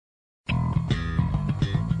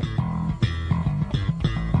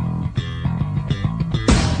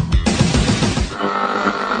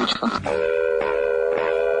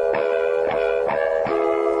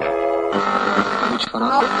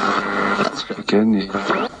Kenny.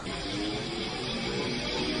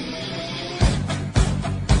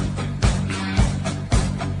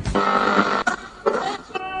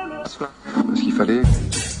 Ce qu'il fallait.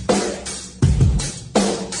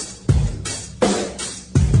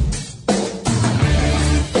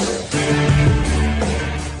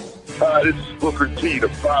 Hi, this is Booker T, the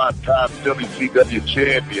five-time WCW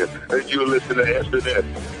champion, and you're listening to SNS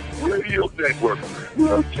Radio Network.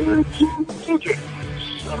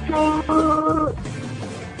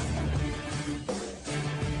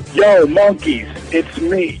 Yo, monkeys, it's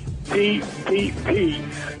me, DDP,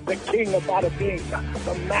 the king of bada bing,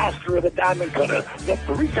 the master of the diamond cutter, the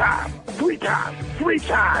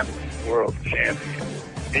three-time world champion.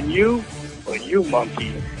 And you, well, you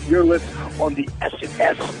monkey, you're listening on the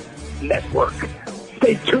SNS Network.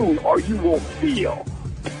 Stay tuned or you will feel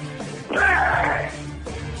bad.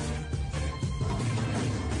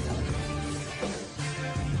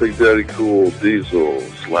 Big Daddy Cool Diesel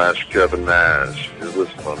 / Kevin Nash. You're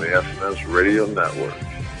listening on the SNS Radio Network.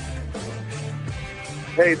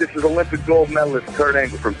 Hey, this is Olympic gold medalist Kurt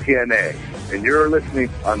Angle from TNA, and you're listening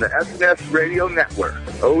on the SNS Radio Network.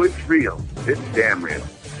 Oh, it's real. It's damn real.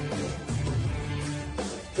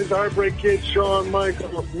 This is Heartbreak Kid Shawn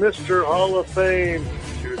Michaels, Mr. Hall of Fame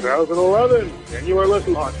 2011, and you are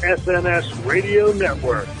listening on SNS Radio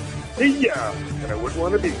Network. See ya, and I wouldn't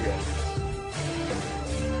want to be here.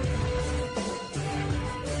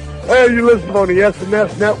 Hey, you listen on the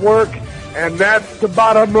SNS Network, and that's the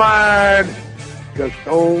bottom line, because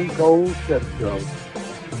Stone Cold said so.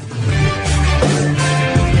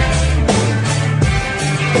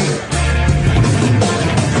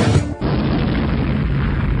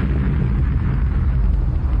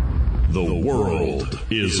 The world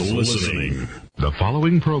is listening. The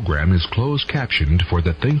following program is closed captioned for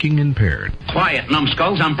the thinking impaired. Quiet,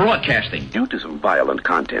 numbskulls, I'm broadcasting. Due to some violent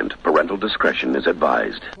content, parental discretion is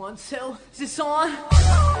advised. 1, 2, is this on?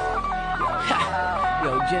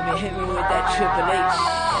 Yo, Jimmy, hit me with that Triple H.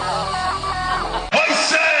 I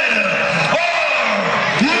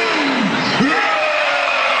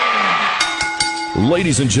said,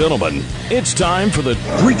 ladies and gentlemen, it's time for the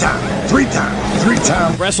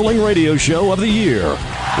three-time wrestling radio show of the year,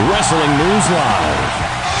 Wrestling News Live.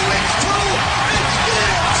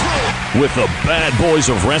 With the bad boys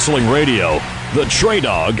of wrestling radio, the Trey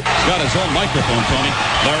Dog. Got his own microphone, Tony.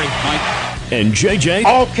 Larry, Mike. And JJ.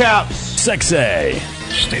 All caps. Sexay.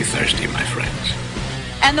 Stay thirsty, my friends.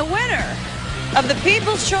 And the winner of the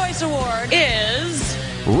People's Choice Award is...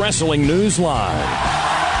 Wrestling News Live.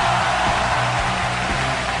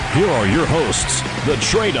 Here are your hosts, the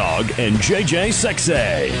Trey Dog and JJ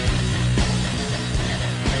Sexay.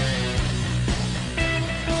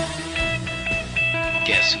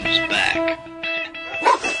 Guess who's back?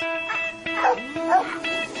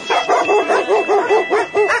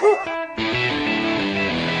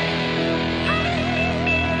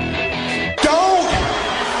 Don't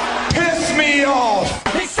piss me off!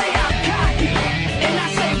 They say I'm cocky, and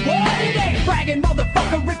I say, what? It ain't bragging,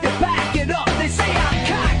 motherfucker, if you back it up. They say I'm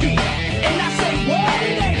cocky, and I say, what?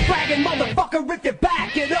 It ain't bragging, motherfucker, if you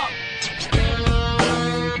back it up.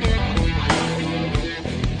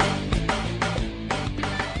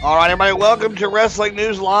 All right, everybody, welcome to Wrestling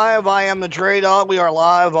News Live. I am the Trey Dog. We are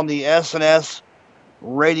live on the SNS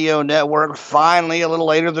Radio Network. Finally, a little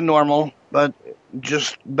later than normal, but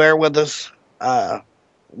just bear with us.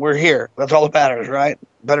 We're here. That's all that matters, right?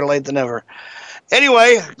 Better late than never.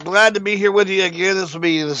 Anyway, glad to be here with you again. This will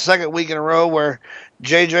be the second week in a row where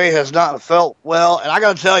JJ has not felt well. And I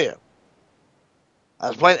got to tell you, I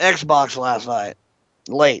was playing Xbox last night,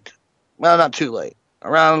 late. Well, not too late.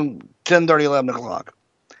 Around 10:30, 11 o'clock.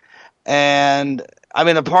 And I'm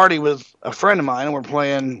in a party with a friend of mine, and we're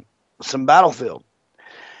playing some Battlefield.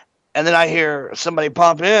 And then I hear somebody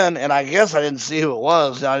pop in, and I guess I didn't see who it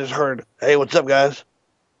was. And I just heard, hey, what's up, guys?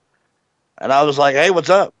 And I was like, hey, what's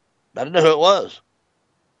up? I didn't know who it was.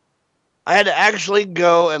 I had to actually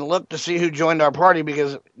go and look to see who joined our party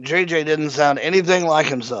because JJ didn't sound anything like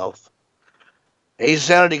himself. He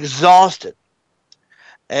sounded exhausted.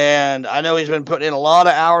 And I know he's been putting in a lot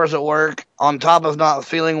of hours at work on top of not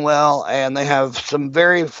feeling well, and they have some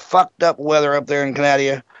very fucked up weather up there in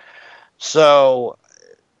Canada. So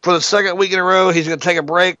for the second week in a row, he's going to take a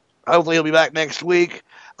break. Hopefully he'll be back next week.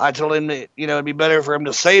 I told him that, it'd be better for him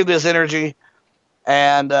to save this energy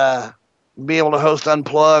and be able to host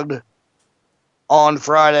Unplugged on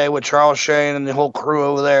Friday with Charles Shane and the whole crew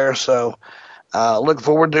over there. So look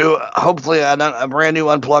forward to hopefully a brand new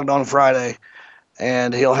Unplugged on Friday.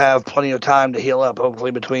 And he'll have plenty of time to heal up,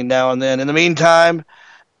 hopefully, between now and then. In the meantime,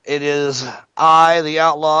 It is I, the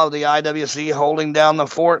outlaw of the IWC, holding down the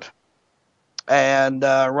fort and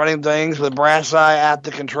running things with Brass Eye at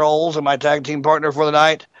the controls, and my tag team partner for the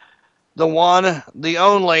night, the one, the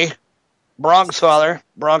only, Bronx Father.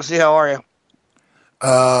 Bronxy, how are you?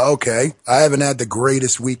 Okay. I haven't had the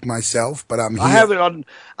greatest week myself, but I'm here. I have it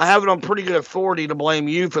on pretty good authority to blame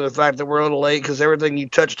you for the fact that we're a little late because everything you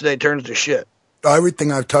touch today turns to shit.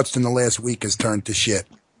 Everything I've touched in the last week has turned to shit.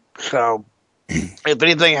 So, if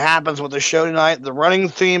anything happens with the show tonight, the running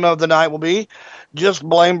theme of the night will be just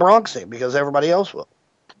blame Bronxy because everybody else will.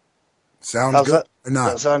 Sounds good or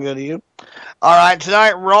not? Does that sound good to you? All right,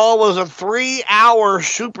 tonight Raw was a 3-hour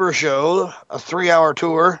super show, a 3-hour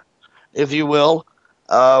tour, if you will,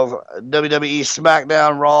 of WWE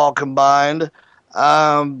SmackDown Raw combined.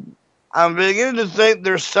 I'm beginning to think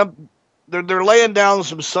they're laying down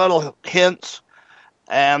some subtle hints,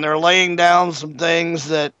 and they're laying down some things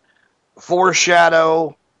that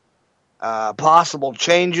foreshadow possible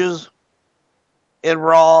changes in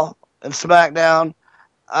Raw and SmackDown.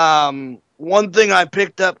 One thing I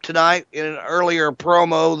picked up tonight in an earlier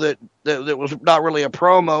promo that was not really a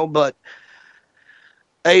promo, but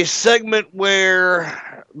a segment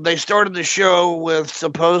where they started the show with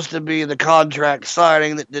supposed to be the contract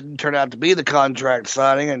signing that didn't turn out to be the contract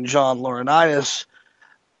signing, and John Laurinaitis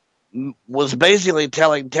was basically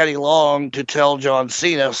telling Teddy Long to tell John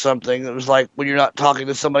Cena something. It was like when you're not talking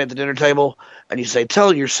to somebody at the dinner table and you say,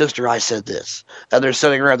 "Tell your sister I said this," and they're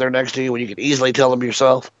sitting right there next to you when you can easily tell them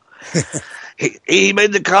yourself. He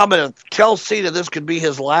made the comment of, "Tell Cena this could be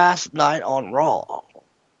his last night on Raw."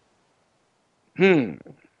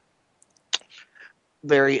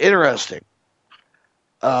 Very interesting.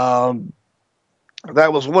 That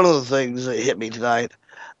was one of the things that hit me tonight.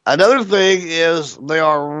 Another thing is they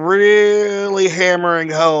are really hammering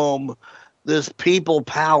home this people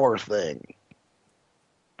power thing.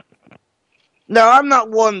 Now, I'm not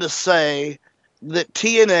one to say that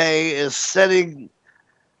TNA is sitting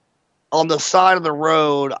on the side of the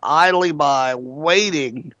road idly by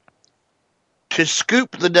waiting to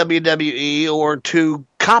scoop the WWE or to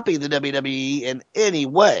copy the WWE in any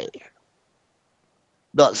way.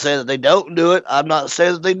 Not saying that they don't do it. I'm not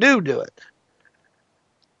saying that they do it.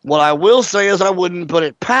 What I will say is I wouldn't put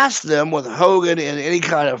it past them with Hogan in any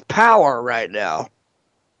kind of power right now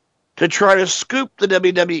to try to scoop the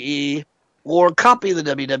WWE or copy the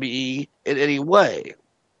WWE in any way.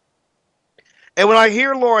 And when I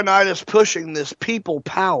hear Laurinaitis pushing this people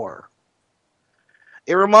power,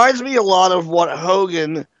 it reminds me a lot of what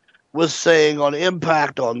Hogan was saying on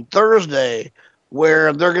Impact on Thursday,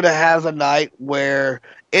 where they're going to have a night where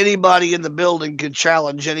anybody in the building can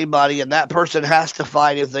challenge anybody, and that person has to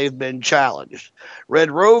fight if they've been challenged. Red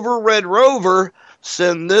Rover,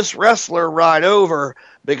 send this wrestler right over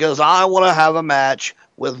because I want to have a match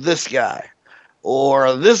with this guy.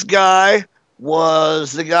 Or this guy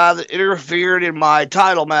was the guy that interfered in my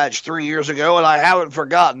title match 3 years ago, and I haven't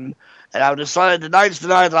forgotten. And I've decided tonight's the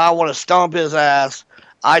night that I want to stomp his ass.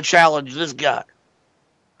 I challenge this guy.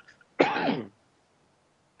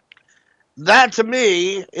 That, to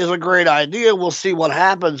me, is a great idea. We'll see what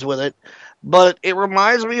happens with it. But it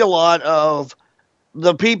reminds me a lot of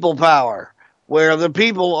the people power, where the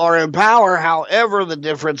people are in power, however the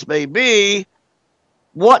difference may be,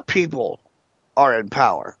 what people are in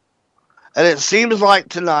power. And it seems like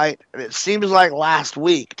tonight, and it seems like last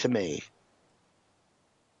week to me,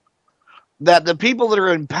 that the people that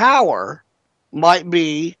are in power might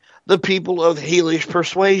be the people of heelish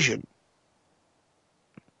persuasion.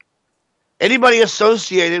 Anybody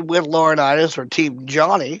associated with Laurinaitis or Team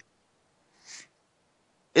Johnny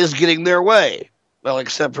is getting their way. Well,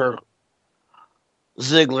 except for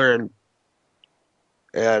Ziggler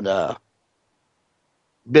and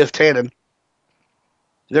Biff Tannen.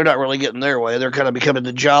 They're not really getting their way. They're kind of becoming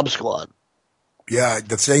the job squad. Yeah,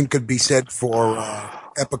 the same could be said for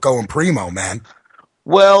Epico and Primo, man.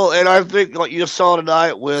 Well, and I think what you saw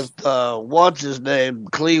tonight with, what's his name?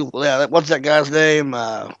 Cleveland. Yeah, what's that guy's name?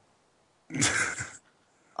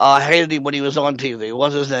 I hated him when he was on TV.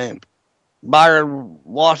 What's his name? Byron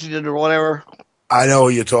Washington or whatever? I know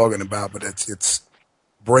what you're talking about, but it's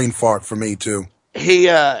brain fart for me, too.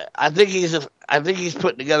 I think he's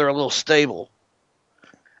putting together a little stable.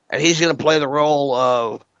 And he's going to play the role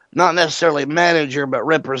of not necessarily manager, but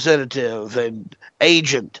representative and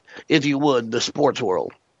agent, if you would, in the sports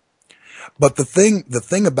world. But the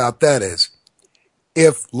thing about that is,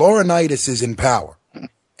 if Laurinaitis is in power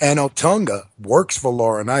and Otunga works for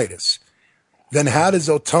Laurinaitis, then how does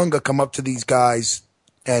Otunga come up to these guys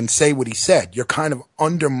and say what he said? You're kind of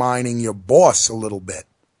undermining your boss a little bit.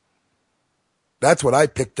 That's what I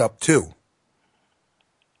picked up too.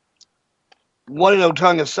 What did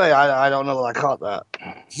Otunga say? I don't know that I caught that.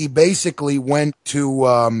 He basically went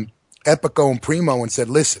to Epico and Primo and said,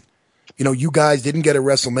 listen, you guys didn't get a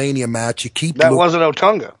WrestleMania match. You keep That wasn't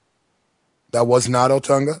Otunga. That was not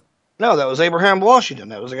Otunga? No, that was Abraham Washington.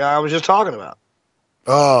 That was the guy I was just talking about.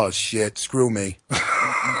 Oh, shit. Screw me.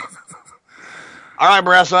 All right,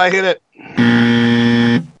 Brass, I hit it.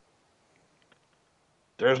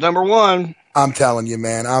 There's number one. I'm telling you,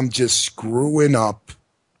 man, I'm just screwing up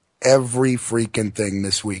every freaking thing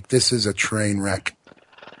this week. This is a train wreck.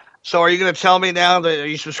 So are you going to tell me now that are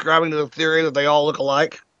you subscribing to the theory that they all look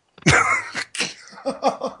alike?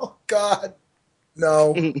 Oh, God.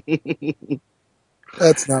 No.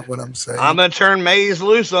 That's not what I'm saying. I'm going to turn Maze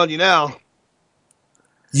loose on you now.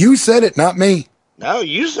 You said it, not me. No,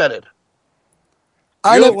 you said it.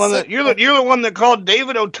 You're the one that called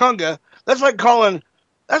David Otunga. That's like calling,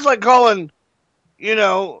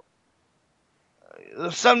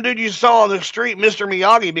 some dude you saw on the street Mr.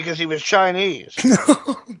 Miyagi because he was Chinese.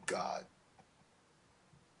 Oh, God.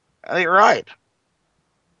 I think you're right.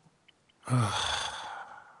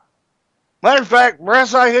 Matter of fact,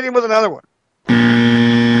 Brass, I hit him with another one.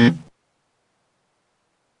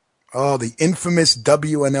 Oh, the infamous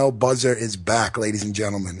WNL buzzer is back, ladies and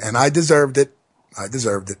gentlemen. And I deserved it.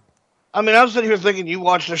 I mean, I'm sitting here thinking you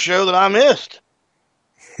watched a show that I missed.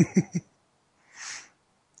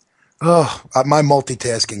 Oh, my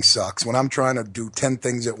multitasking sucks. When I'm trying to do 10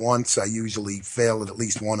 things at once, I usually fail at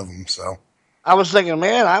least one of them, so. I was thinking,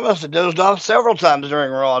 man, I must have dozed off several times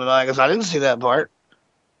during Raw tonight because I didn't see that part.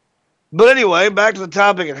 But anyway, back to the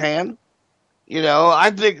topic at hand.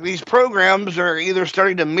 I think these programs are either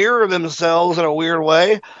starting to mirror themselves in a weird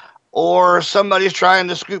way, or somebody's trying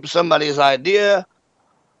to scoop somebody's idea.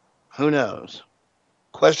 Who knows?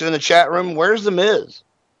 Question in the chat room, where's The Miz?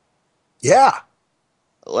 Yeah.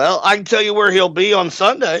 Well, I can tell you where he'll be on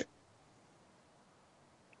Sunday.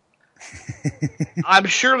 I'm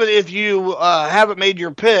sure that if you haven't made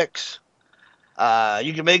your picks,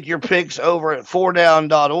 you can make your picks over at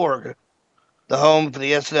 4down.org, the home for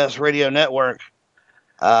the SNS Radio Network,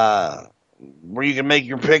 where you can make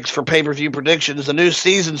your picks for pay-per-view predictions. The new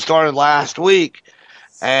season started last week,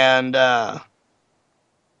 and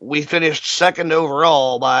we finished second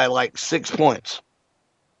overall by like 6 points.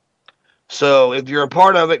 So if you're a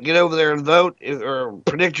part of it, get over there and vote or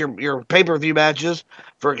predict your pay-per-view matches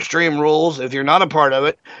for Extreme Rules. If you're not a part of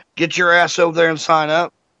it, get your ass over there and sign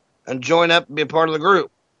up and join up and be a part of the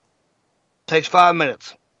group. Takes 5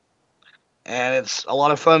 minutes. And it's a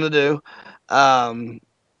lot of fun to do. I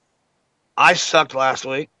sucked last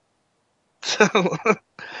week. So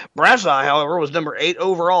Brass Eye, however, was number 8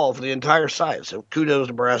 overall for the entire site. So kudos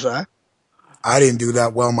to Brass Eye. I didn't do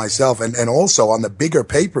that well myself. And also on the bigger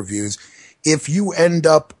pay-per-views, if you end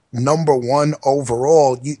up number 1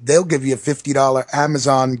 overall, they'll give you a $50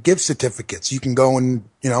 Amazon gift certificate. So you can go and,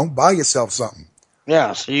 buy yourself something.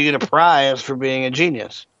 Yeah, so you get a prize for being a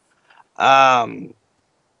genius.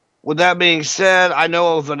 With that being said, I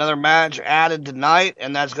know of another match added tonight,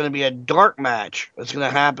 and that's going to be a dark match. It's going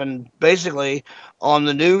to happen basically on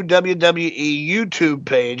the new WWE YouTube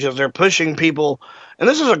page as they're pushing people. And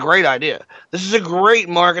this is a great idea. This is a great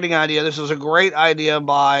marketing idea. This is a great idea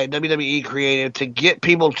by WWE Creative to get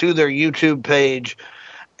people to their YouTube page.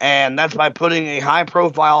 And that's by putting a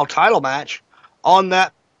high-profile title match on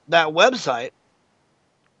that website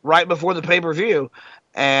right before the pay-per-view.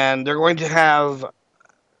 And they're going to have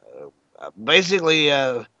basically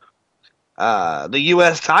the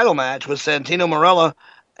U.S. title match with Santino Marella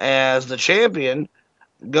as the champion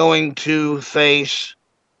going to face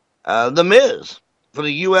The Miz for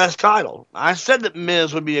the U.S. title. I said that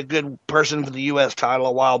Miz would be a good person for the U.S. title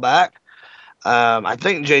a while back. I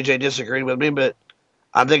think JJ disagreed with me, but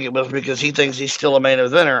I think it was because he thinks he's still a main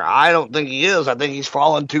eventer. I don't think he is. I think he's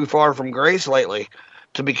fallen too far from grace lately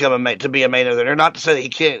to be a main eventer. Not to say that he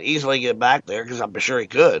can't easily get back there, because I'm sure he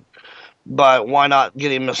could. But why not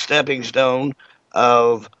get him a stepping stone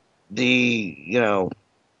of the,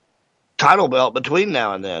 title belt between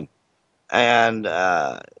now and then? And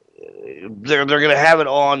they're going to have it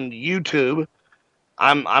on YouTube.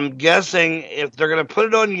 I'm guessing if they're going to put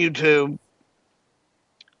it on YouTube,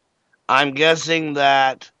 I'm guessing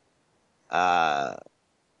that,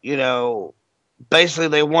 basically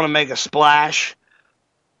they want to make a splash.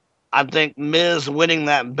 I think Miz winning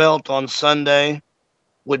that belt on Sunday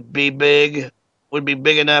would be big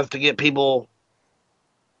enough to get people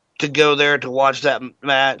to go there to watch that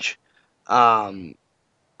match. I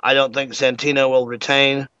don't think Santino will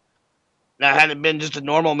retain. Now, had it been just a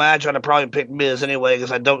normal match, I'd have probably picked Miz anyway,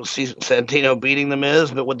 because I don't see Santino beating The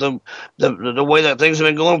Miz. But with the way that things have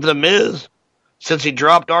been going for The Miz since he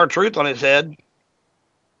dropped R-Truth on his head.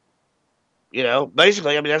 You know,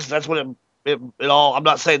 basically, I mean, that's what it all. I'm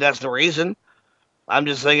not saying that's the reason. I'm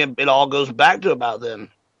just saying it all goes back to about then.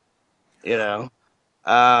 You know,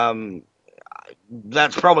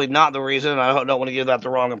 that's probably not the reason. I don't want to give that the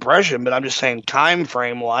wrong impression, but I'm just saying time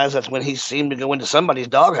frame wise, that's when he seemed to go into somebody's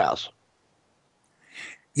doghouse.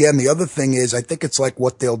 Yeah, and the other thing is, I think it's like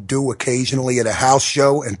what they'll do occasionally at a house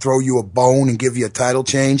show and throw you a bone and give you a title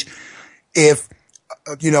change. If,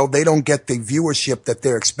 they don't get the viewership that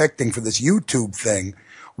they're expecting for this YouTube thing,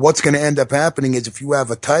 what's going to end up happening is if you have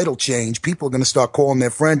a title change, people are going to start calling their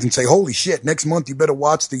friends and say, holy shit, next month you better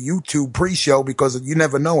watch the YouTube pre-show because you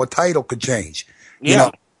never know, a title could change. Yeah.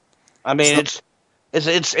 I mean,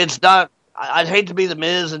 it's not, I'd hate to be the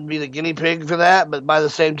Miz and be the guinea pig for that, but by the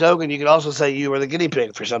same token, you could also say you were the guinea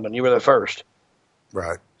pig for something. You were the first.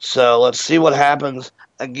 Right. So let's see what happens.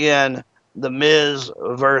 Again, the Miz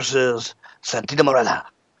versus Santino Marella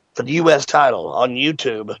for the U.S. title on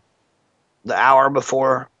YouTube the hour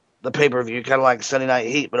before the pay-per-view, kind of like Sunday Night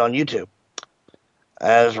Heat, but on YouTube.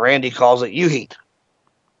 As Randy calls it, U-Heat.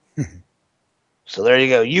 So there you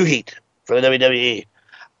go, U-Heat for the WWE.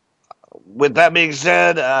 With that being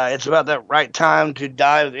said, it's about that right time to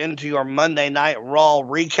dive into your Monday Night Raw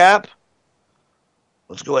recap.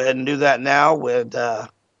 Let's go ahead and do that now. With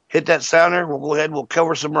hit that sounder. We'll go ahead. We'll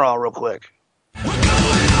cover some Raw real quick.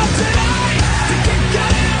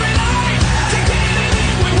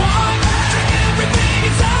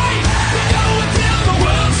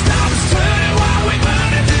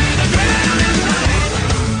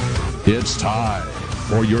 It's time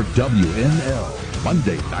for your WNL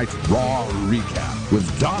Monday Night Raw recap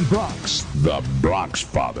with Don Bronx, the Bronx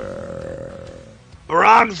Father.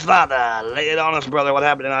 Bronx Father, lay it on us, brother. What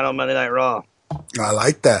happened tonight on Monday Night Raw? I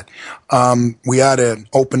like that. We had an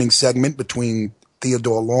opening segment between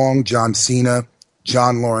Theodore Long, John Cena,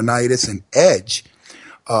 John Laurinaitis, and Edge.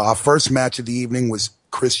 Our first match of the evening was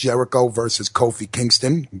Chris Jericho versus Kofi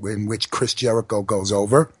Kingston, in which Chris Jericho goes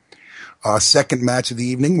over. Our second match of the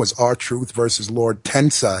evening was R-Truth versus Lord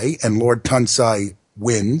Tensai, and Lord Tensai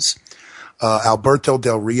wins. Alberto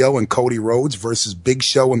Del Rio and Cody Rhodes versus Big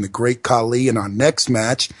Show and the Great Khali in our next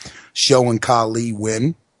match. Show and Khali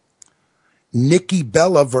win. Nikki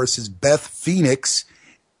Bella versus Beth Phoenix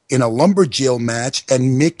in a Lumberjill match,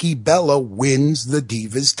 and Nikki Bella wins the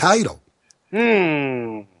Divas title.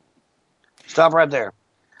 Stop right there.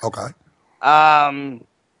 Okay.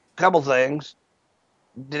 Couple things.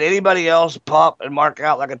 Did anybody else pop and mark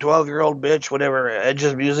out like a 12-year-old bitch whenever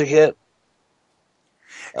Edge's music hit?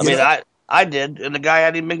 I did, and the guy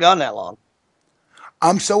hadn't even been gone that long.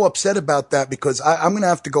 I'm so upset about that because I'm going to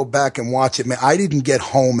have to go back and watch it. Man, I didn't get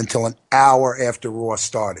home until an hour after Raw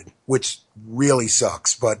started, which really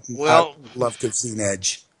sucks, but I'd love to have seen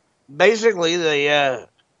Edge. Basically, they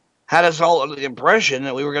had us all under the impression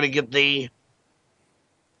that we were going to get the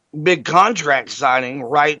big contract signing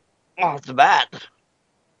right off the bat.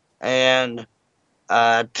 And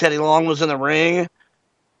Teddy Long was in the ring.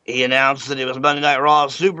 He announced that it was Monday Night Raw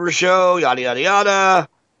Super Show, yada, yada, yada.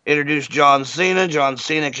 Introduced John Cena. John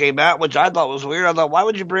Cena came out, which I thought was weird. I thought, why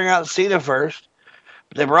would you bring out Cena first?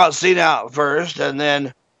 But they brought Cena out first, and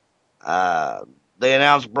then they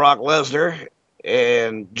announced Brock Lesnar,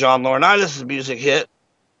 and John Laurinaitis' music hit.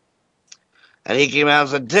 And he came out and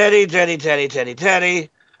said, Teddy,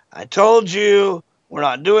 I told you, we're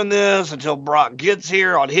not doing this until Brock gets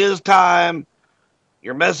here on his time.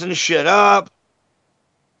 You're messing shit up.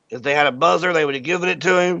 If they had a buzzer, they would have given it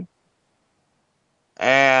to him.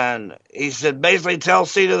 And he said, basically, tell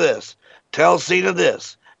Cena this. Tell Cena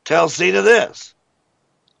this. Tell Cena this.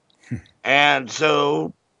 And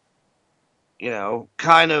so,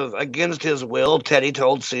 kind of against his will, Teddy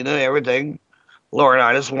told Cena everything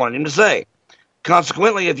Laurinaitis wanted him to say.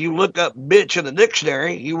 Consequently, if you look up bitch in the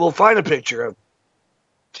dictionary, you will find a picture of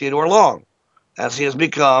Theodore Long, as he has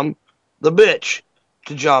become the bitch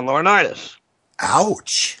to John Laurinaitis.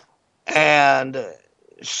 Ouch. And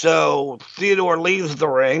so Theodore leaves the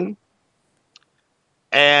ring,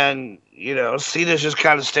 and, Cena's just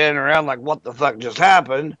kind of standing around like, what the fuck just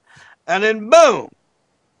happened? And then, boom,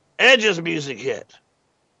 Edge's music hit.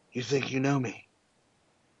 You think you know me?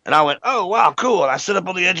 And I went, oh, wow, cool. And I sit up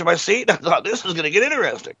on the edge of my seat, and I thought, this is going to get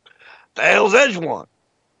interesting. The hell's Edge want?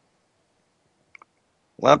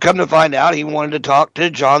 Well, come to find out, he wanted to talk to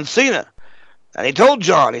John Cena. And he told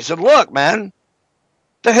John, he said, look, man, what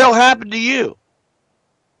the hell happened to you?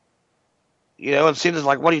 And Cena's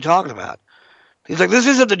like, what are you talking about? He's like, this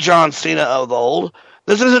isn't the John Cena of old.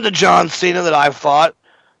 This isn't the John Cena that I fought,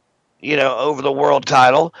 over the world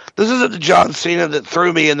title. This isn't the John Cena that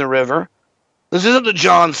threw me in the river. This isn't the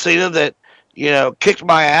John Cena that kicked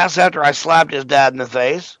my ass after I slapped his dad in the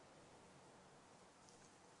face.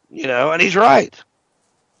 And he's right.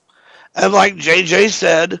 And like JJ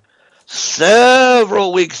said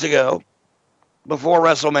several weeks ago, before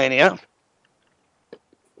WrestleMania,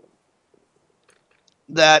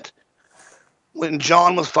 that when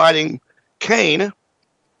John was fighting Kane,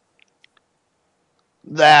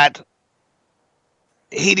 that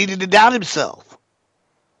he needed to doubt himself.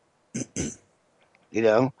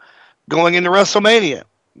 Going into WrestleMania.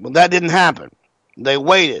 Well, that didn't happen. They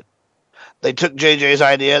waited. They took JJ's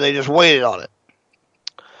idea. They just waited on it.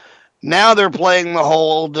 Now they're playing the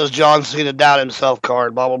whole does John Cena doubt himself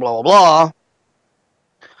card, blah, blah, blah, blah, blah.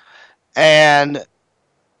 And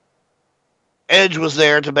Edge was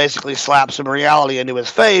there to basically slap some reality into his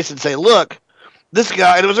face and say, look, this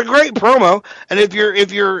guy, and it was a great promo. And it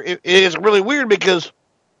is really weird because,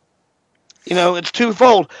 it's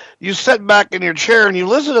twofold. You sit back in your chair and you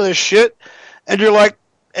listen to this shit and you're like,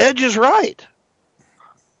 Edge is right.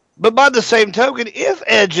 But by the same token, if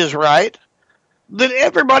Edge is right, then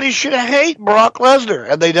everybody should hate Brock Lesnar,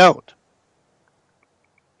 and they don't.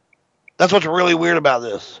 That's what's really weird about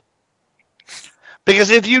this. Because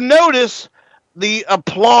if you notice, the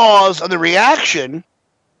applause and the reaction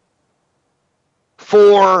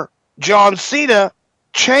for John Cena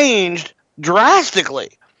changed drastically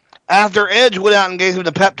after Edge went out and gave him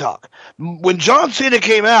the pep talk. When John Cena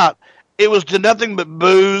came out, it was to nothing but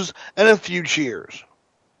boos and a few cheers.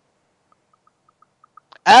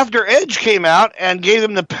 After Edge came out and gave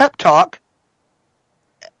him the pep talk,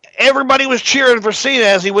 everybody was cheering for Cena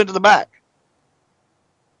as he went to the back.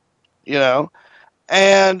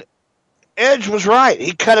 And Edge was right.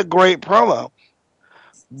 He cut a great promo.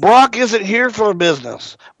 Brock isn't here for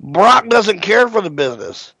business. Brock doesn't care for the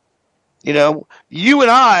business. You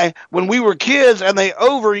and I, when we were kids, and they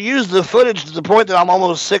overused the footage to the point that I'm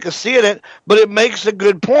almost sick of seeing it, but it makes a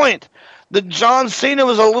good point. That John Cena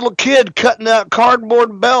was a little kid cutting out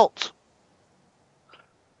cardboard belts.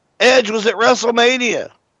 Edge was at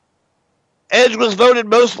WrestleMania. Edge was voted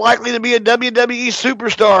most likely to be a WWE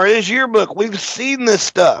superstar in his yearbook. We've seen this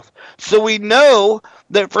stuff. So we know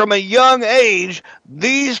that from a young age,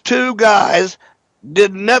 these two guys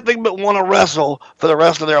did nothing but want to wrestle for the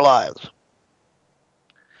rest of their lives.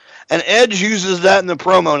 And Edge uses that in the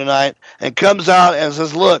promo tonight and comes out and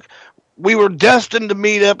says, look, we were destined to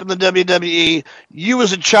meet up in the WWE. You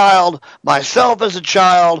as a child, myself as a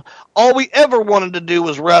child. All we ever wanted to do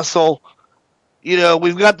was wrestle.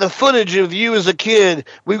 We've got the footage of you as a kid.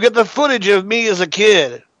 We've got the footage of me as a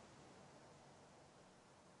kid.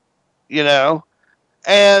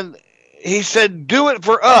 And he said, do it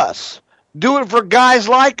for us. Do it for guys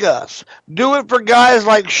like us. Do it for guys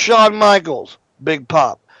like Shawn Michaels, big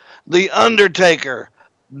pop. The Undertaker,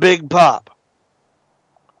 big pop.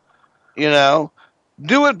 Do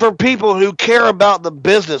it for people who care about the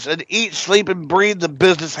business and eat, sleep, and breathe the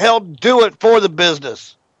business. Hell, do it for the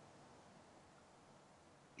business.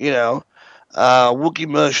 Wookie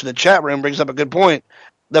Mush in the chat room brings up a good point.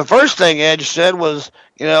 The first thing Edge said was,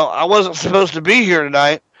 I wasn't supposed to be here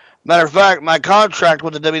tonight. Matter of fact, my contract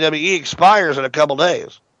with the WWE expires in a couple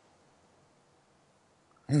days.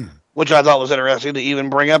 Which I thought was interesting to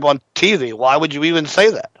even bring up on TV. Why would you even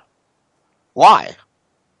say that? Why?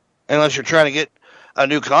 Unless you're trying to get a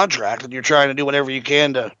new contract and you're trying to do whatever you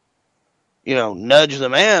can to, nudge the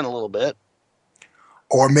man a little bit.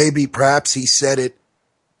 Or maybe perhaps he said it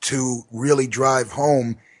to really drive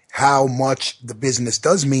home how much the business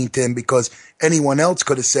does mean to him, because anyone else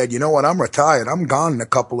could have said, you know what, I'm retired. I'm gone in a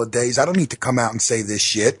couple of days. I don't need to come out and say this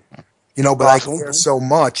shit, but I care so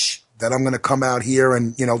much that I'm going to come out here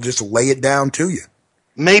and, just lay it down to you.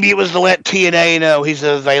 Maybe it was to let TNA know he's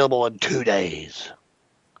available in 2 days.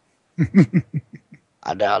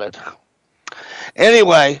 I doubt it.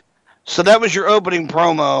 Anyway, so that was your opening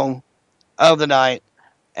promo of the night.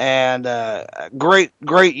 And great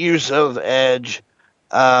use of Edge.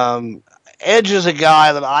 Edge is a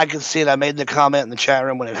guy that I could see, and I made the comment in the chat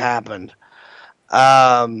room when it happened.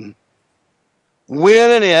 When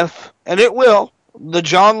and if, and it will, the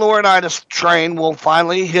John Laurinaitis train will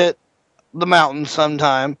finally hit the mountain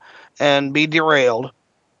sometime and be derailed.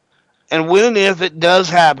 And when and if it does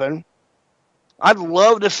happen, I'd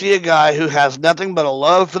love to see a guy who has nothing but a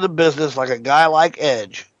love for the business, like a guy like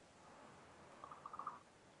Edge.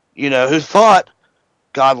 Who thought,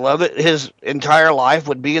 God love it, his entire life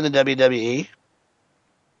would be in the WWE.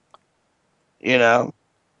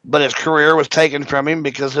 But his career was taken from him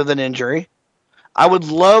because of an injury. I would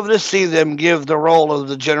love to see them give the role of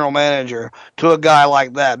the general manager to a guy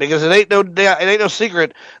like that, because it ain't no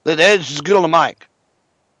secret that Edge is good on the mic.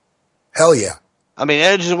 Hell yeah. I mean,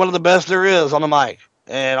 Edge is one of the best there is on the mic,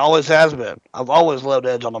 and always has been. I've always loved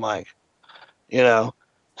Edge on the mic.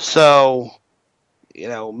 So,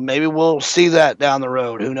 maybe we'll see that down the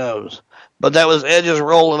road. Who knows? But that was Edge's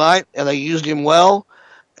role tonight, and they used him well.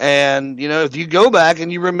 And, if you go back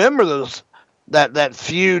and you remember that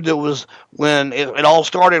feud that was when it all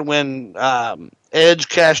started when Edge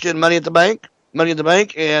cashed in Money in the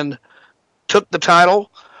Bank, and took the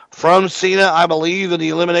title from Cena, I believe, in the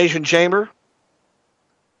Elimination Chamber.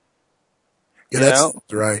 Yeah, that's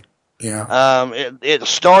right. Yeah. It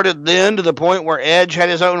started then to the point where Edge had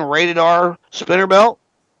his own rated R spinner belt.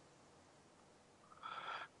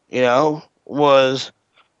 Was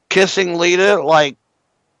kissing Lita like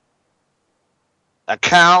a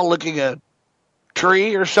cow licking a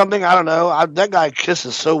tree or something. I don't know. That guy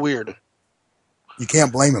kisses so weird. You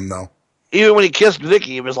can't blame him, though. Even when he kissed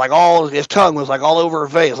Vicky, it was like his tongue was like all over her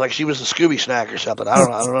face, like she was a Scooby snack or something. I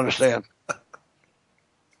don't understand.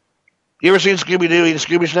 You ever seen Scooby-Doo eat a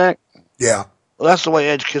Scooby snack? Yeah. Well, that's the way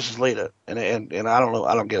Edge kisses Lita, and I don't know.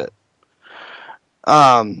 I don't get it.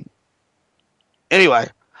 Anyway,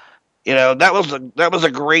 that was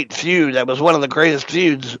a great feud. That was one of the greatest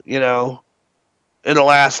feuds, in the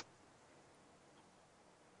last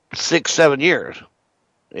 6-7 years,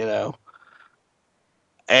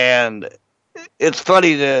 And it's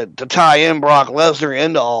funny to tie in Brock Lesnar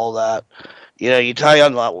into all that. You tie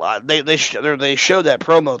on a lot. They showed that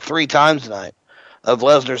promo 3 times tonight of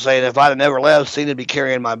Lesnar saying, "If I'd have never left, Cena'd be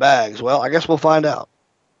carrying my bags." Well, I guess we'll find out.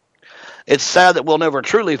 It's sad that we'll never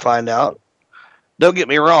truly find out. Don't get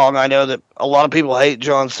me wrong. I know that a lot of people hate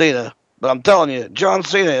John Cena, but I'm telling you, John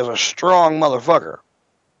Cena is a strong motherfucker.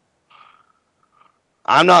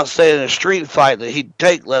 I'm not saying in a street fight that he'd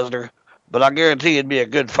take Lesnar, but I guarantee it'd be a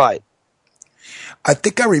good fight. I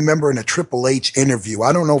think I remember in a Triple H interview,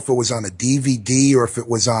 I don't know if it was on a DVD or if it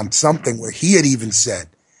was on something, where he had even said,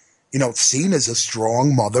 Cena's a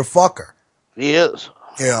strong motherfucker. He is.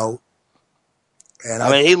 And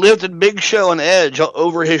I mean, he lifted Big Show and Edge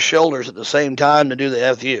over his shoulders at the same time to do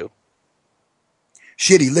the FU.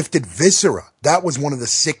 Shit, he lifted Viscera. That was one of the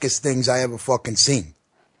sickest things I ever fucking seen.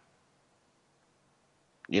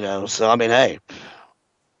 So I mean, hey,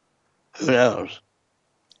 who knows?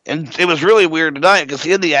 And it was really weird tonight because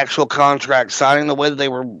in the actual contract signing, the way that they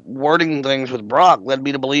were wording things with Brock led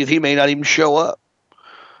me to believe he may not even show up.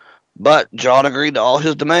 But John agreed to all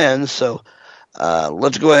his demands, so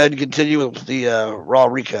let's go ahead and continue with the Raw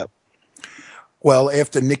recap. Well,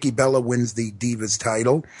 after Nikki Bella wins the Divas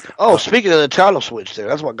title. Oh, speaking of the title switch there,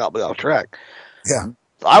 that's what got me off track. Yeah.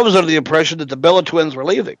 I was under the impression that the Bella twins were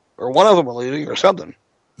leaving, or one of them were leaving, or something.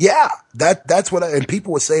 Yeah, that's what and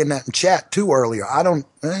people were saying that in chat too earlier.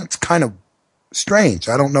 It's kind of strange.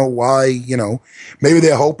 I don't know why, maybe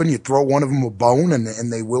they're hoping you throw one of them a bone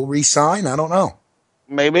and they will re-sign. I don't know.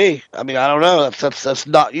 Maybe. I mean, I don't know. That's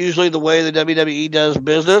not usually the way the WWE does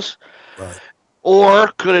business. Right. Or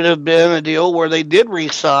could it have been a deal where they did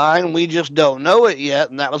re-sign, we just don't know it yet,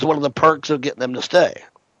 and that was one of the perks of getting them to stay.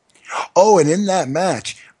 Oh, and in that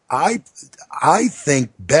match, I think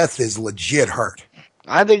Beth is legit hurt.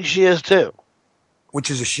 I think she is too. Which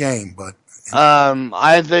is a shame, but...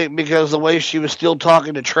 I think because the way she was still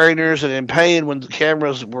talking to trainers and in pain when the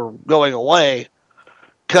cameras were going away,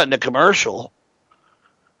 cutting a commercial,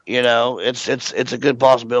 it's a good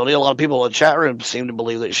possibility. A lot of people in the chat room seem to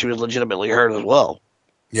believe that she was legitimately hurt as well.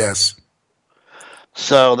 Yes.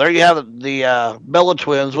 So there you have it, the Bella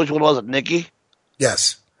twins. Which one was it, Nikki?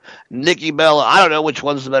 Yes. Nikki Bella. I don't know which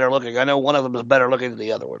one's the better looking. I know one of them is better looking than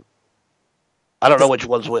the other one. I don't know which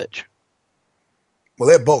one's which. Well,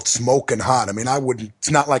 they're both smoking hot. I mean, it's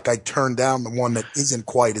not like I turn down the one that isn't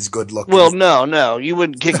quite as good looking. Well, no. You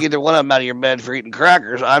wouldn't kick either one of them out of your bed for eating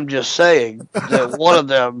crackers. I'm just saying that one of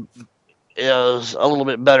them is a little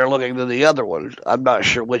bit better looking than the other one. I'm not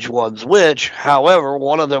sure which one's which. However,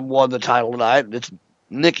 one of them won the title tonight. It's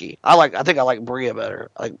Nikki. I think I like Bria better.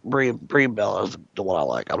 I like Bria Bella is the one I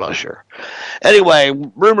like. I'm not sure. Anyway,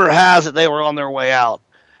 rumor has it they were on their way out.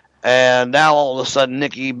 And now all of a sudden,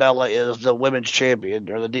 Nikki Bella is the women's champion,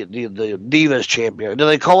 or the Divas champion. Do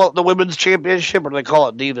they call it the women's championship, or do they call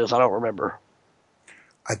it Divas? I don't remember.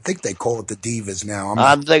 I think they call it the Divas now.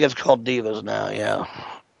 I think it's called Divas now, yeah.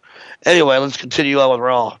 Anyway, let's continue on with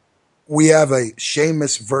Raw. We have a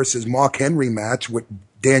Sheamus versus Mark Henry match with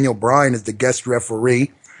Daniel Bryan as the guest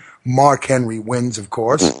referee. Mark Henry wins, of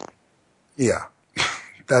course. Yeah,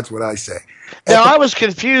 that's what I say. Now, I was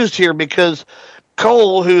confused here because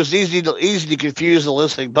Cole, who's easy to confuse the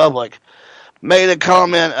listening public, made a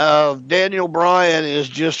comment of Daniel Bryan is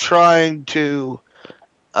just trying to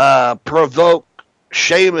provoke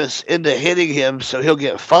Sheamus into hitting him so he'll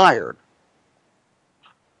get fired.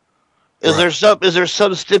 Is there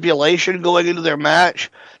some stipulation going into their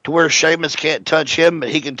match to where Sheamus can't touch him, but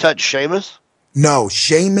he can touch Sheamus? No,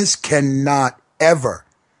 Sheamus cannot ever,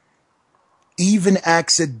 even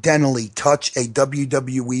accidentally, touch a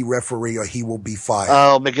WWE referee or he will be fired.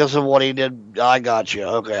 Oh, because of what he did. I got you.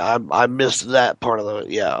 Okay, I missed that part of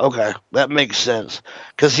it. Yeah, okay. That makes sense.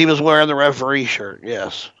 Because he was wearing the referee shirt,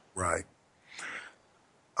 yes. Right.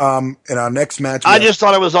 In our next match, I just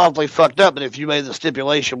thought it was awfully fucked up. And if you made the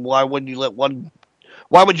stipulation, why would you let one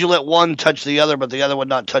touch the other, but the other would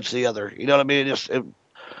not touch the other? You know what I mean? It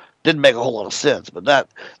didn't make a whole lot of sense. But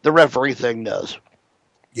the referee thing does.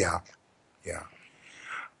 Yeah.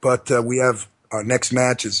 But we have our next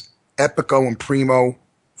match is Epico and Primo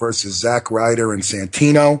versus Zack Ryder and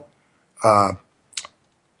Santino.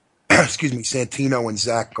 Santino and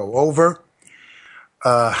Zack go over.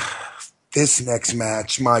 This next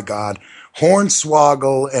match, my God,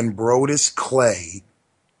 Hornswoggle and Brodus Clay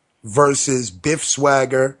versus Biff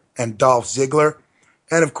Swagger and Dolph Ziggler.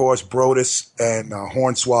 And, of course, Brodus and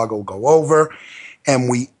Hornswoggle go over. And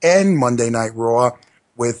we end Monday Night Raw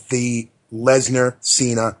with the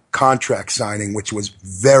Lesnar-Cena contract signing, which was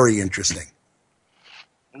very interesting.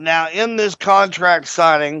 Now, in this contract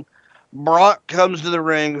signing, Brock comes to the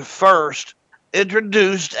ring first,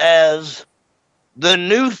 introduced as the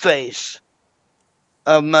new face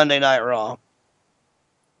of Monday Night Raw,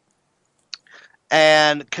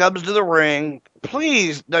 and comes to the ring.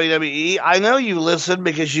 Please, WWE, I know you listen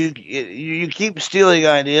because you keep stealing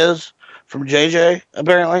ideas from JJ,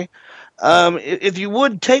 apparently. If you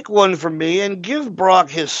would take one from me and give Brock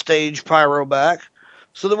his stage pyro back,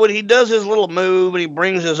 so that when he does his little move and he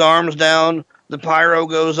brings his arms down, the pyro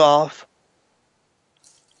goes off.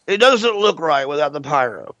 It doesn't look right without the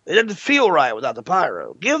pyro. It doesn't feel right without the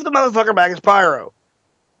pyro. Give the motherfucker back his pyro.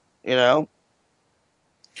 You know?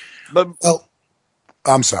 But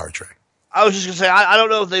I'm sorry, Trey. I was just going to say, I don't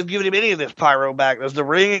know if they've given him any of this pyro back. Does the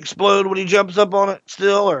ring explode when he jumps up on it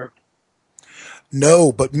still, or?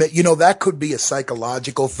 No, but that could be a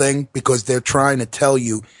psychological thing because they're trying to tell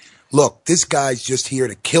you, look, this guy's just here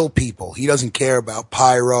to kill people. He doesn't care about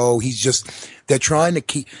pyro. They're trying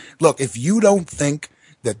to look, if you don't think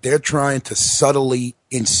that they're trying to subtly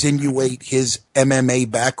insinuate his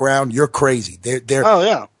MMA background, you're crazy. Oh,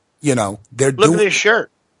 yeah. They're Look at his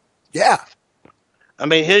shirt. Yeah. I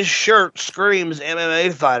mean, his shirt screams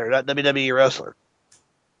MMA fighter, not WWE wrestler.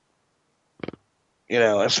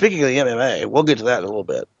 And speaking of the MMA, we'll get to that in a little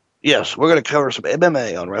bit. Yes, we're going to cover some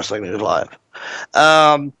MMA on Wrestling News Live.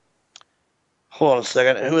 Hold on a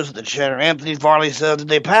second. Who is it? The chatter? Anthony Farley says, did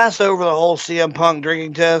they pass over the whole CM Punk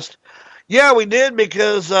drinking test? Yeah, we did,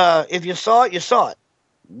 because if you saw it, you saw it.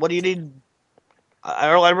 What do you need? I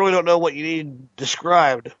really don't know what you need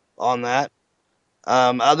described on that.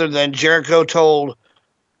 Other than Jericho told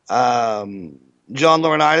John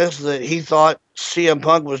Laurinaitis that he thought CM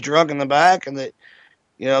Punk was drunk in the back, and that,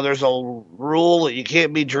 there's a rule that you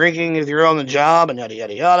can't be drinking if you're on the job, and yada,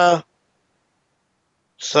 yada, yada.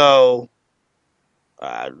 So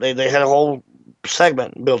they had a whole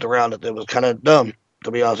segment built around it that was kind of dumb,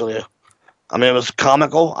 to be honest with you. I mean, it was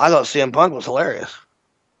comical. I thought CM Punk was hilarious.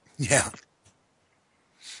 Yeah.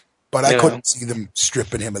 But I couldn't see them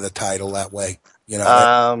stripping him of the title that way. View, no.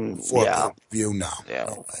 Yeah.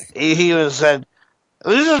 No he was said,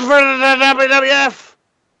 this is for the WWF.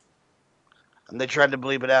 And they tried to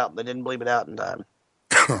bleep it out. They didn't bleep it out in time.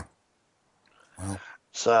 Well.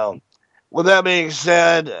 So, with that being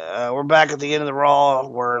said, we're back at the end of the Raw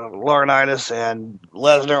where Laurinaitis and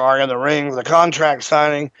Lesnar are in the ring for the contract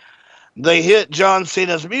signing. They hit John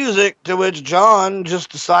Cena's music, to which John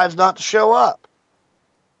just decides not to show up.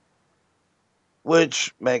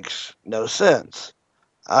 Which makes no sense.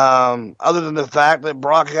 Other than the fact that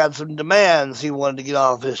Brock had some demands he wanted to get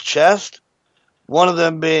off his chest. One of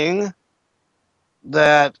them being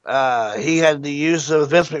that he had the use of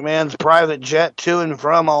Vince McMahon's private jet to and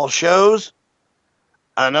from all shows.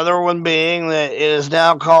 Another one being that it is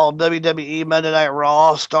now called WWE Monday Night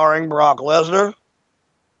Raw starring Brock Lesnar.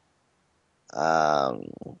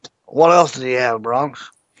 What else did he have,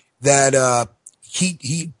 Bronx? That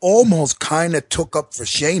he almost kind of took up for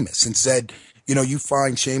Sheamus and said, you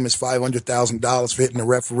find Sheamus $500,000 for hitting the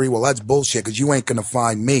referee. Well, that's bullshit because you ain't going to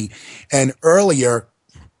find me. And earlier,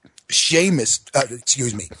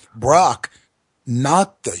 Brock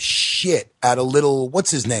knocked the shit out of little,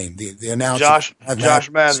 what's his name? The announcer. Josh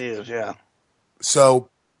Matthews, yeah. So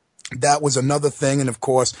that was another thing. And of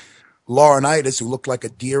course, Laurinaitis, who looked like a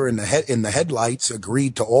deer in the headlights,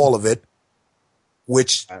 agreed to all of it,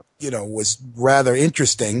 which, was rather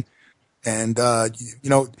interesting. And,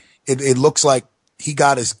 it looks like he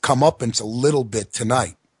got his comeuppance a little bit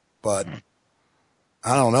tonight. but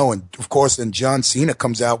I don't know. And of course, then John Cena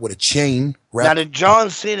comes out with a chain. Now, did John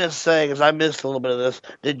Cena say, because I missed a little bit of this,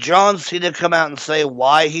 did John Cena come out and say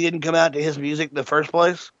why he didn't come out to his music in the first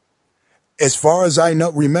place? As far as I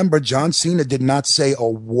know, remember, John Cena did not say a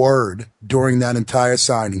word during that entire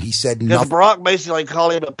signing. He said nothing. Because Brock basically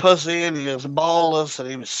called him a pussy, and he was ballless, and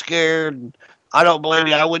he was scared, and I don't blame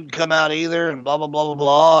you, I wouldn't come out either, and blah, blah, blah, blah,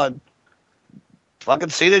 blah, and fucking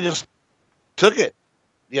Cena just took it,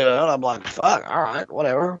 and I'm like, fuck, all right,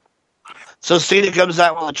 whatever. So Cena comes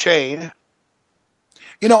out with a chain.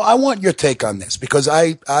 I want your take on this, because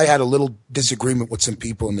I had a little disagreement with some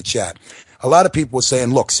people in the chat. A lot of people were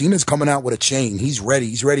saying, look, Cena's coming out with a chain. He's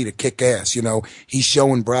ready to kick ass. He's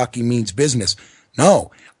showing Brock he means business. No,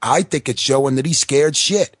 I think it's showing that he's scared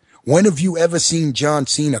shit. When have you ever seen John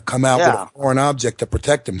Cena come out with a foreign object to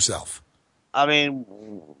protect himself? I mean,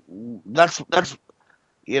 that's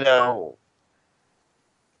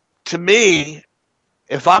to me,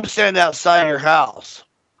 if I'm standing outside your house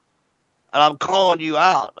and I'm calling you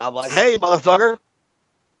out, I'm like, hey, motherfucker,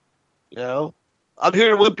 I'm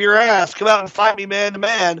here to whip your ass. Come out and fight me man to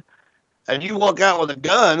man. And you walk out with a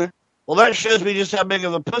gun. Well, that shows me just how big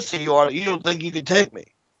of a pussy you are. You don't think you can take me.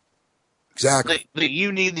 Exactly. That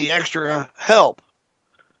you need the extra help,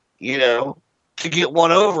 to get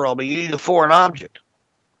one over on me. You need a foreign object.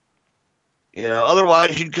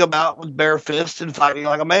 Otherwise you'd come out with bare fists and fight me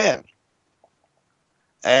like a man.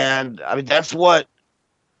 And, I mean, that's what...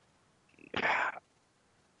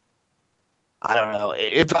 I don't know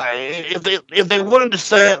if they wanted to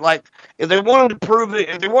say it, like if they wanted to prove it,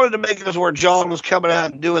 if they wanted to make it as where John was coming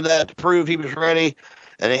out and doing that to prove he was ready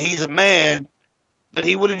and that he's a man, then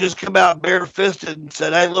he would have just come out barefisted and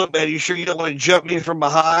said, "Hey, look, man, you sure you don't want to jump me from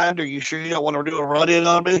behind, or you sure you don't want to do a run in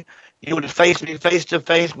on me? You would have faced me face to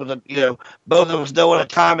face with both of us knowing a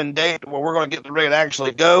time and date where we're going to get the ring and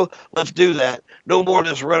actually go. Let's do that. No more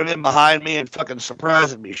just running in behind me and fucking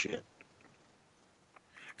surprising me shit."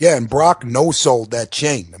 Yeah, and Brock no-sold that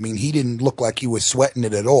chain. I mean, he didn't look like he was sweating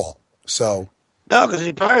it at all. So no, because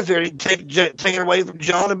he probably figured he'd take it away from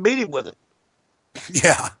John and beat him with it.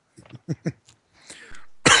 Yeah.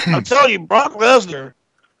 I'm telling you, Brock Lesnar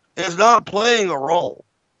is not playing a role.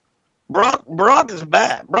 Brock is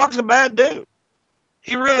bad. Brock's a bad dude.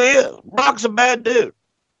 He really is. Brock's a bad dude.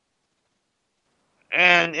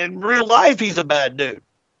 And in real life, he's a bad dude.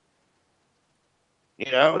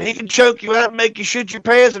 He can choke you out and make you shit your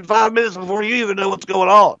pants in 5 minutes before you even know what's going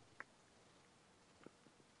on.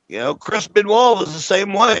 Chris Benoit was the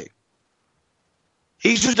same way.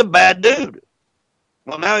 He's just a bad dude.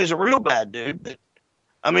 Well, now he's a real bad dude. But,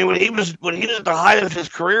 I mean, when he was at the height of his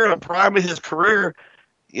career, and the prime of his career,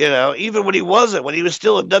 even when he was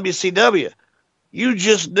still in WCW, you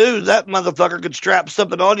just knew that motherfucker could strap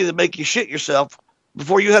something on you to make you shit yourself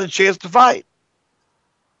before you had a chance to fight.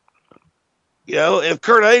 If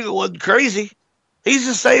Kurt Angle wasn't crazy, he's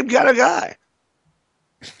the same kind of guy.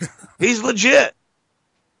 He's legit.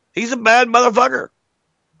 He's a bad motherfucker.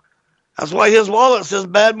 That's why his wallet says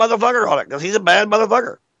bad motherfucker on it, because he's a bad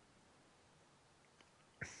motherfucker.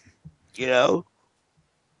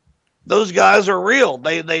 Those guys are real.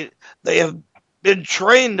 They have been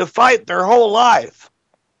trained to fight their whole life.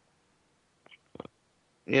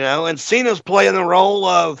 And Cena's playing the role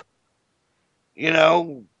of,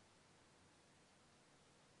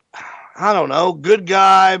 I don't know, good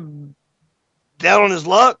guy, down on his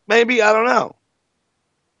luck, maybe? I don't know.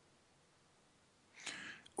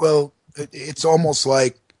 Well, it's almost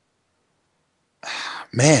like,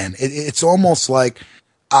 man, it's almost like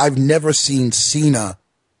I've never seen Cena,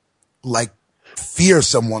 like, fear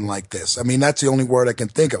someone like this. I mean, that's the only word I can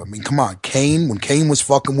think of. I mean, come on, Kane, when Kane was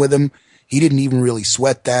fucking with him, he didn't even really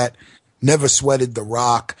sweat that. Never sweated The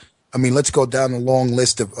Rock. I mean, let's go down the long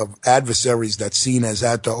list of adversaries that Cena has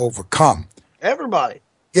had to overcome. Everybody.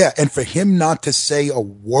 Yeah, and for him not to say a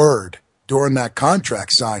word during that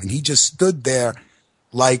contract signing, he just stood there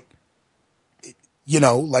like,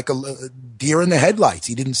 like a deer in the headlights.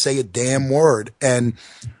 He didn't say a damn word. And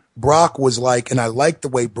Brock was like, and I like the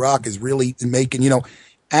way Brock is really making,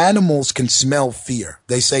 animals can smell fear.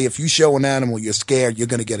 They say if you show an animal you're scared, you're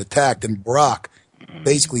going to get attacked. And Brock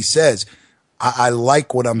basically says, I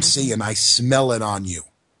like what I'm seeing. I smell it on you.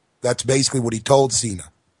 That's basically what he told Cena.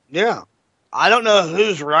 Yeah. I don't know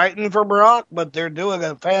who's writing for Brock, but they're doing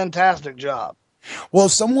a fantastic job. Well,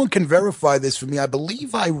 if someone can verify this for me, I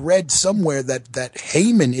believe I read somewhere that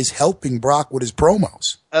Heyman is helping Brock with his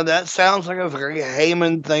promos. And that sounds like a very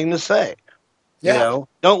Heyman thing to say. Yeah.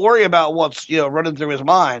 Don't worry about what's, running through his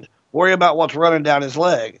mind. Worry about what's running down his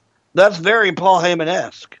leg. That's very Paul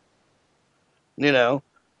Heyman-esque.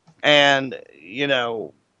 And,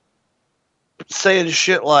 saying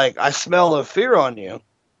shit like, I smell the fear on you.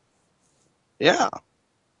 Yeah.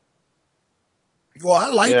 Well, I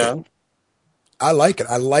like it. I like it.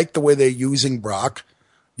 I like the way they're using Brock,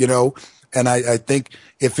 and I think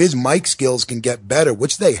if his mic skills can get better,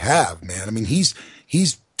 which they have, man. I mean, he's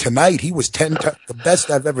tonight, he was 10 times the best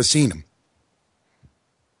I've ever seen him.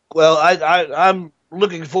 Well, I'm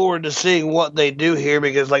looking forward to seeing what they do here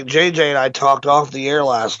because, like, JJ and I talked off the air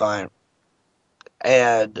last night,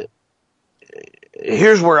 and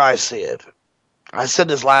here's where I see it. I said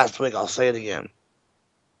this last week. I'll say it again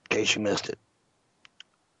in case you missed it.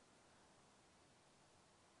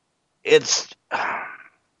 It's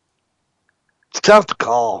tough to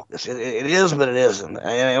call. It is, but it isn't.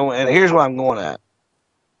 And here's what I'm going at.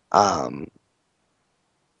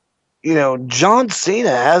 John Cena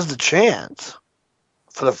has the chance,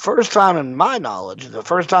 for the first time in my knowledge, the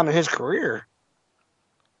first time in his career,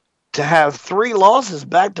 to have 3 losses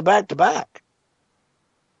back to back to back.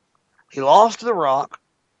 He lost to The Rock.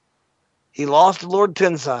 He lost to Lord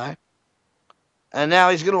Tensai. And now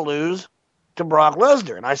he's going to lose to Brock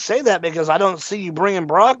Lesnar. And I say that because I don't see you bringing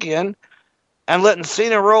Brock in and letting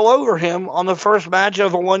Cena roll over him on the first match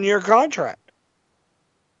of a 1-year contract.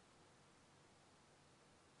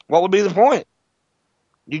 What would be the point?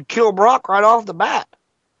 You'd kill Brock right off the bat.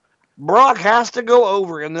 Brock has to go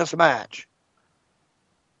over in this match.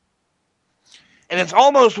 And it's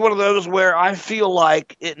almost one of those where I feel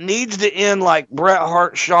like it needs to end like Bret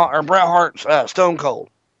Hart's Stone Cold,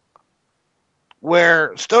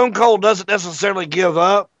 where Stone Cold doesn't necessarily give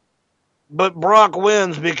up, but Brock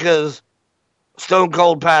wins because Stone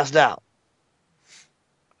Cold passed out.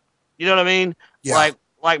 You know what I mean? Yeah.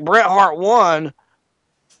 Like Bret Hart won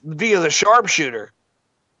via the sharpshooter,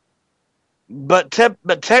 but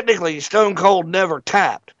technically Stone Cold never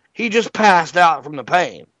tapped. He just passed out from the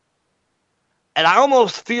pain. And I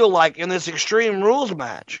almost feel like in this Extreme Rules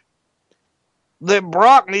match that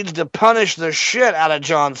Brock needs to punish the shit out of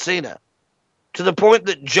John Cena to the point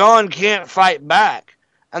that John can't fight back.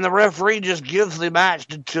 And the referee just gives the match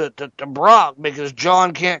to Brock because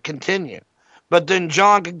John can't continue. But then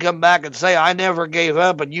John can come back and say, I never gave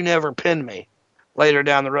up and you never pinned me later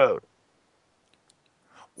down the road.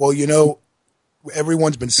 Well,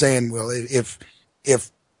 everyone's been saying, well,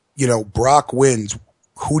 if Brock wins,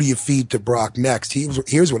 who do you feed to Brock next?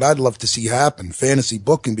 Here's what I'd love to see happen, fantasy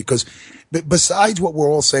booking, because besides what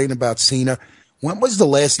we're all saying about Cena, when was the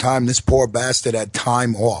last time this poor bastard had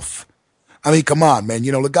time off? I mean, come on, man.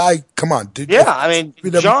 The guy, come on. Dude, yeah, I mean,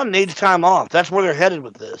 John needs time off. That's where they're headed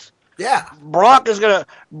with this. Yeah. Brock is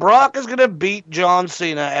gonna beat John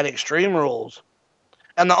Cena at Extreme Rules.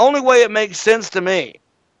 And the only way it makes sense to me,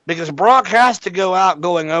 because Brock has to go out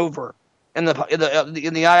going over in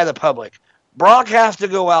the eye of the public. Brock has to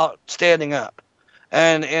go out standing up.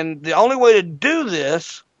 And the only way to do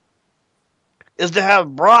this is to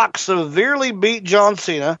have Brock severely beat John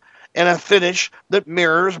Cena in a finish that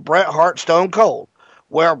mirrors Bret Hart Stone Cold,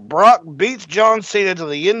 where Brock beats John Cena to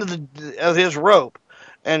the end of his rope,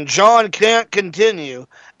 and John can't continue,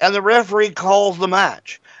 and the referee calls the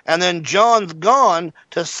match. And then John's gone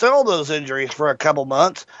to sell those injuries for a couple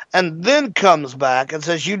months, and then comes back and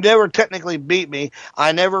says, you never technically beat me,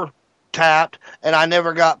 I never tapped, and I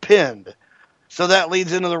never got pinned. So that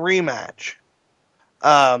leads into the rematch.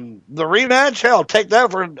 The rematch, hell, take that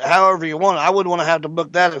for however you want. I wouldn't want to have to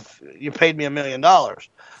book that if you paid me $1 million.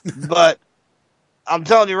 But I'm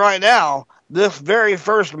telling you right now, this very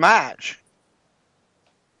first match,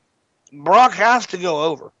 Brock has to go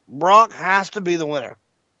over. Brock has to be the winner.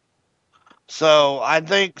 So I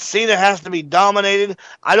think Cena has to be dominated.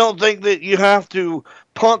 I don't think that you have to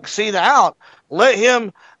punk Cena out. Let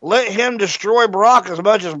him destroy Brock as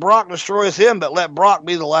much as Brock destroys him, but let Brock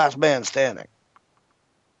be the last man standing.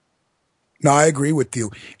 No, I agree with you.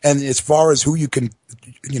 And as far as who you can,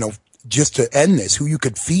 just to end this, who you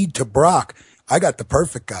could feed to Brock, I got the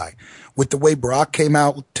perfect guy. With the way Brock came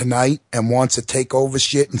out tonight and wants to take over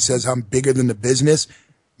shit and says I'm bigger than the business,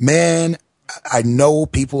 man, I know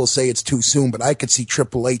people will say it's too soon, but I could see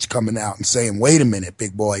Triple H coming out and saying, wait a minute,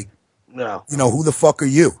 big boy. No. Who the fuck are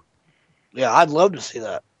you? Yeah, I'd love to see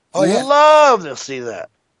that. Oh, yeah. Love to see that.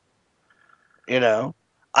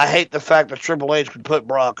 I hate the fact that Triple H could put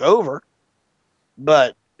Brock over,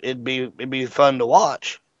 but it'd be fun to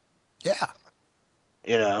watch. Yeah.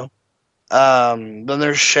 Then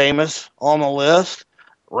there's Sheamus on the list,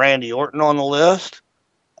 Randy Orton on the list.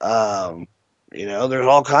 There's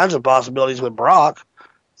all kinds of possibilities with Brock.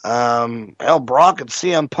 Hell, Brock and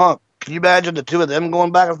CM Punk. Can you imagine the two of them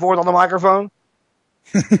going back and forth on the microphone?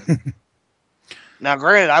 Now,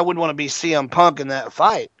 granted, I wouldn't want to be CM Punk in that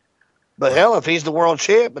fight. But hell, if he's the world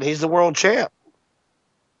champ, he's the world champ.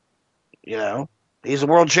 You know, he's a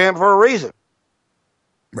world champ for a reason.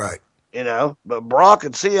 Right. You know, but Brock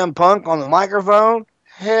and CM Punk on the microphone,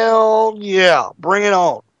 hell yeah, bring it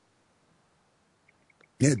on.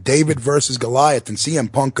 Yeah, David versus Goliath, and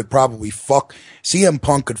CM Punk could probably CM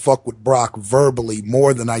Punk could fuck with Brock verbally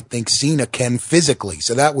more than I think Cena can physically.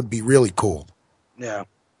 So that would be really cool. Yeah.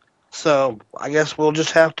 So I guess we'll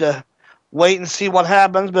just have to wait and see what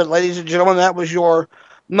happens. But ladies and gentlemen, that was your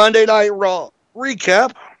Monday Night Raw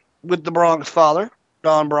recap with the Bronx Father,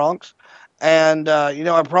 Don Bronx. And,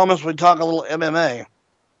 I promised we'd talk a little MMA.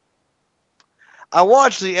 I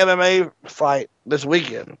watched the MMA fight this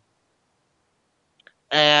weekend.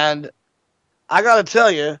 And I got to tell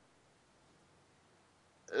you,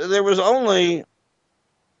 there was only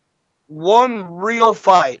one real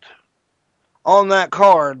fight on that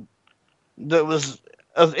card that was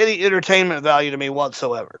of any entertainment value to me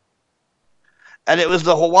whatsoever. And it was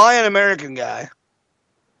the Hawaiian American guy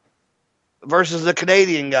versus the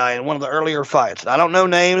Canadian guy in one of the earlier fights. And I don't know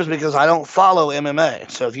names because I don't follow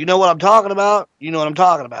MMA. So if you know what I'm talking about, you know what I'm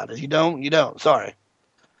talking about. If you don't, you don't. Sorry.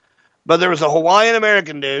 But there was a Hawaiian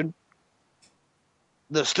American dude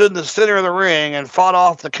that stood in the center of the ring and fought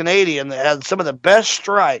off the Canadian that had some of the best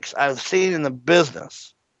strikes I've seen in the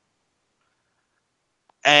business.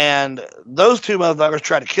 And those two motherfuckers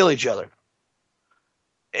tried to kill each other.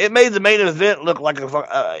 It made the main event look like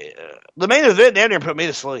the main event down there put me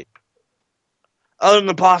to sleep. Other than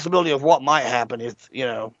the possibility of what might happen if,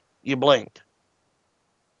 you blinked.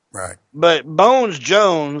 Right. But Bones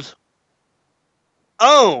Jones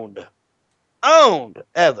owned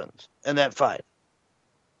Evans in that fight.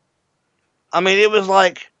 I mean, it was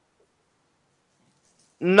like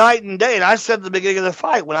night and day. And I said at the beginning of the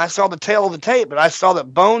fight, when I saw the tail of the tape, and I saw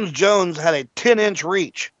that Bones Jones had a 10-inch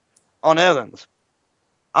reach on Evans,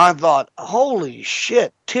 I thought, holy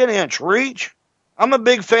shit, 10-inch reach? I'm a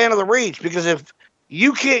big fan of the reach because if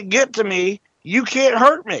you can't get to me, you can't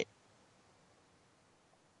hurt me.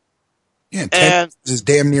 Yeah, 10 is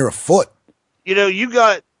damn near a foot. You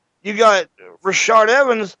got Rashard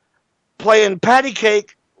Evans playing patty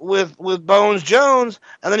cake with Bones Jones,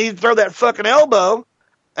 and then he'd throw that fucking elbow,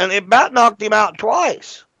 and it about knocked him out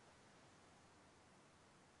twice.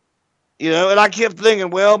 And I kept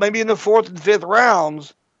thinking, well, maybe in the 4th and 5th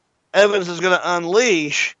rounds, Evans is going to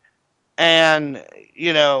unleash and,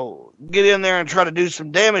 get in there and try to do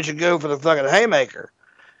some damage and go for the fucking haymaker.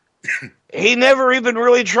 He never even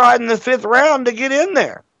really tried in the 5th round to get in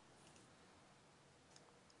there.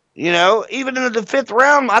 Even in the 5th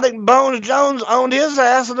round, I think Bones Jones owned his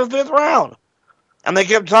ass in the 5th round. And they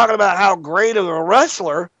kept talking about how great of a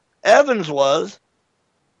wrestler Evans was.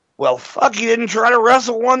 Well, fuck, he didn't try to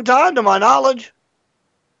wrestle one time to my knowledge.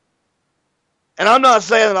 And I'm not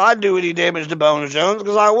saying that I'd do any damage to Bones Jones,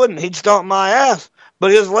 because I wouldn't. He'd stomp my ass.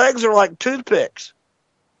 But his legs are like toothpicks.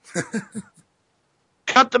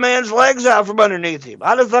 Cut the man's legs out from underneath him.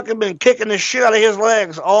 I'd have fucking been kicking the shit out of his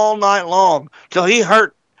legs all night long till he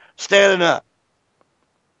hurt standing up.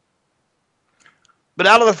 But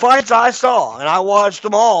out of the fights I saw, and I watched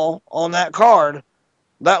them all on that card,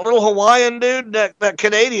 that little Hawaiian dude, that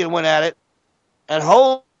Canadian went at it, and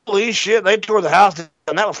holy shit, they tore the house down.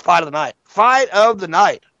 And that was fight of the night. Fight of the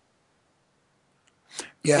night.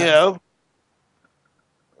 Yeah.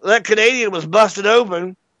 That Canadian was busted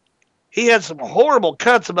open. He had some horrible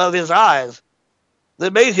cuts above his eyes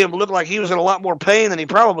that made him look like he was in a lot more pain than he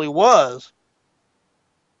probably was.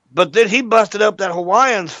 But then he busted up that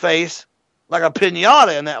Hawaiian's face like a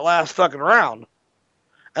piñata in that last fucking round.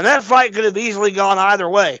 And that fight could have easily gone either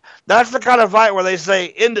way. That's the kind of fight where they say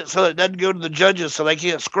end it so it doesn't go to the judges so they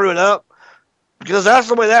can't screw it up. Because that's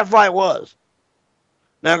the way that fight was.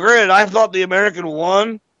 Now, granted, I thought the American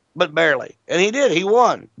won, but barely. And he did. He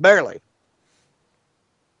won. Barely.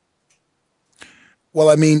 Well,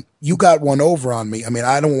 I mean, you got one over on me. I mean,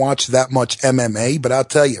 I don't watch that much MMA, but I'll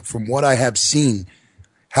tell you, from what I have seen,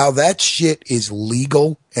 how that shit is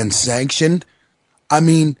legal and sanctioned. I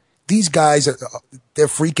mean, these guys they're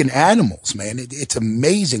freaking animals, man. It's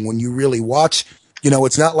amazing when you really watch.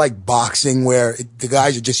 It's not like boxing where the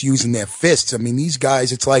guys are just using their fists. I mean, these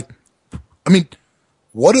guys, it's like,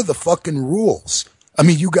 what are the fucking rules? I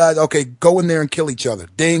mean, you guys, okay, go in there and kill each other.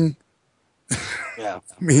 Ding. Yeah.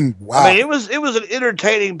 Wow. It was an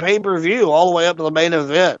entertaining pay-per-view all the way up to the main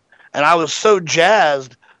event. And I was so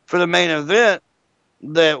jazzed for the main event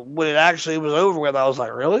that when it actually was over with, I was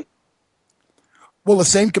like, really? Well, the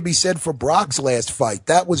same could be said for Brock's last fight.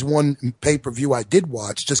 That was one pay-per-view I did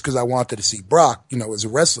watch just because I wanted to see Brock, as a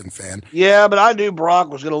wrestling fan. Yeah, but I knew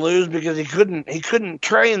Brock was going to lose because he couldn't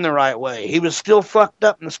train the right way. He was still fucked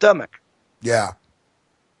up in the stomach. Yeah.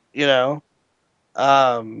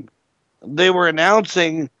 they were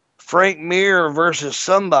announcing Frank Mir versus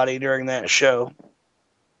somebody during that show.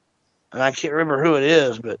 And I can't remember who it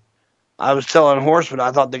is, but I was telling Horseman,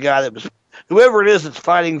 I thought the guy that was, whoever it is that's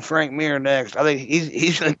fighting Frank Mir next, I think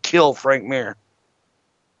he's going to kill Frank Mir.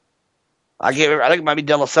 I can't remember. I think it might be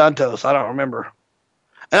De Los Santos. I don't remember.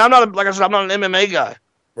 And I'm not, like I said, I'm not an MMA guy.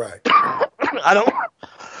 Right. I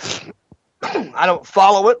don't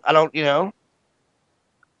follow it. I don't,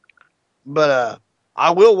 But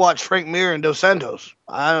I will watch Frank Mir and Dos Santos.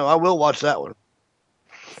 I will watch that one.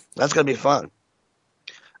 That's going to be fun.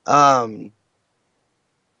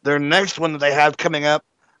 Their next one that they have coming up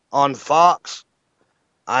on Fox,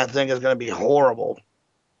 I think is going to be horrible.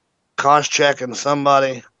 Koscheck and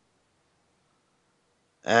somebody.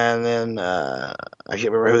 And then I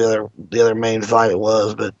can't remember who the other main fight it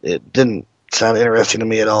was, but it didn't sound interesting to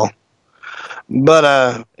me at all. But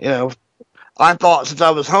I thought since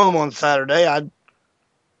I was home on Saturday, I'd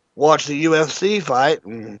watch the UFC fight,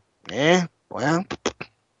 and well,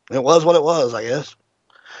 it was what it was, I guess.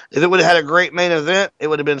 If it would have had a great main event, it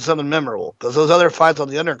would have been something memorable, because those other fights on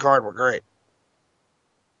the undercard were great.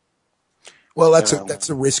 Well, that's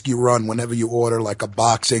a risk you run whenever you order like a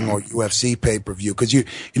boxing or UFC pay-per-view. Because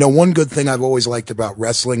one good thing I've always liked about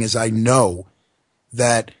wrestling is I know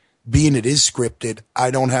that being it is scripted,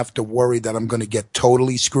 I don't have to worry that I'm going to get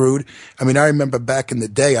totally screwed. I mean, I remember back in the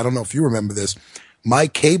day, I don't know if you remember this, my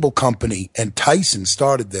cable company and Tyson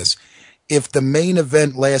started this. If the main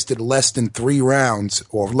event lasted less than 3 rounds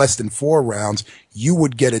or less than 4 rounds, you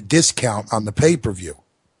would get a discount on the pay-per-view.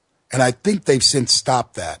 And I think they've since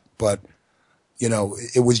stopped that, but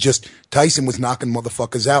it was just Tyson was knocking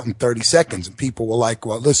motherfuckers out in 30 seconds. And people were like,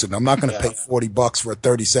 well, listen, I'm not going to pay $40 for a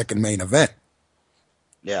 30-second main event.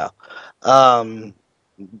 Yeah. Tyson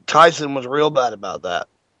was real bad about that,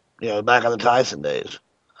 back in the Tyson days.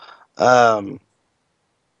 I'm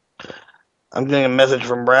getting a message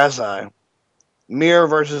from Brass Eye. Mir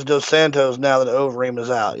versus Dos Santos now that Overeem is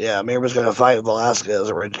out. Yeah, Mir was going to fight Velasquez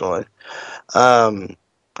originally. I'm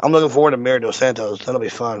looking forward to Mir Dos Santos. That'll be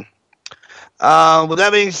fun. With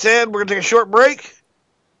that being said, we're going to take a short break.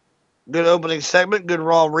 Good opening segment, good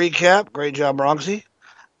Raw recap. Great job, Bronxy.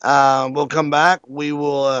 We'll come back. We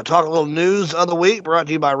will talk a little news of the week, brought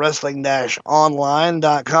to you by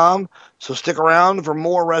Wrestling-Online.com. So stick around for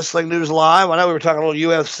more Wrestling News Live. I know we were talking a little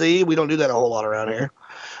UFC. We don't do that a whole lot around here.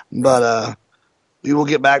 But we will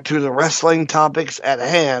get back to the wrestling topics at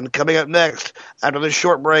hand coming up next after this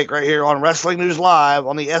short break right here on Wrestling News Live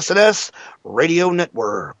on the SNS Radio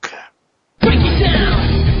Network.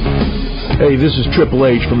 Hey, this is Triple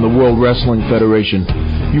H from the World Wrestling Federation.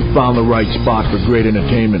 You found the right spot for great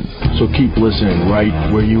entertainment, so keep listening right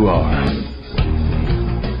where you are.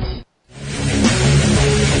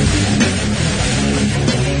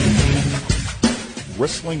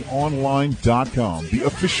 WrestlingOnline.com, the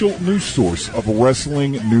official news source of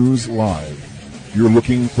Wrestling News Live. You're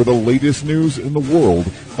looking for the latest news in the world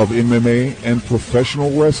of MMA and professional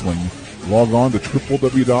wrestling. Log on to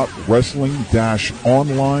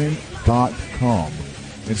www.wrestling-online.com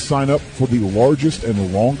and sign up for the largest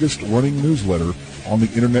and longest running newsletter on the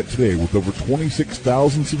internet today with over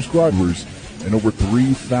 26,000 subscribers and over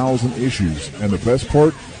 3,000 issues. And the best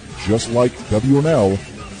part, just like WNL,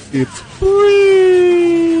 it's free.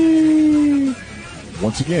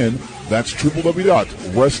 Once again, that's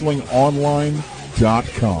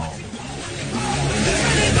www.wrestlingonline.com.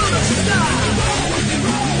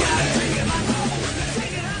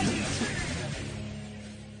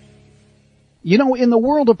 In the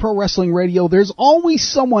world of pro wrestling radio, there's always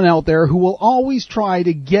someone out there who will always try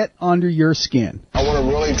to get under your skin. I want to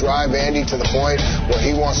really drive Andy to the point where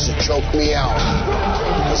he wants to choke me out.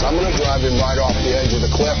 Because I'm going to drive him right off the edge of the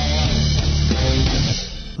cliff.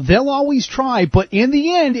 They'll always try, but in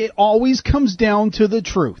the end, it always comes down to the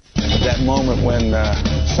truth. At that moment when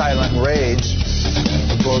Silent Rage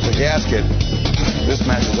blows the gasket, this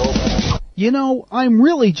match is over. I'm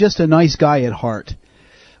really just a nice guy at heart.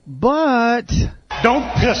 But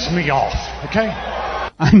don't piss me off, okay?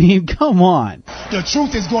 I mean, come on. The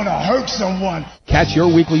truth is going to hurt someone. Catch your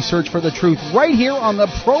weekly search for the truth right here on the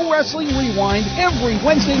Pro Wrestling Rewind every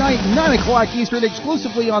Wednesday night, 9 o'clock Eastern,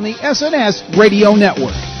 exclusively on the SNS Radio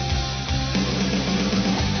Network.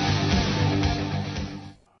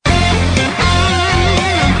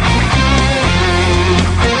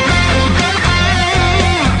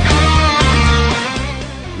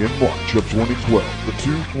 In March of 2012, the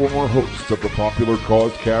 2 former hosts of the popular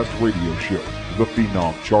Causecast radio show, the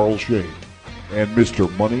Phenom Charles Shane and Mr.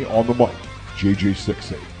 Money on the Mic,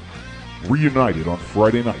 JJ68, reunited on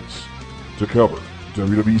Friday nights to cover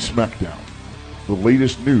WWE SmackDown, the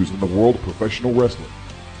latest news in the world of professional wrestling,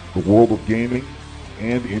 the world of gaming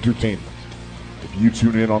and entertainment. If you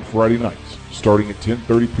tune in on Friday nights, starting at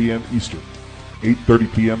 10:30 p.m. Eastern,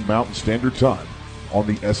 8:30 p.m. Mountain Standard Time, on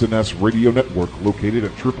the SNS Radio Network located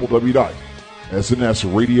at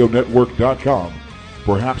www.snsradionetwork.com,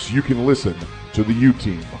 perhaps you can listen to the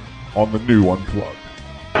U-Team on the new Unplugged.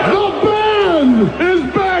 The band is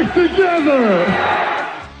back together!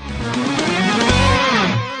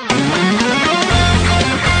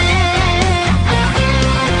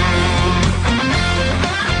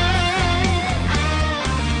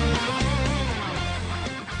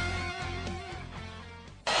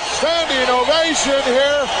 Standing ovation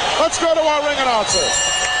here. Let's go to our ring announcer.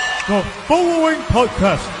 The following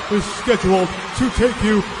podcast is scheduled to take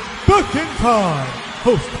you back in time.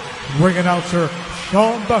 Host, ring announcer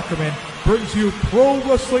Sean Beckerman brings you pro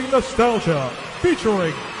wrestling nostalgia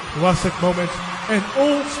featuring classic moments and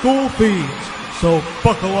old school themes. So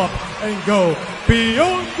buckle up and go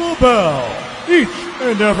beyond the bell each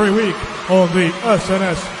and every week on the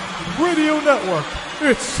SNS Radio Network.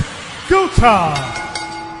 It's go time!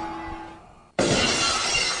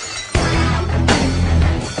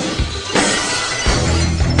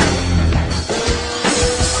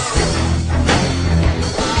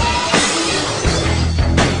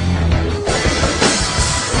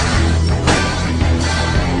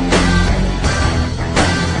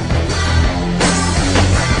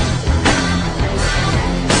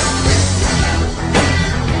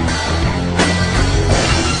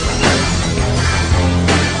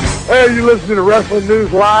 Hey, you're listening to Wrestling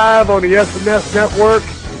News Live on the SNS Network,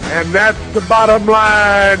 and that's the bottom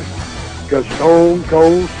line, because Stone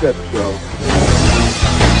Cold said so.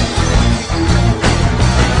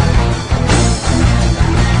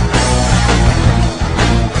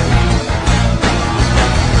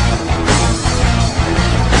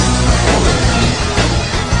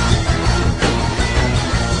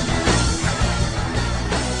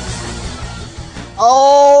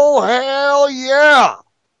 Oh, hell yeah!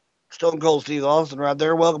 Stone Cold Steve Austin right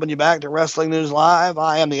there, welcoming you back to Wrestling News Live.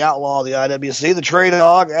 I am the Outlaw of the IWC, the Trey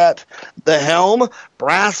Dog at the helm,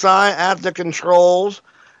 Brass Eye at the controls,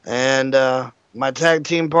 and my tag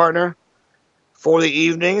team partner for the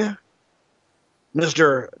evening,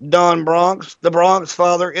 Mr. Don Bronx, the Bronx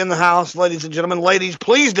Father in the house, ladies and gentlemen. Ladies,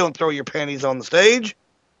 please don't throw your panties on the stage.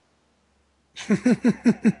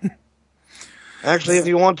 Actually, if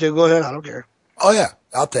you want to, go ahead. I don't care. Oh, yeah,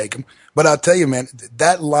 I'll take him. But I'll tell you, man,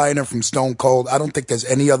 that liner from Stone Cold, I don't think there's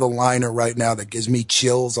any other liner right now that gives me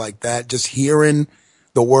chills like that. Just hearing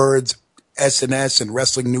the words SNS and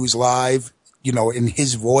Wrestling News Live, you know, in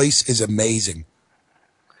his voice is amazing.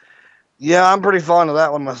 Yeah, I'm pretty fond of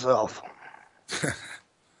that one myself.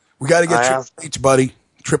 We got to get Triple H, buddy.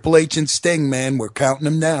 Triple H and Sting, man. We're counting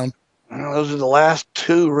them down. Well, those are the last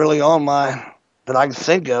two really on my, that I can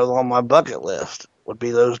think of on my bucket list, would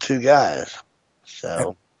be those two guys.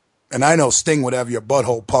 So... And I know Sting would have your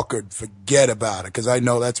butthole puckered. Forget about it, because I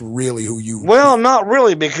know that's really who you... Well, not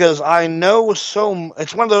really, because I know so...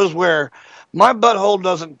 It's one of those where my butthole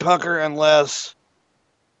doesn't pucker unless...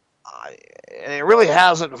 and it really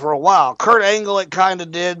hasn't for a while. Kurt Angle, it kind of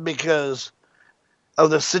did because of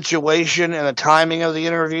the situation and the timing of the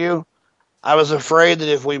interview. I was afraid that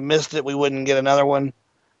if we missed it, we wouldn't get another one.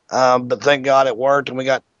 But thank God it worked, and we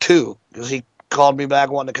got two, because he called me back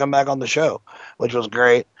wanting to come back on the show, which was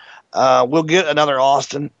great. We'll get another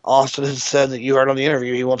Austin. Austin has said that you heard on the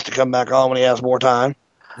interview he wants to come back on when he has more time.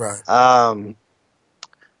 Right.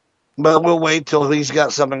 But we'll wait till he's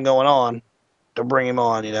got something going on to bring him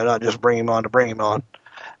on, you know, not just bring him on to bring him on.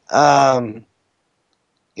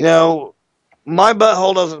 You know, my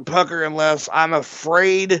butthole doesn't pucker unless I'm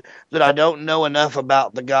afraid that I don't know enough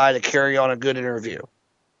about the guy to carry on a good interview.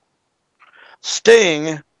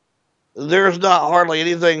 Sting... There's not hardly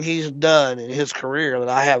anything he's done in his career that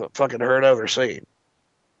I haven't fucking heard of or seen.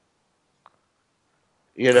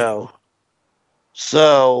 You know?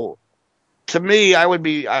 So, to me, I would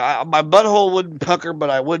be... my butthole wouldn't pucker, but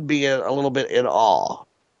I would be a little bit in awe.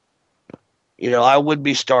 You know, I would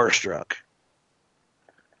be starstruck.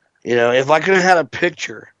 You know, if I could have had a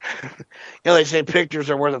picture... you know, they say pictures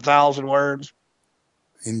are worth 1,000 words.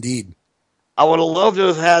 Indeed. I would have loved to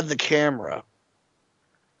have had the camera.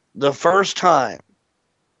 The first time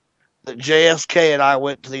that JSK and I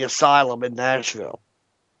went to the asylum in Nashville,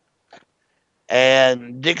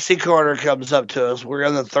 and Dixie Carter comes up to us. We're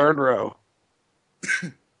in the third row.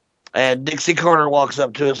 And Dixie Carter walks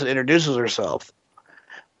up to us and introduces herself.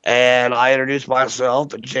 And I introduce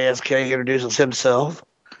myself, and JSK introduces himself.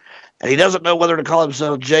 And he doesn't know whether to call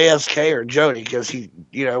himself JSK or Jody, because he,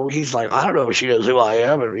 you know, he's like, I don't know if she knows who I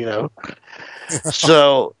am, or, you know.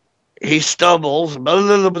 So he stumbles, blah,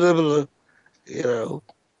 blah, blah, blah, you know,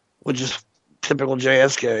 which is typical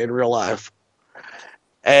JSK in real life.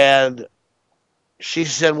 And she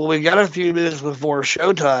said, well, we got a few minutes before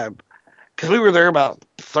showtime, because we were there about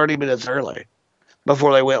 30 minutes early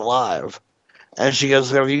before they went live. And she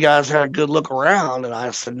goes, have you guys had a good look around? And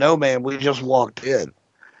I said, no, man, we just walked in.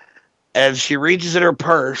 And she reaches in her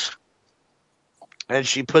purse, and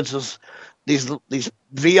she puts us these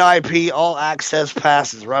VIP all-access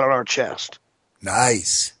passes right on our chest.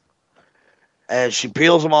 Nice. And she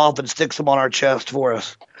peels them off and sticks them on our chest for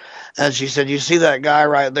us. And she said, you see that guy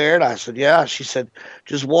right there? And I said, yeah. She said,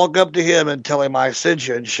 just walk up to him and tell him I sent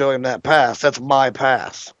you and show him that pass. That's my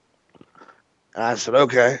pass. And I said,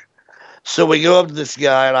 okay. So we go up to this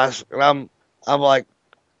guy, and I'm like,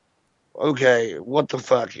 okay, what the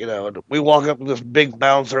fuck, you know? And we walk up to this big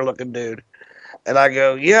bouncer-looking dude. And I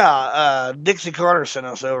go, yeah, Dixie Carter sent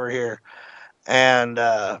us over here. And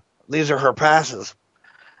these are her passes.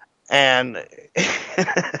 And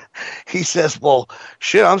he says, well,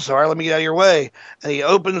 shit, I'm sorry, let me get out of your way. And he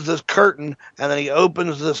opens this curtain, and then he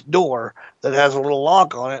opens this door that has a little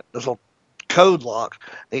lock on it, this little code lock.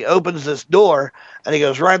 And he opens this door, and he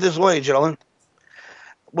goes, right this way, gentlemen.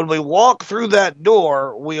 When we walk through that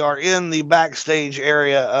door, we are in the backstage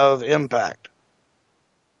area of Impact.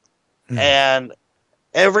 And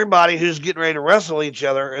everybody who's getting ready to wrestle each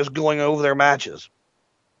other is going over their matches.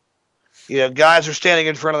 You know, guys are standing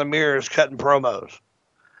in front of the mirrors cutting promos.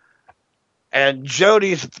 And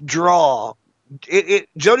Jody's jaw hit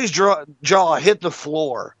the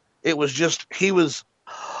floor. It was just, he was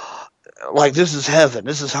like, this is heaven.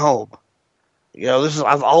 This is home. You know,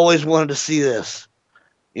 I've always wanted to see this,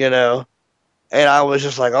 you know. And I was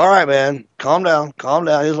just like, all right, man, calm down, calm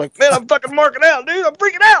down. He was like, man, I'm fucking marking out, dude. I'm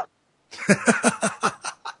freaking out.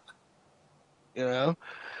 You know,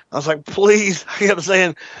 I was like, please, I kept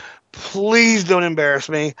saying, please don't embarrass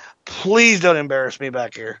me. Please don't embarrass me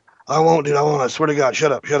back here. I won't, dude. I won't. I swear to God.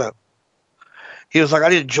 Shut up. Shut up. He was like, I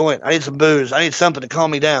need a joint. I need some booze. I need something to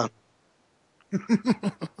calm me down.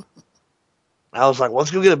 I was like, well,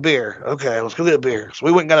 let's go get a beer. Okay, let's go get a beer. So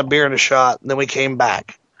we went and got a beer and a shot, and then we came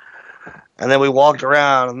back. And then we walked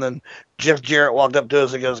around, and then Jeff Jarrett walked up to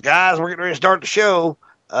us and goes, guys, we're getting ready to start the show.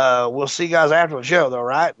 We'll see you guys after the show, though,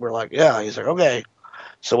 right? We're like, yeah. He's like, okay.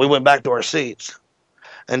 So we went back to our seats.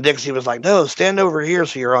 And Dixie was like, no, stand over here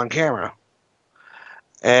so you're on camera.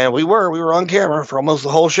 And we were on camera for almost the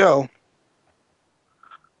whole show.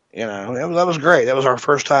 You know, that was great. That was our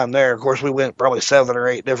first time there. Of course, we went probably 7 or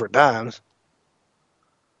 8 different times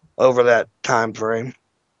over that time frame.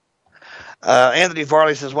 Anthony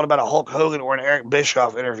Farley says, what about a Hulk Hogan or an Eric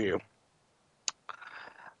Bischoff interview?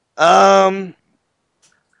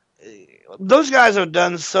 Those guys have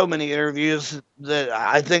done so many interviews that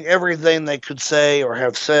I think everything they could say or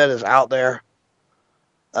have said is out there.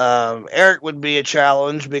 Eric would be a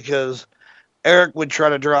challenge because Eric would try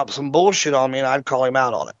to drop some bullshit on me and I'd call him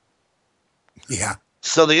out on it. Yeah.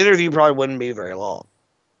 So the interview probably wouldn't be very long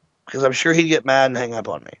because I'm sure he'd get mad and hang up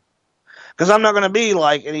on me. Because I'm not going to be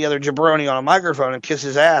like any other jabroni on a microphone and kiss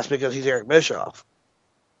his ass because he's Eric Bischoff.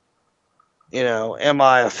 You know, am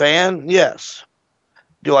I a fan? Yes.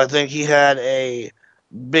 Do I think he had a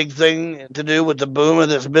big thing to do with the boom of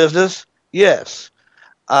this business? Yes.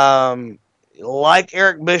 Like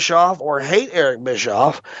Eric Bischoff or hate Eric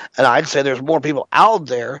Bischoff, and I'd say there's more people out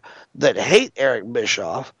there that hate Eric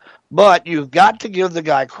Bischoff, but you've got to give the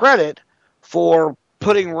guy credit for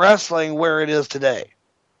putting wrestling where it is today.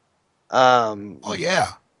 Oh, yeah.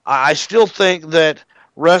 I still think that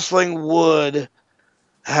wrestling would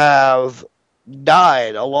have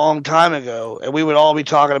died a long time ago, and we would all be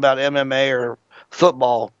talking about MMA or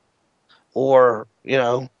football, or, you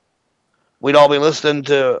know, we'd all be listening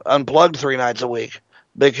to Unplugged 3 nights a week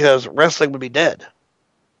because wrestling would be dead.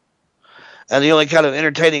 And the only kind of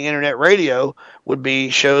entertaining internet radio would be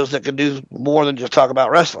shows that could do more than just talk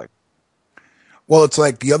about wrestling. Well, it's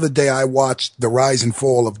like the other day I watched the rise and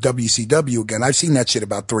fall of WCW again. I've seen that shit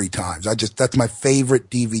about 3 times. That's my favorite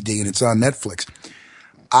DVD, and it's on Netflix.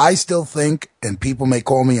 I still think, and people may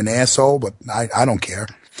call me an asshole, but I don't care.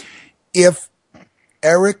 If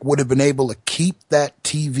Eric would have been able to keep that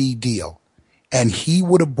TV deal and he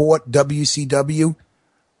would have bought WCW,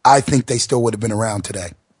 I think they still would have been around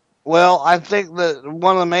today. Well, I think that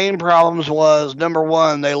one of the main problems was, number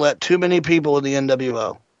one, they let too many people in the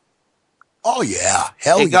NWO. Oh yeah,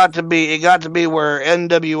 hell it got to be where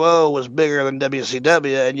NWO was bigger than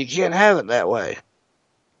WCW, and you can't have it that way.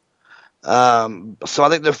 So I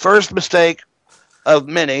think the first mistake of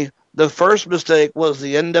many, the first mistake was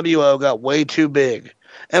the NWO got way too big.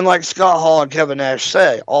 And like Scott Hall and Kevin Nash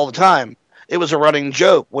say all the time, it was a running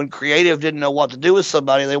joke. When creative didn't know what to do with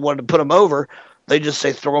somebody, they wanted to put them over, they just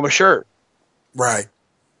say throw them a shirt. Right.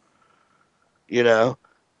 You know,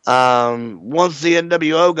 once the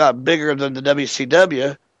NWO got bigger than the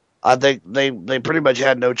WCW, I think they pretty much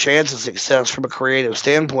had no chance of success from a creative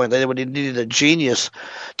standpoint. They needed a genius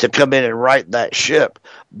to come in and right that ship.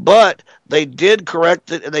 But they did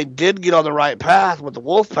correct it, and they did get on the right path with the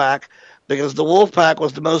Wolfpack, because the Wolfpack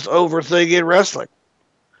was the most over thing in wrestling.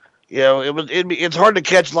 You know, it's hard to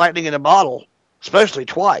catch lightning in a bottle, especially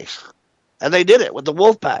twice. And they did it with the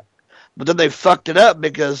Wolfpack. But then they fucked it up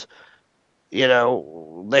because, you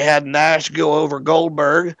know, they had Nash go over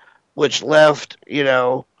Goldberg, which left, you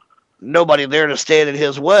know, nobody there to stand in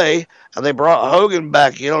his way. And they brought Hogan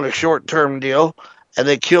back in on a short-term deal, and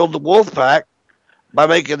they killed the Wolfpack by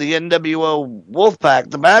making the NWO Wolfpack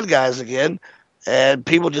the bad guys again. And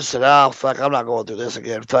people just said, oh, fuck, I'm not going through this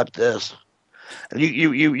again. Fuck this. And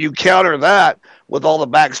you counter that with all the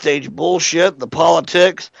backstage bullshit, the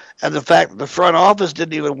politics, and the fact that the front office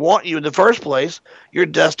didn't even want you in the first place. You're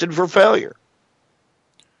destined for failure.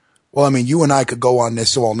 Well, I mean, you and I could go on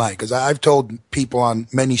this all night, because I've told people on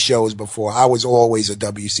many shows before, I was always a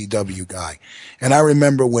WCW guy. And I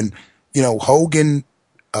remember when, you know, Hogan,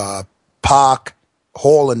 Pac,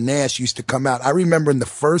 Hall, and Nash used to come out. I remember in the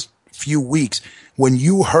first few weeks when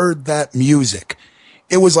you heard that music,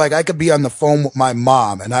 it was like I could be on the phone with my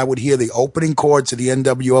mom and I would hear the opening chords of the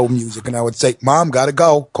NWO music and I would say, Mom, gotta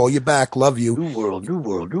go. Call you back. Love you. New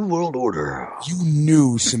world order. You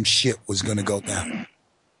knew some shit was going to go down.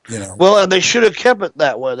 You know. Well, and they should have kept it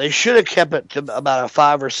that way. They should have kept it to about a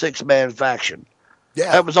 5 or 6 man faction.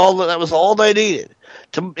 Yeah. That was all they needed.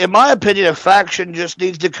 In my opinion, a faction just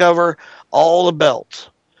needs to cover all the belts.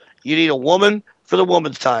 You need a woman for the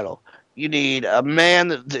woman's title. You need a man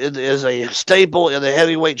that is a staple in the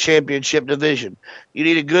heavyweight championship division. You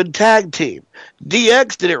need a good tag team.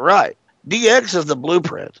 DX did it right. DX is the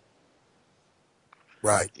blueprint.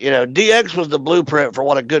 Right. You know, DX was the blueprint for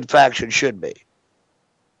what a good faction should be.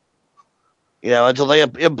 You know, until they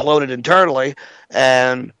imploded internally,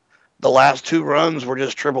 and the last 2 runs were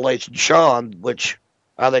just Triple H and Shawn, which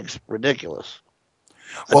I think is ridiculous.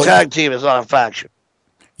 A tag team is not a faction.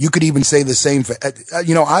 You could even say the same for,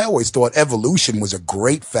 you know, I always thought Evolution was a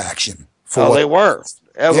great faction. They were.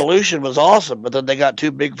 Evolution was awesome, but then they got too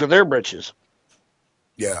big for their britches.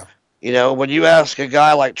 Yeah. You know, when you ask a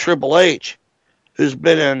guy like Triple H, who's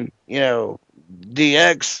been in, you know,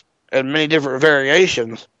 DX and many different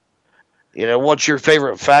variations, you know, what's your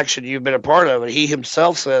favorite faction you've been a part of? And he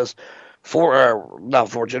himself says, not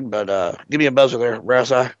Fortune, but give me a buzzer there,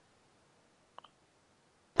 Brass-Eye.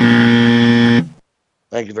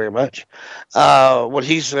 Thank you very much. When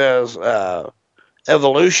he says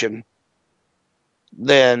Evolution,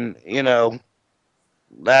 then, you know,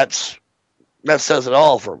 that says it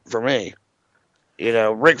all for me. You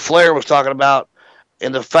know, Ric Flair was talking about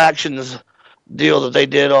in the factions deal that they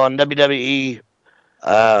did on WWE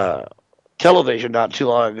television not too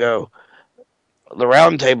long ago, the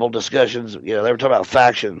roundtable discussions, you know, they were talking about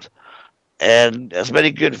factions. And as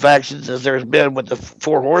many good factions as there's been with the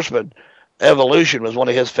 4 Horsemen, Evolution was one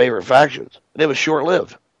of his favorite factions. And it was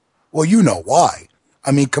short-lived. Well, you know why.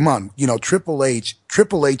 I mean, come on. You know, Triple H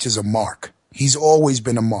is a mark. He's always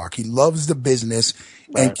been a mark. He loves the business.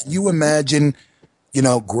 Right. And can you imagine, you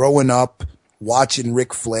know, growing up, watching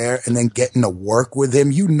Ric Flair and then getting to work with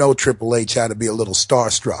him? You know Triple H had to be a little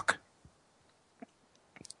starstruck.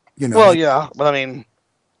 You know. Well, yeah. But, I mean,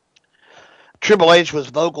 Triple H was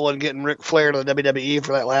vocal in getting Ric Flair to the WWE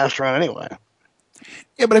for that last run anyway.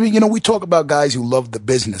 Yeah, but I mean, you know, we talk about guys who love the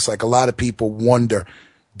business. Like a lot of people wonder,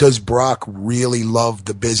 does Brock really love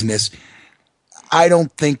the business? I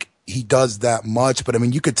don't think he does that much, but I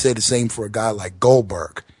mean, you could say the same for a guy like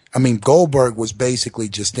Goldberg. I mean, Goldberg was basically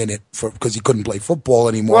just in it because he couldn't play football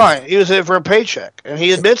anymore. Right. He was in it for a paycheck, and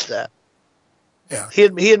he admits that. Yeah.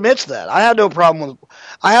 He admits that. I have no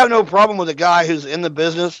problem with a guy who's in the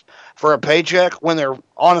business for a paycheck when they're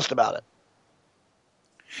honest about it.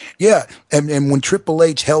 Yeah, and when Triple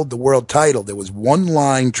H held the world title, there was one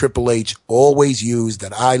line Triple H always used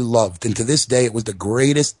that I loved, and to this day it was the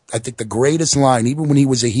greatest line, even when he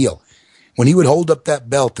was a heel. When he would hold up that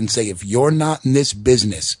belt and say, if you're not in this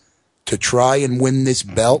business to try and win this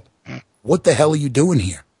belt, what the hell are you doing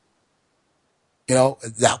here? You know,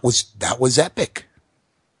 that was epic.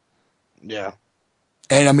 Yeah.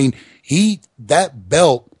 And I mean, that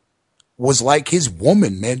belt was like his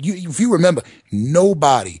woman, man. If you remember,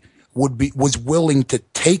 nobody was willing to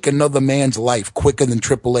take another man's life quicker than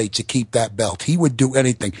Triple H to keep that belt. He would do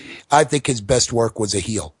anything. I think his best work was a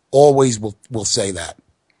heel. Always will say that.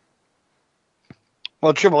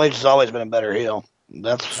 Well, Triple H has always been a better heel.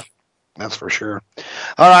 That's for sure.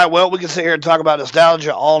 All right, well, we can sit here and talk about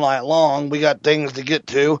nostalgia all night long. We got things to get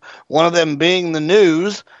to. One of them being the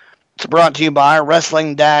news. It's brought to you by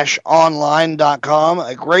Wrestling-Online.com,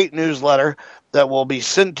 a great newsletter that will be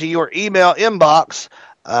sent to your email inbox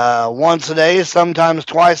once a day, sometimes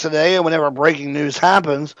twice a day, and whenever breaking news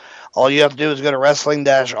happens, all you have to do is go to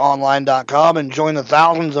Wrestling-Online.com and join the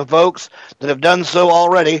thousands of folks that have done so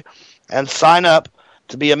already and sign up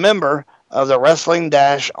to be a member of the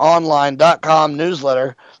Wrestling-Online.com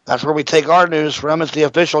newsletter. That's where we take our news from. It's the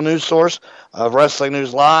official news source of Wrestling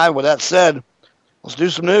News Live. With that said, let's do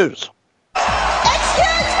some news.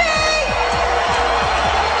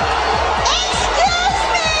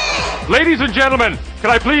 Ladies and gentlemen, can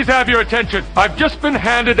I please have your attention? I've just been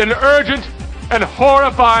handed an urgent and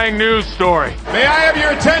horrifying news story. May I have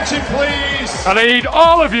your attention, please? And I need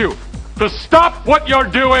all of you to stop what you're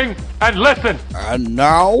doing and listen. And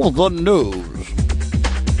now the news.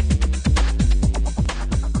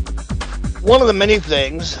 One of the many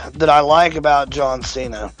things that I like about John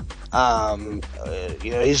Cena,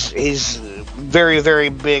 he's very, very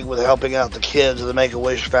big with helping out the kids of the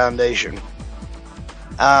Make-A-Wish Foundation.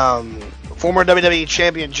 Former WWE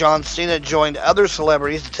champion John Cena joined other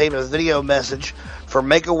celebrities to tape a video message for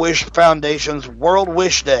Make-A-Wish Foundation's World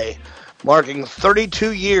Wish Day, marking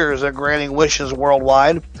 32 years of granting wishes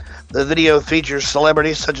worldwide. The video features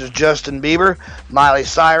celebrities such as Justin Bieber, Miley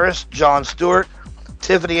Cyrus, Jon Stewart,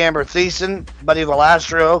 Tiffany Amber Thiessen, Buddy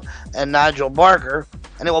Valastro, and Nigel Barker,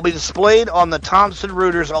 and it will be displayed on the Thomson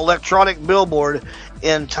Reuters electronic billboard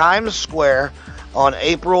in Times Square on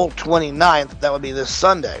April 29th. That would be this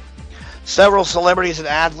Sunday. Several celebrities and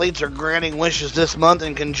athletes are granting wishes this month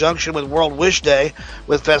in conjunction with World Wish Day,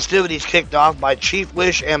 with festivities kicked off by Chief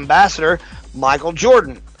Wish Ambassador Michael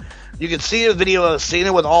Jordan. You can see a video of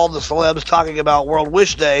Cena with all the celebs talking about World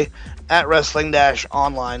Wish Day at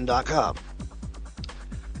Wrestling-Online.com.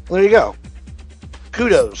 Well, there you go.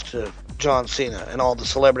 Kudos to John Cena and all the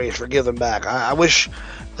celebrities for giving back. I wish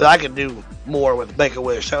that I could do more with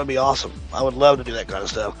Make-A-Wish. That would be awesome. I would love to do that kind of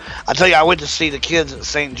stuff. I tell you, I went to see the kids at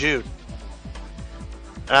St. Jude.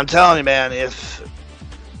 And I'm telling you, man, if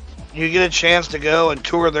you get a chance to go and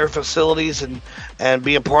tour their facilities and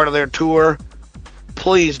be a part of their tour,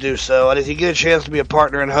 please do so. And if you get a chance to be a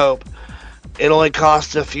partner in hope, it only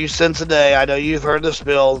costs a few cents a day. I know you've heard this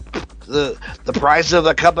bill. The price of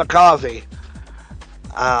a cup of coffee.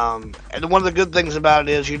 And one of the good things about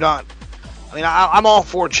it is I'm all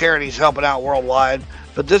for charities helping out worldwide,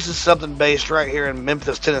 but this is something based right here in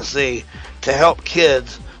Memphis, Tennessee, to help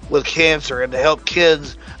kids with cancer and to help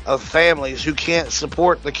kids of families who can't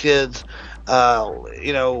support the kids, in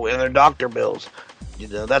their doctor bills.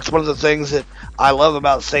 That's one of the things that I love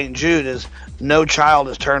about St. Jude is no child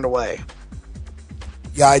is turned away.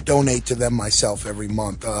 Yeah, I donate to them myself every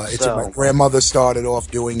month. My grandmother started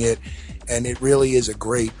off doing it, and it really is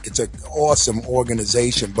it's an awesome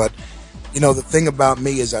organization. But, the thing about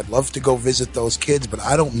me is I'd love to go visit those kids, but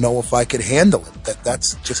I don't know if I could handle it.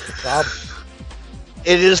 That's just the problem.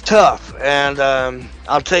 It is tough, and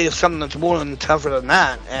I'll tell you something that's more than tougher than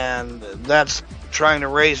that, and that's trying to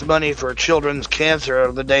raise money for children's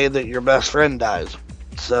cancer the day that your best friend dies.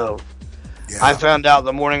 So yeah. I found out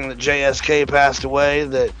the morning that JSK passed away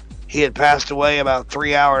that he had passed away about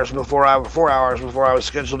 4 hours before I was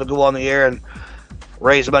scheduled to go on the air and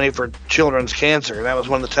raise money for children's cancer, and that was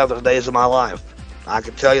one of the toughest days of my life. I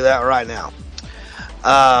can tell you that right now.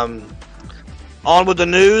 On with the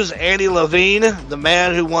news, Andy Levine, the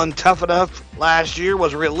man who won Tough Enough last year,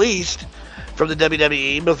 was released from the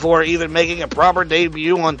WWE before even making a proper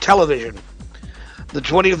debut on television. The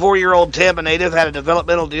 24-year-old Tampa native had a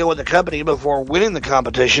developmental deal with the company before winning the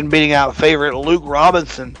competition, beating out favorite Luke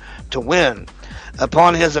Robinson to win.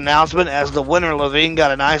 Upon his announcement as the winner, Levine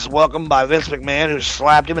got a nice welcome by Vince McMahon, who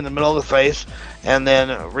slapped him in the middle of the face and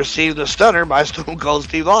then received a stunner by Stone Cold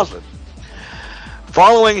Steve Austin.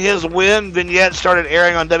 Following his win, vignettes started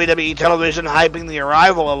airing on WWE television, hyping the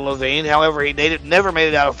arrival of Levine. However, he never made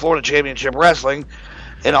it out of Florida Championship Wrestling.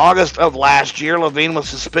 In August of last year, Levine was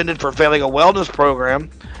suspended for failing a wellness program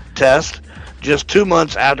test just 2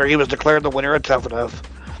 months after he was declared the winner of Tough Enough.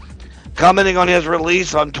 Commenting on his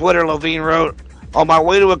release on Twitter, Levine wrote, "On my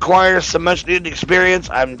way to acquire some much-needed experience,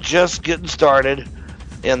 I'm just getting started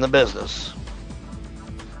in the business."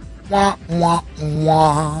 Wah, wah,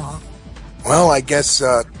 wah. Well, I guess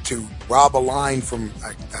to rob a line from,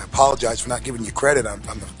 I apologize for not giving you credit on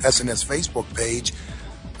the SNS Facebook page,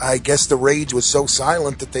 I guess the rage was so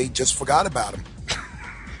silent that they just forgot about him.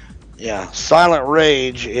 Yeah, Silent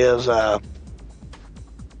Rage is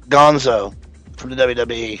Gonzo from the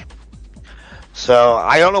WWE. So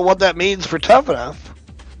I don't know what that means for Tough Enough.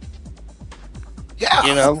 Yeah.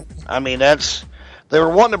 You know, I mean, they were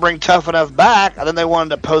wanting to bring Tough Enough back, and then they wanted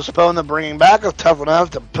to postpone the bringing back of Tough Enough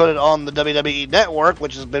to put it on the WWE Network,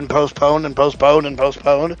 which has been postponed and postponed and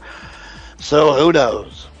postponed. So who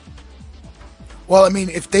knows? Well, I mean,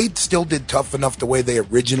 if they still did Tough Enough the way they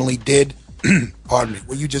originally did, pardon me,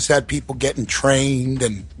 where you just had people getting trained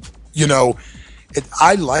and, you know,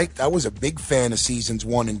 I was a big fan of seasons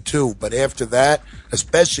 1 and 2, but after that,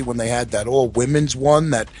 especially when they had that all-women's one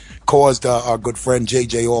that caused our good friend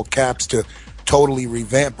JJ All Caps to totally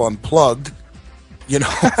revamp Unplugged, you know.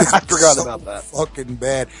 I forgot about that. Fucking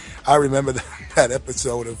bad. I remember that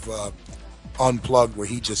episode of Unplugged where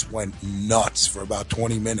he just went nuts for about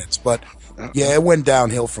 20 minutes, but yeah, it went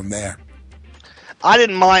downhill from there. I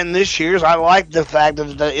didn't mind this year's. I liked the fact that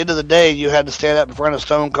at the end of the day, you had to stand up in front of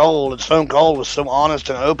Stone Cold, and Stone Cold was so honest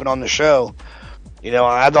and open on the show. You know,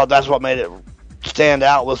 I thought that's what made it stand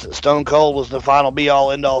out, was that Stone Cold was the final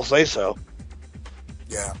be-all, end-all say-so.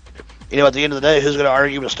 Yeah. You know, at the end of the day, who's going to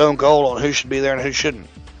argue with Stone Cold on who should be there and who shouldn't?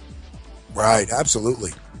 Right,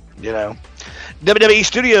 absolutely. You know. WWE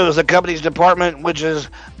Studios, the company's department which is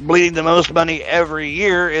bleeding the most money every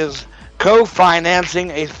year, is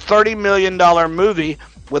co-financing a $30 million movie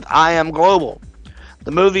with IM Global.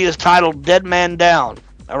 The movie is titled Dead Man Down,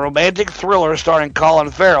 a romantic thriller starring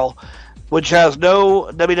Colin Farrell, which has no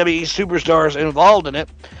WWE superstars involved in it,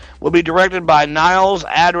 will be directed by Niles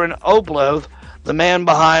Adrian Oploth, the man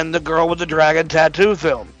behind the Girl with the Dragon tattoo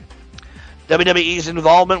film. WWE's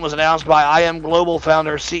involvement was announced by IM Global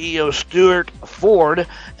founder CEO Stuart Ford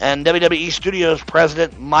and WWE Studios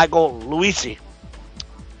president Michael Luisi.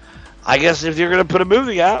 I guess if you're going to put a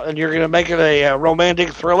movie out and you're going to make it a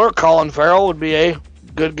romantic thriller, Colin Farrell would be a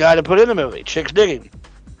good guy to put in the movie. Chicks dig him.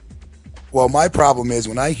 Well, my problem is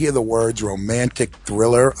when I hear the words romantic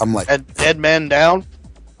thriller, I'm like... Dead Man Down?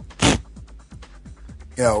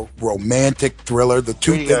 You know, romantic thriller, the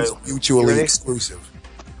two things are mutually exclusive.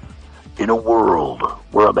 In a world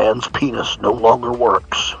where a man's penis no longer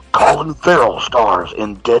works, Colin Farrell stars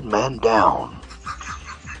in Dead Man Down.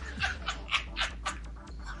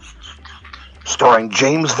 Starring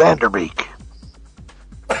James Vanderbeek.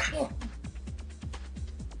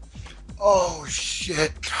 Oh,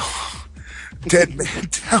 shit. Dead Man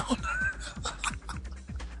Down.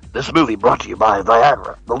 This movie brought to you by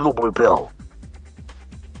Viagra, the little blue pill.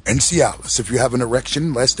 And Cialis, if you have an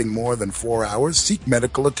erection lasting more than 4 hours, seek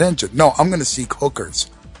medical attention. No, I'm going to seek hookers.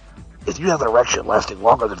 If you have an erection lasting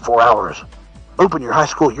longer than 4 hours, open your high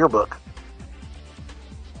school yearbook.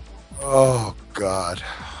 Oh, God.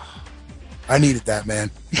 I needed that,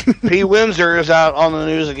 man. P. Windsor is out on the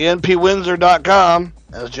news again. PWindsor.com,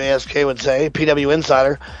 as JSK would say, PW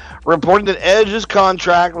Insider, reporting that Edge's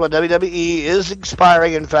contract with WWE is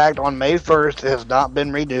expiring. In fact, on May 1st, it has not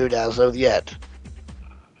been renewed as of yet.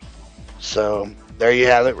 So, there you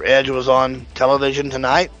have it. Edge was on television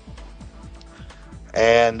tonight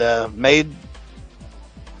and made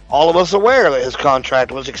all of us aware that his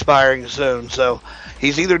contract was expiring soon. So,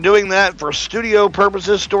 he's either doing that for studio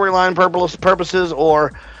purposes, storyline purposes,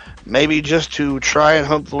 or maybe just to try and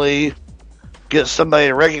hopefully get somebody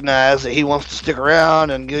to recognize that he wants to stick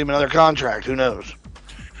around and give him another contract. Who knows?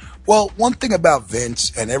 Well, one thing about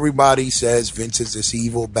Vince, and everybody says Vince is this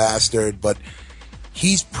evil bastard, but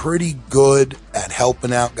he's pretty good at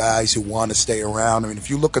helping out guys who want to stay around. I mean, if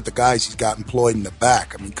you look at the guys he's got employed in the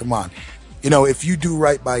back, I mean, come on. You know, if you do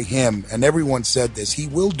right by him, and everyone said this, he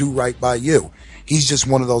will do right by you. He's just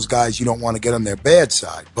one of those guys you don't want to get on their bad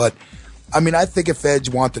side. But, I mean, I think if Edge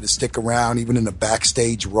wanted to stick around, even in a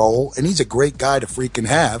backstage role, and he's a great guy to freaking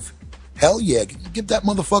have, hell yeah, give that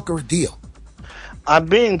motherfucker a deal. I'm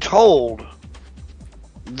being told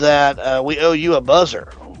that we owe you a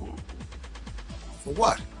buzzer. For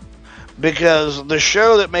what? Because the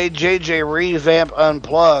show that made JJ revamp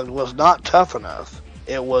Unplugged was not Tough Enough.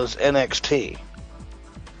 It was NXT.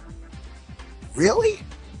 Really?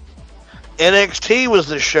 NXT was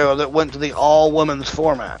the show that went to the all-women's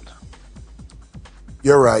format.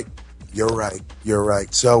 You're right. You're right. You're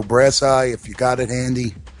right. So, Brass Eye, if you got it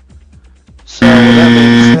handy. So, with that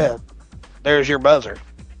being said, there's your buzzer.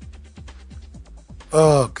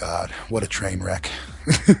 Oh, God. What a train wreck.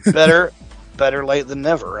 Better late than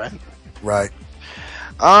never, right? Right.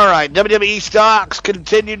 All right, WWE stocks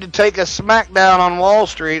continued to take a smackdown on Wall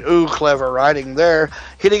Street. Ooh, clever writing there.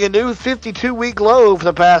 Hitting a new 52-week low for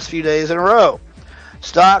the past few days in a row.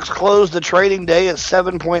 Stocks closed the trading day at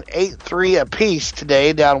 7.83 apiece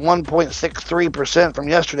today, down 1.63% from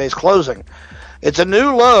yesterday's closing. It's a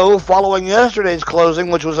new low following yesterday's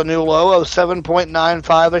closing, which was a new low of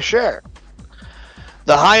 7.95 a share.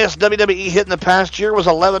 The highest WWE hit in the past year was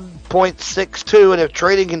 11.62, and if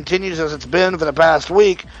trading continues as it's been for the past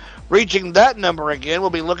week, reaching that number again will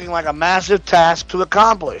be looking like a massive task to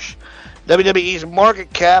accomplish. WWE's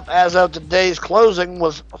market cap as of today's closing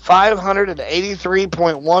was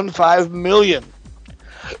 $583.15 million.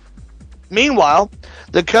 Meanwhile,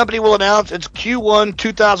 the company will announce its Q1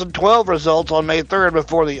 2012 results on May 3rd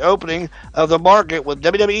before the opening of the market, with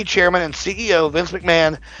WWE Chairman and CEO Vince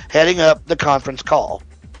McMahon heading up the conference call.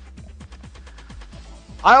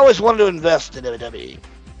 I always wanted to invest in WWE.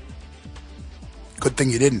 Good thing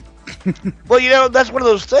you didn't. Well, that's one of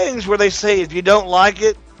those things where they say if you don't like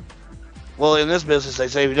it, well, in this business they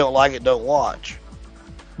say if you don't like it, don't watch.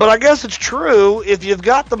 But I guess it's true. If you've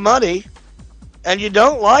got the money and you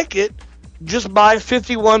don't like it, just buy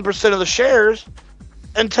 51% of the shares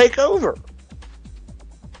and take over.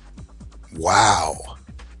 Wow.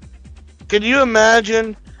 Can you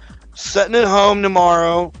imagine sitting at home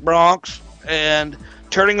tomorrow, Bronx, and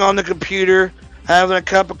turning on the computer, having a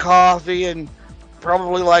cup of coffee, and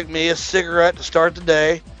probably like me, a cigarette to start the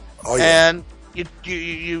day, and you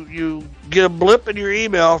get a blip in your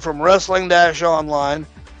email from Wrestling-Online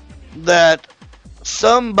that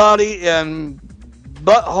somebody in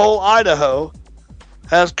Butthole, Idaho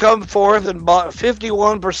has come forth and bought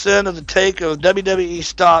 51% of the take of WWE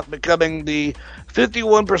stock, becoming the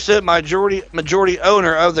 51% majority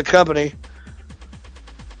owner of the company.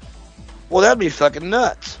 Well, that'd be fucking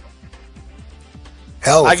nuts.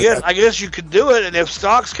 Hell, I guess you could do it, and if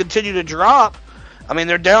stocks continue to drop, I mean,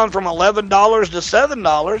 they're down from $11 to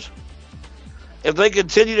 $7. If they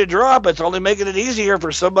continue to drop, it's only making it easier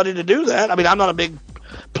for somebody to do that. I mean, I'm not a big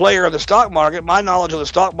player of the stock market. My knowledge of the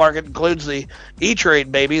stock market includes the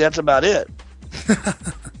E-Trade, baby. That's about it.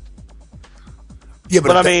 Yeah,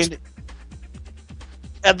 but I mean,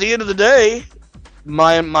 at the end of the day,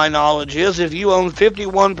 my knowledge is if you own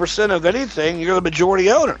 51% of anything, you're the majority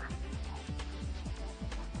owner.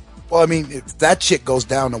 Well, I mean, if that shit goes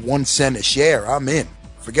down to 1 cent a share, I'm in.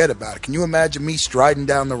 Forget about it. Can you imagine me striding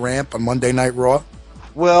down the ramp on Monday Night Raw?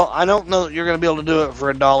 Well, I don't know that you're going to be able to do it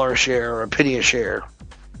for $1 a share or a penny a share.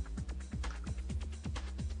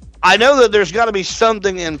 I know that there's got to be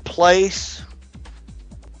something in place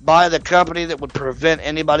by the company that would prevent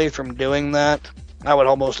anybody from doing that, I would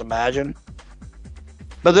almost imagine.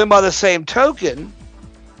 But then by the same token,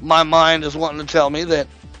 my mind is wanting to tell me that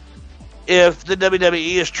if the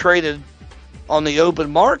WWE is traded on the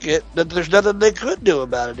open market, that there's nothing they could do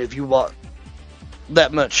about it if you bought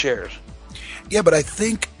that much shares. Yeah, but I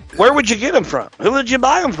think... Where would you get them from? Who would you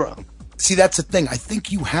buy them from? See, that's the thing. I think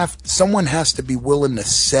someone has to be willing to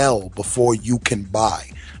sell before you can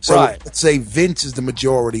buy. So let's say Vince is the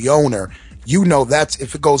majority owner. You know that's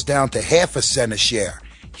if it goes down to half a cent a share,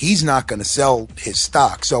 he's not going to sell his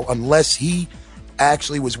stock. So unless he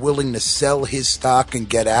actually was willing to sell his stock and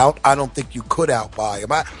get out, I don't think you could outbuy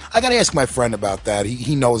him. I got to ask my friend about that.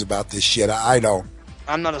 He knows about this shit. I don't.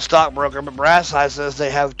 I'm not a stockbroker, but Brass Eye says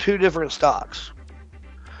they have 2 different stocks.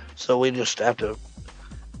 So we just have to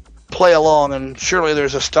play along, and surely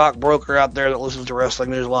there's a stockbroker out there that listens to Wrestling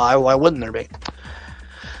News Live. Why wouldn't there be?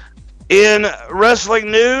 In wrestling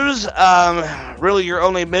news, really your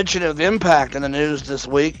only mention of Impact in the news this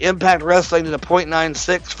week. Impact Wrestling did a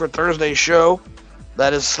 .96 for Thursday's show.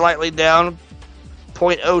 That is slightly down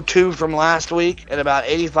 0.02 from last week and about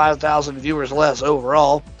 85,000 viewers less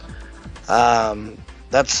overall.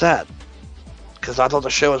 That's sad because I thought the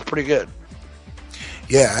show was pretty good.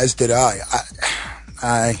 Yeah, as did I.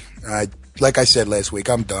 I like I said last week,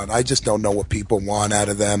 I'm done. I just don't know what people want out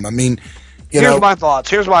of them. I mean, Here's my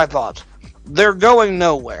thoughts. They're going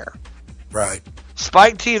nowhere. Right.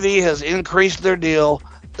 Spike TV has increased their deal.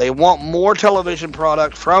 They want more television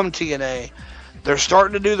product from TNA. They're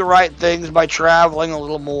starting to do the right things by traveling a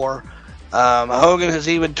little more. Hogan has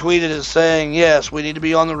even tweeted as saying, yes, we need to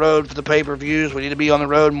be on the road for the pay-per-views. We need to be on the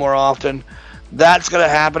road more often. That's going to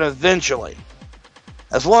happen eventually.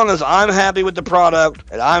 As long as I'm happy with the product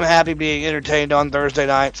and I'm happy being entertained on Thursday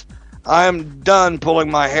nights, I'm done pulling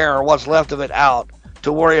my hair or what's left of it out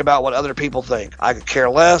to worry about what other people think. I could care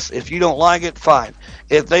less. If you don't like it, fine.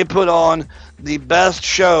 If they put on the best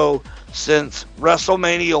show since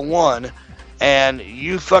WrestleMania 1 and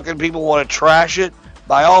you fucking people want to trash it,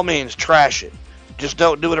 by all means, trash it. Just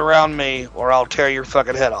don't do it around me or I'll tear your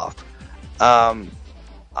fucking head off.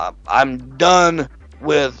 I'm done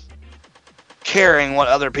with caring what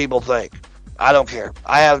other people think. I don't care.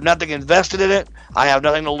 I have nothing invested in it. I have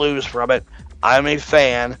nothing to lose from it. I'm a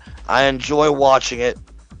fan. I enjoy watching it.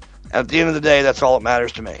 At the end of the day, that's all that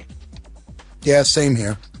matters to me. Yeah, same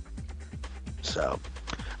here. So,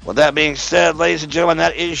 With that being said, ladies and gentlemen,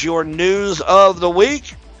 that is your news of the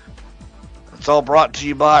week. It's all brought to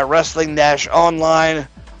you by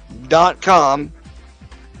wrestling-online.com.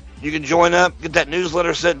 You can join up, get that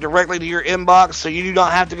newsletter sent directly to your inbox so you do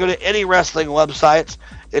not have to go to any wrestling websites.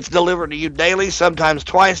 It's delivered to you daily, sometimes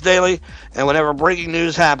twice daily, and whenever breaking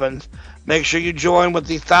news happens, make sure you join with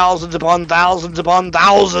the thousands upon thousands upon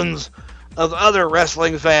thousands of other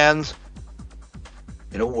wrestling fans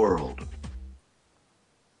in a world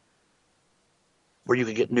where you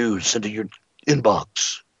can get news sent to your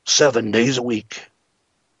inbox 7 days a week.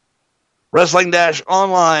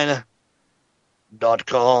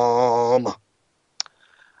 Wrestling-online.com.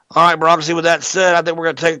 All right, Bronxy, with that said, I think we're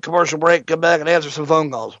going to take a commercial break, come back and answer some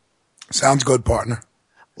phone calls. Sounds good, partner.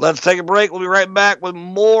 Let's take a break. We'll be right back with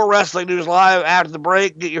more Wrestling News Live after the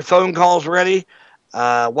break. Get your phone calls ready.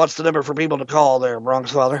 What's the number for people to call there,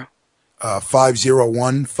 Bronx Father?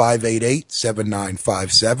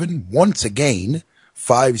 501-588-7957. Once again,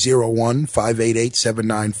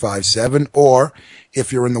 501-588-7957. Or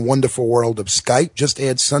if you're in the wonderful world of Skype, just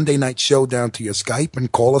add Sunday Night Showdown to your Skype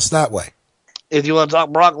and call us that way. If you want to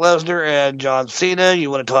talk Brock Lesnar and John Cena, you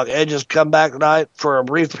want to talk Edge's comeback tonight for a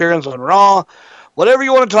brief appearance on Raw, whatever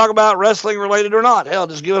you want to talk about, wrestling related or not, hell,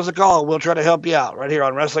 just give us a call. We'll try to help you out right here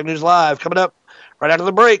on Wrestling News Live, coming up right after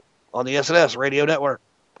the break on the SNS Radio Network.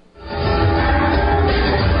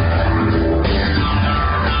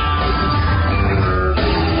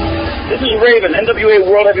 This is Raven, NWA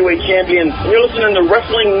World Heavyweight Champion. You're listening to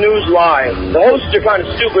Wrestling News Live. The hosts are kind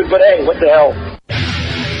of stupid, but hey, what the hell?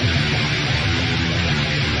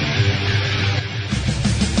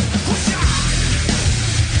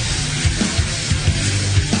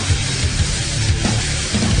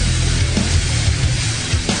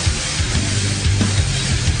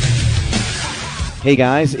 Hey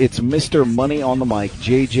guys, it's Mr. Money on the Mic,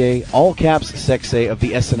 JJ, all caps Sexay of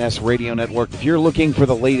the SNS Radio Network. If you're looking for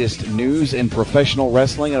the latest news in professional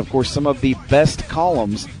wrestling and of course some of the best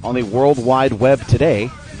columns on the World Wide Web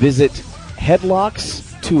today, visit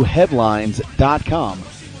headlocks2headlines.com.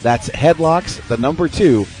 That's headlocks, the number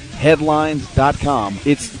 2, headlines.com.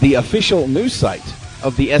 It's the official news site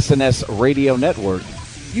of the SNS Radio Network.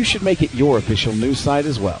 You should make it your official news site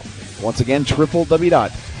as well. Once again,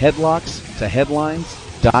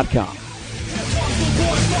 www.headlocks2headlines.com.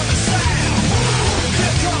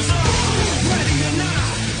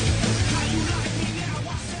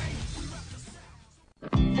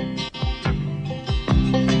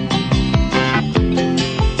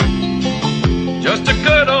 Just a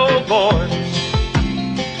good old boy,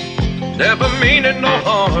 never meaning no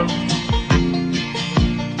harm.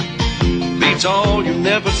 Beats all you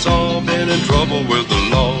never saw, been in trouble with the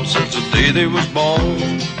law since the day they was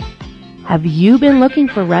born. Have you been looking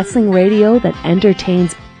for wrestling radio that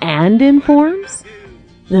entertains and informs?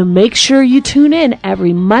 Then make sure you tune in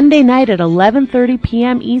every Monday night at 11:30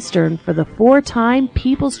 p.m. Eastern for the 4-time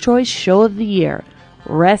People's Choice Show of the Year,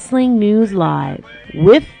 Wrestling News Live,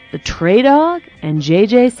 with the Trey Dog and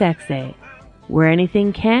JJ Sexay, where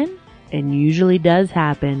anything can and usually does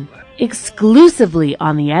happen. Exclusively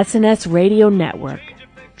on the SNS Radio Network,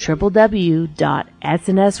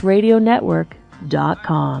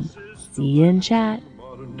 www.snsradionetwork.com. See you in chat.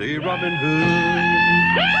 Day Robin Hood.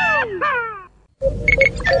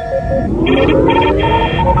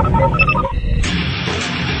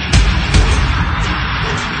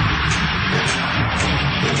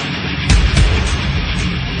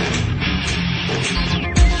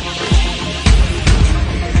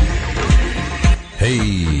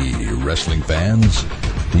 Hey, wrestling fans.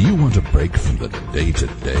 Do you want a break from the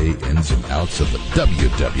day-to-day ins and outs of the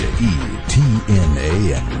WWE,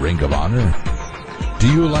 TNA, and Ring of Honor? Do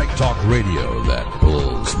you like talk radio that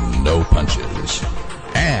pulls no punches?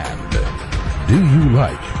 And do you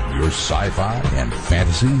like your sci-fi and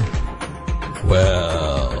fantasy?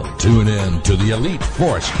 Well, tune in to the Elite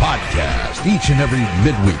Force podcast each and every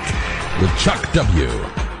midweek with Chuck W.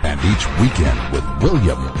 and each weekend with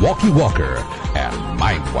William Walkie Walker and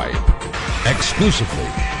Mindwipe. Exclusively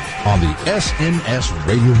on the SNS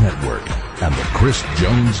Radio Network and the Chris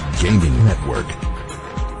Jones Gaming Network.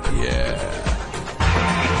 Yeah.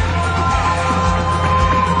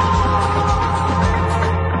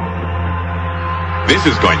 This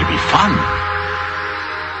is going to be fun.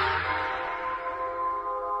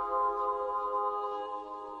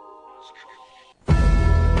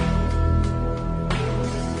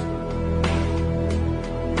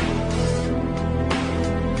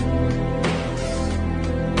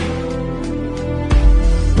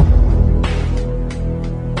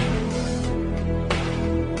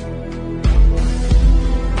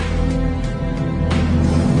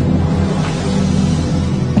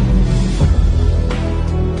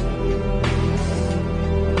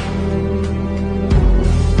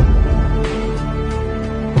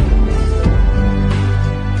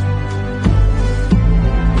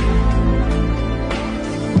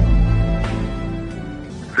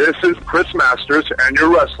 This is Chris Masters, and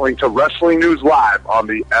you're wrestling to Wrestling News Live on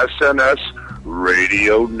the SNS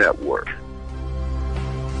Radio Network.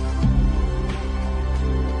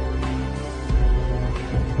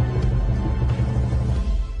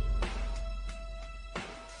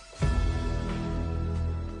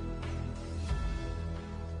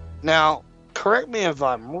 Now, correct me if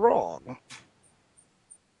I'm wrong,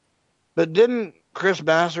 but didn't Chris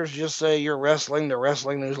Masters just say you're wrestling to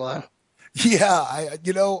Wrestling News Live? Yeah,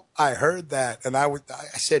 I heard that, and I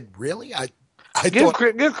said, really? I give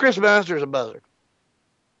Chris Masters a buzzer.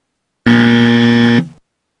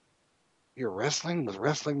 You're wrestling with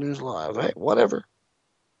Wrestling News Live. Hey, whatever.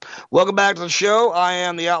 Welcome back to the show. I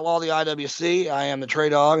am the Outlaw of the IWC. I am the Trey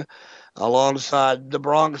Dog, alongside the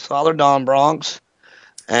Bronx Father, Don Bronx.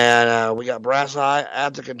 And we got Brass Eye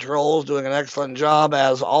at the controls, doing an excellent job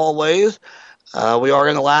as always. We are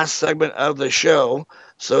in the last segment of the show,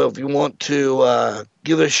 so if you want to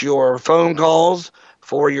give us your phone calls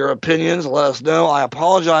for your opinions, let us know. I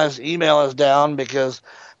apologize, email is down because,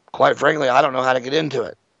 quite frankly, I don't know how to get into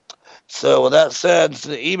it. So with that said,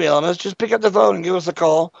 instead of emailing us, just pick up the phone and give us a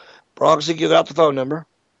call. Bronxy, give out the phone number.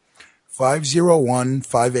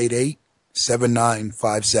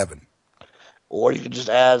 501-588-7957. Or you can just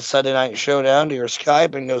add Sunday Night Showdown to your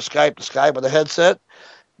Skype and go Skype to Skype with a headset.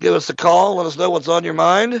 Give us a call. Let us know what's on your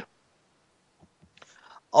mind.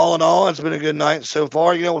 All in all, it's been a good night so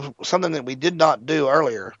far. You know, something that we did not do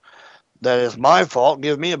earlier that is my fault.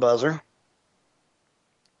 Give me a buzzer.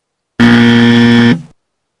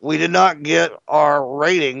 We did not get our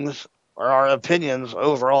ratings or our opinions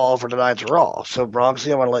overall for tonight's Raw. So,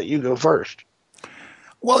 Bronxy, I'm going to let you go first.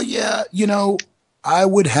 Well, yeah, I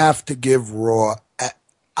would have to give Raw,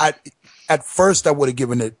 at first I would have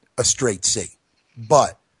given it a straight C,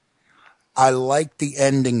 but I liked the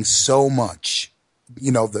ending so much,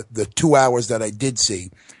 the 2 hours that I did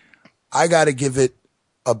see, I got to give it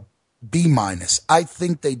a B-. I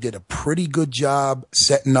think they did a pretty good job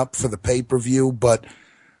setting up for the pay-per-view, but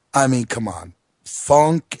I mean, come on,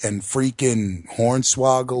 Funk and freaking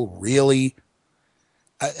Hornswoggle, really?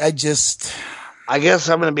 I guess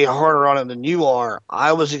I'm going to be harder on it than you are.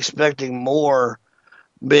 I was expecting more,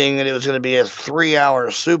 being that it was going to be a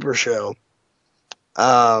 3-hour super show.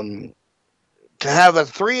 To have a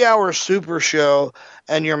 3-hour super show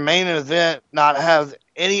and your main event not have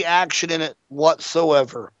any action in it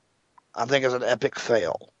whatsoever, I think is an epic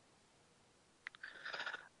fail.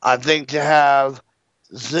 I think to have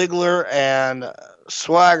Ziggler and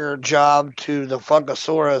Swagger job to the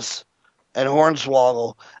Funkasaurus and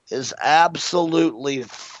Hornswoggle is absolutely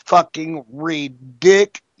fucking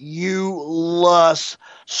ridiculous,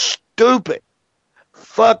 stupid,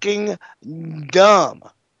 fucking dumb.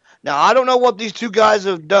 Now, I don't know what these two guys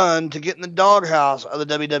have done to get in the doghouse of the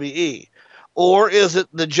WWE. Or is it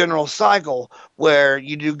the general cycle where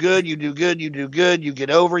you do good, you do good, you do good, you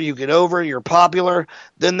get over, you're popular,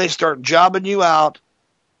 then they start jobbing you out,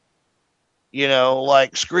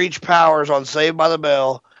 like Screech Powers on Saved by the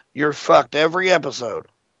Bell. You're fucked every episode.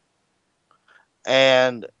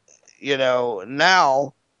 And,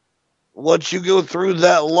 now, once you go through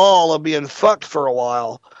that lull of being fucked for a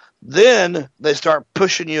while, then they start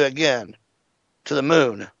pushing you again to the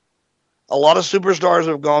moon. A lot of superstars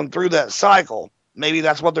have gone through that cycle. Maybe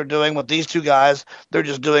that's what they're doing with these two guys. They're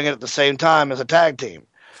just doing it at the same time as a tag team.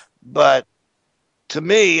 But to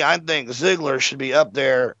me, I think Ziggler should be up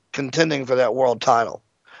there contending for that world title.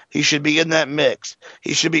 He should be in that mix.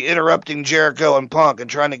 He should be interrupting Jericho and Punk and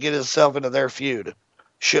trying to get himself into their feud.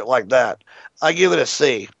 Shit like that. I give it a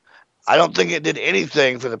C. I don't think it did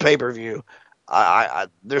anything for the pay-per-view.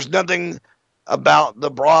 There's nothing about the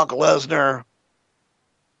Brock Lesnar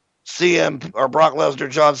CM or Brock Lesnar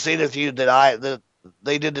John Cena feud that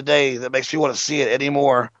they did today that makes me want to see it any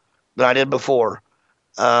more than I did before.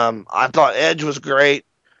 I thought Edge was great,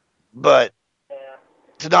 but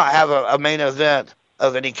to not have a main event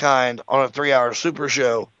of any kind on a 3-hour super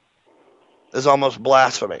show is almost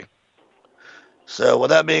blasphemy. So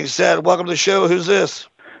with that being said, welcome to the show. Who's this?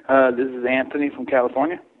 This is Anthony from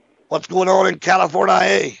California. What's going on in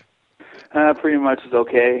California? Pretty much is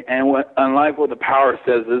okay. And unlike what the power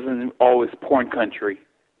says, this isn't always porn country.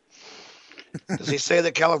 Does he say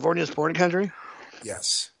that California is porn country?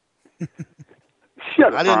 Yes.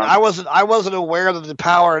 Shut up. I wasn't aware that the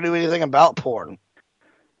power knew anything about porn.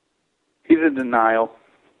 He's in denial.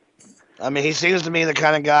 I mean, he seems to me the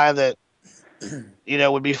kind of guy that,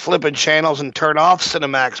 would be flipping channels and turn off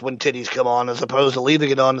Cinemax when titties come on, as opposed to leaving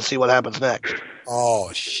it on to see what happens next.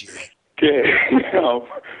 Oh, shit. Okay.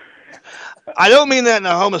 I don't mean that in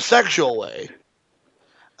a homosexual way.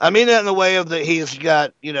 I mean that in the way of that he's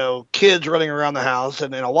got, kids running around the house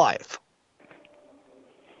and a wife.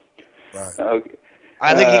 Right. Okay.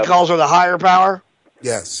 I think he calls her the higher power.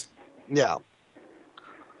 Yes. Yeah.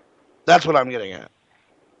 That's what I'm getting at.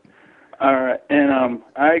 All right, and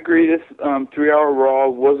I agree. This 3-hour Raw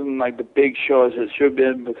wasn't like the big show as it should have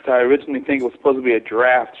been, because I originally think it was supposed to be a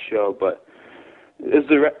draft show, but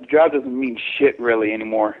the draft doesn't mean shit really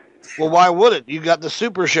anymore. Well, why would it? You got the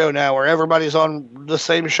Super Show now, where everybody's on the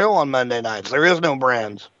same show on Monday nights. There is no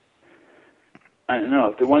brands. I don't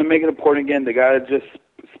know. If they want to make it important again, they gotta just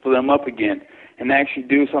split them up again and actually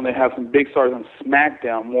do something. Have some big stars on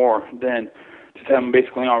SmackDown more than just have them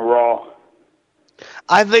basically on Raw.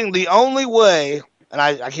 I think the only way, and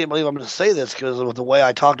I can't believe I'm going to say this because of the way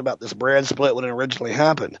I talked about this brand split when it originally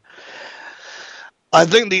happened. I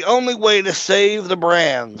think the only way to save the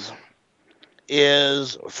brands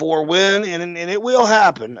is for when, and it will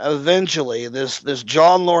happen eventually, this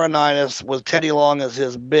John Laurinaitis with Teddy Long as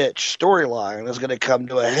his bitch storyline is going to come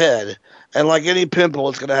to a head. And like any pimple,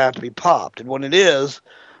 it's going to have to be popped. And when it is,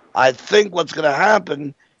 I think what's going to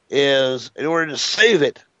happen is, in order to save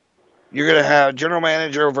it, you're going to have general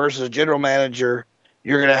manager versus general manager.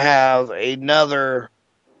 You're going to have another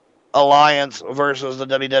alliance versus the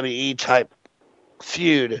WWE type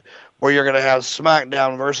feud where you're going to have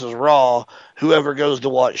SmackDown versus Raw. Whoever goes to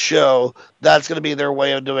what show, that's going to be their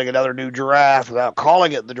way of doing another new draft without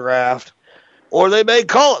calling it the draft. Or they may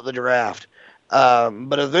call it the draft.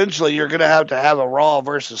 But eventually you're going to have a Raw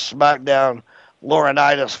versus SmackDown,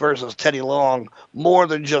 Laurinaitis versus Teddy Long, more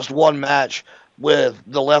than just one match with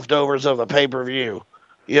the leftovers of a pay-per-view.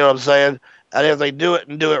 You know what I'm saying? And if they do it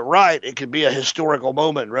and do it right, it could be a historical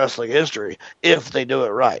moment in wrestling history if they do it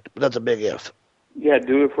right. But that's a big if. Yeah,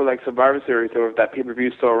 do it for like Survivor Series, or if that pay-per-view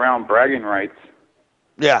is still around, bragging rights.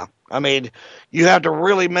 Yeah, I mean, you have to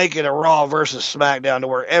really make it a Raw versus SmackDown to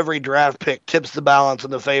where every draft pick tips the balance in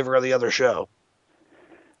the favor of the other show.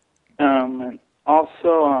 And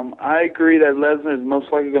also, I agree that Lesnar is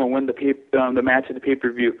most likely going to win the match at the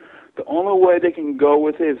pay-per-view. The only way they can go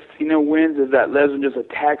with it if Cena wins is that Lesnar just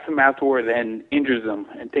attacks him afterward and injures him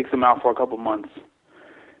and takes him out for a couple months.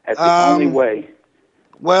 That's the only way.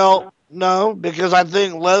 Well, no, because I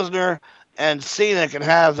think Lesnar and Cena can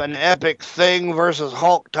have an epic Thing versus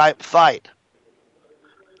Hulk type fight,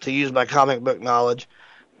 to use my comic book knowledge.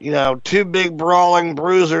 Two big brawling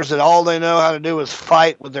bruisers that all they know how to do is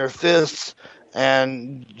fight with their fists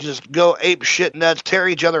and just go ape shit nuts, tear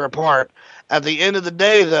each other apart. At the end of the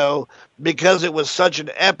day, though, because it was such an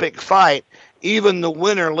epic fight, even the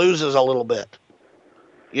winner loses a little bit.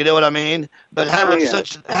 You know what I mean? But have it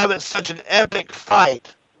such an epic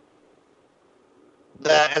fight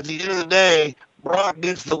that at the end of the day, Brock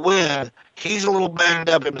gets the win. He's a little banged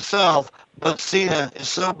up himself, but Cena is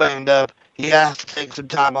so banged up, he has to take some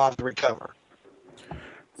time off to recover.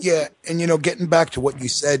 Yeah, and getting back to what you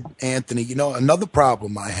said, Anthony, another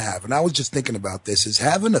problem I have, and I was just thinking about this, is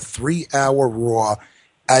having a 3-hour Raw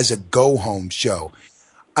as a go-home show.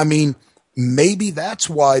 I mean, maybe that's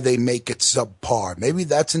why they make it subpar. Maybe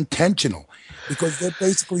that's intentional, because they're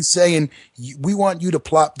basically saying, we want you to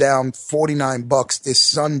plop down $49 this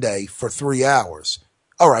Sunday for 3 hours.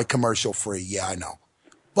 All right, commercial free. Yeah, I know.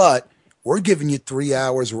 But we're giving you 3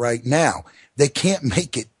 hours right now. They can't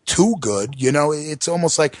make it too good. It's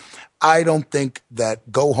almost like, I don't think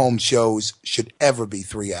that go-home shows should ever be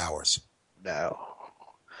 3 hours. No.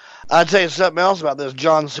 I'll tell you something else about this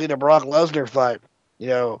John Cena Brock Lesnar fight.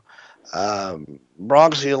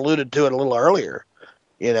 Bronxy alluded to it a little earlier.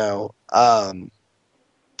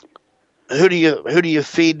 Who do you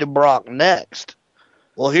feed to Brock next?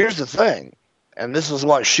 Well, here's the thing, and this is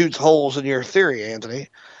what shoots holes in your theory, Anthony,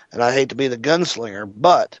 and I hate to be the gunslinger,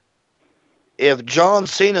 but if John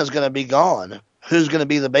Cena's going to be gone, who's going to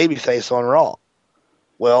be the babyface on Raw?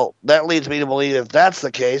 Well, that leads me to believe if that's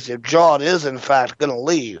the case, if John is in fact going to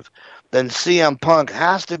leave, then CM Punk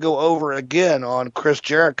has to go over again on Chris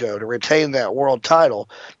Jericho to retain that world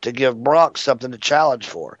title to give Brock something to challenge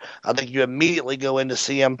for. I think you immediately go into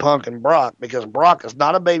CM Punk and Brock because Brock is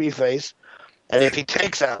not a babyface. And if he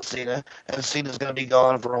takes out Cena, and Cena's going to be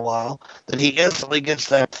gone for a while, then he instantly gets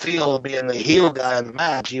that feel of being the heel guy in the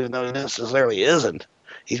match, even though he necessarily isn't.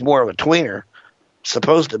 He's more of a tweener,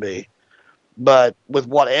 supposed to be. But with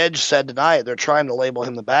what Edge said tonight, they're trying to label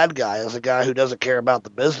him the bad guy as a guy who doesn't care about the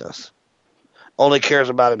business, only cares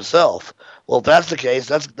about himself. Well, if that's the case,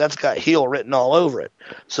 that's got heel written all over it.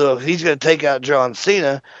 So if he's going to take out John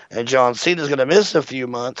Cena, and John Cena's going to miss a few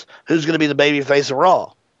months, who's going to be the babyface of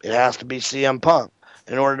Raw? It has to be CM Punk.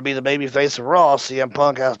 In order to be the babyface of Raw, CM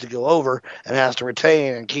Punk has to go over and has to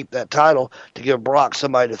retain and keep that title to give Brock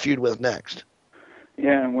somebody to feud with next.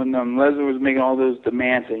 Yeah, and when Lesnar was making all those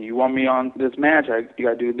demands, saying, you want me on this match, you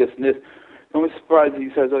got to do this and this. I'm surprised he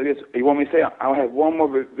says, I guess, you want me to say, I'll have one more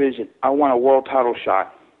revision. I want a world title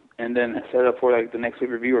shot. And then set up for like the next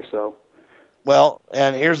pay-per-view or so. Well,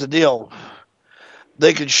 and here's the deal.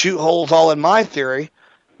 They could shoot holes all in my theory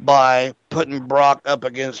by putting Brock up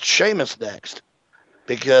against Sheamus next.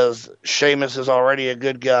 Because Sheamus is already a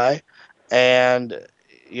good guy. And,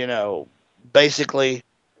 basically,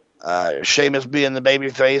 Sheamus being the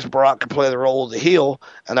babyface, Brock could play the role of the heel,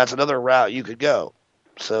 and that's another route you could go.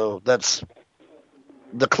 So that's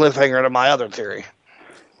the cliffhanger to my other theory.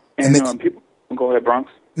 And people, go ahead,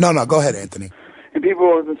 Bronx. No, go ahead, Anthony. And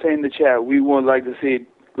people have been saying in the chat, we would like to see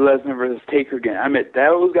Lesnar versus Taker again. I mean,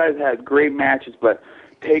 those guys had great matches, but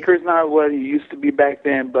Taker's not what he used to be back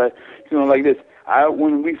then. But, like this,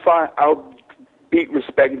 when we fought, I'll beat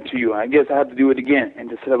respect to you. I guess I have to do it again and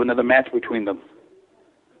to set up another match between them.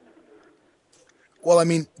 Well, I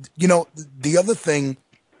mean, the other thing,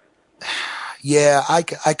 yeah, I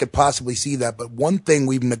could possibly see that. But one thing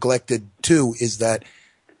we've neglected, too, is that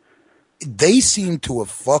they seem to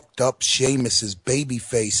have fucked up Sheamus's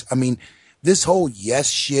babyface. I mean, this whole yes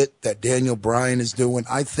shit that Daniel Bryan is doing,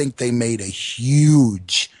 I think they made a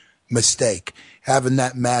huge mistake having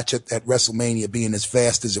that match at WrestleMania being as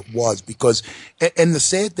fast as it was. Because, and the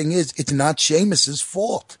sad thing is, it's not Sheamus's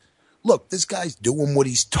fault. Look, this guy's doing what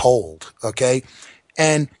he's told, okay?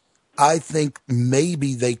 And I think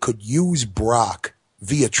maybe they could use Brock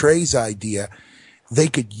via Trey's idea. They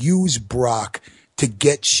could use Brock to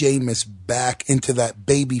get Sheamus back into that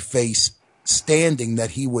babyface standing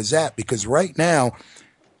that he was at. Because right now,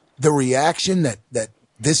 the reaction that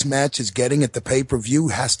this match is getting at the pay-per-view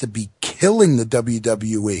has to be killing the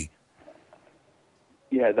WWE.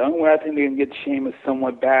 Yeah, the only way I think they can get Sheamus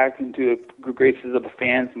somewhat back into the graces of the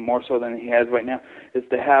fans, more so than he has right now, is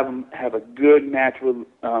to have him have a good match with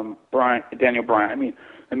Daniel Bryan. I mean,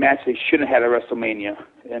 a match they shouldn't have had at WrestleMania.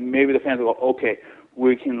 And maybe the fans will go, okay,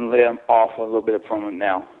 we can let him off a little bit from him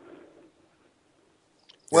now.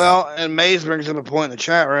 Well, and Mays brings up a point in the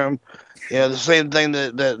chat room. The same thing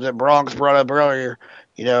that Bronx brought up earlier.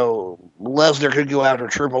 Lesnar could go after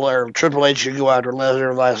Triple H, or Triple H could go after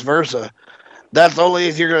Lesnar, vice versa. That's only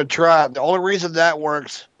if you're going to try. The only reason that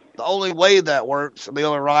works, the only way that works, and the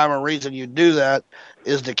only rhyme or reason you do that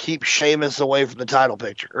is to keep Sheamus away from the title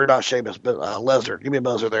picture. Or not Sheamus, but Lesnar. Give me a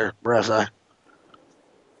buzzer there, Brass Eye.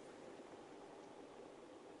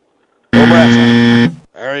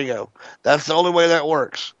 There you go. That's the only way that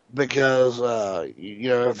works. Because,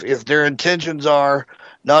 if their intentions are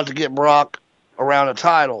not to get Brock around a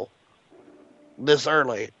title this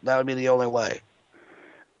early, that would be the only way.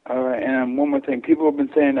 All right, and one more thing. People have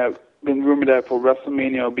been saying been rumored that for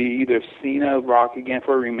WrestleMania it'll be either Cena, Rock again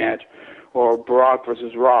for a rematch, or Brock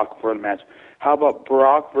versus Rock for a match. How about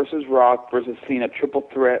Brock versus Rock versus Cena, triple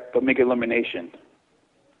threat, but make elimination?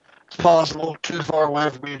 It's possible. Too far away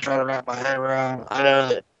for me to try to wrap my head around. I know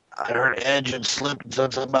that I heard Edge had slipped and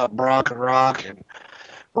said something about Brock, and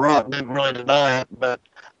Rock didn't really deny it, but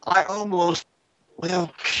I almost, I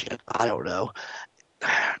don't know.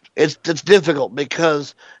 It's difficult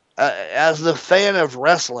because as the fan of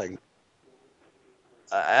wrestling,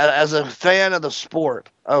 as a fan of the sport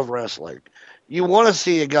of wrestling, you want to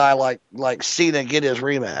see a guy like Cena get his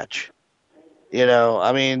rematch.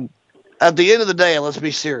 I mean, at the end of the day, let's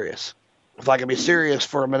be serious. If I can be serious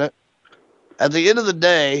for a minute. At the end of the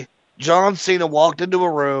day, John Cena walked into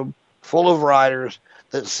a room full of writers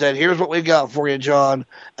that said, here's what we got for you, John.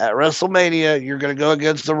 At WrestleMania, you're going to go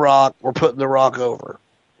against The Rock. We're putting The Rock over.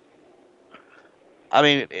 I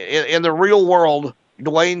mean, in the real world,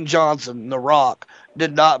 Dwayne Johnson, The Rock,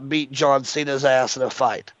 did not beat John Cena's ass in a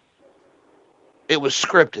fight. It was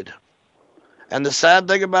scripted. And the sad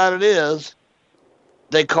thing about it is,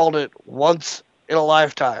 they called it once in a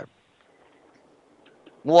lifetime.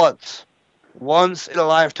 Once in a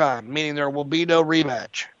lifetime, meaning there will be no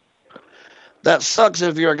rematch. That sucks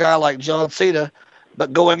if you're a guy like John Cena,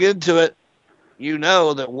 but going into it, you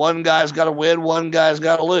know that one guy's got to win, one guy's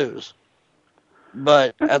got to lose.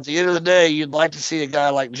 But at the end of the day, you'd like to see a guy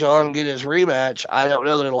like John get his rematch. I don't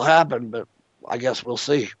know that it'll happen, but I guess we'll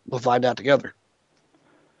see. We'll find out together.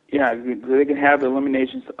 Yeah, they can have the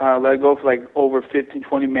eliminations, let it go for like over 15,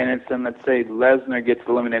 20 minutes, and let's say Lesnar gets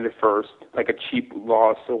eliminated first, like a cheap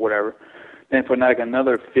loss or whatever. Then for like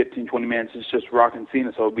another 15, 20 minutes, it's just Rock and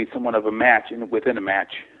Cena, so it'll be somewhat of a match within a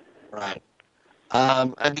match. Right.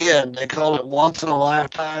 Again, they call it once in a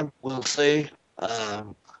lifetime. We'll see.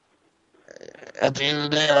 At the end of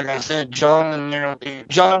the day, like I said, John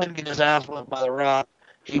didn't get his ass whipped by The Rock.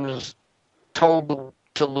 He was told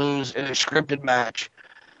to lose in a scripted match.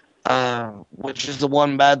 which is the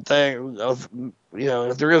one bad thing of,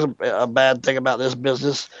 if there is a bad thing about this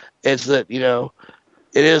business, it's that,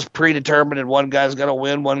 it is predetermined and one guy's got to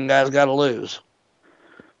win, one guy's got to lose.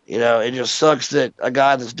 It just sucks that a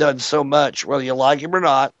guy that's done so much, whether you like him or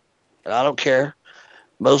not, and I don't care,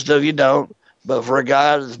 most of you don't, but for a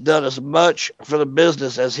guy that's done as much for the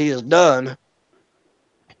business as he has done,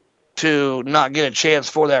 to not get a chance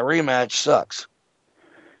for that rematch sucks.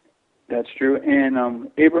 That's true.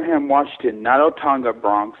 And Abraham Washington, not Otonga,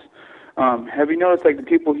 Bronx. Have you noticed, like, the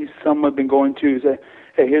people he's somewhat been going to say,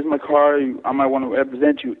 hey, here's my car, I might want to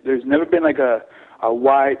represent you. There's never been, like, a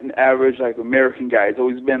white and average, like, American guy. It's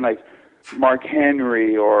always been, like, Mark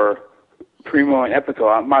Henry or Primo and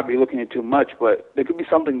Epico. I might be looking at too much, but there could be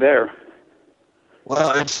something there.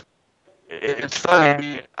 Well, it's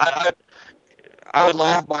funny. I would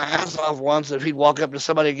laugh my ass off once if he'd walk up to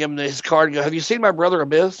somebody and give him his card and go, have you seen my brother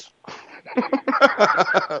Abyss?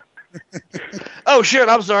 Oh, shit,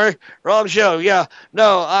 I'm sorry. Wrong show. Yeah.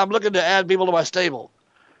 No, I'm looking to add people to my stable.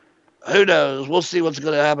 Who knows? We'll see what's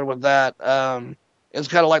going to happen with that. It's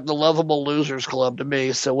kind of like the Lovable Losers Club to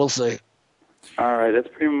me, so we'll see. All right, that's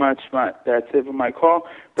pretty much that's it for my call.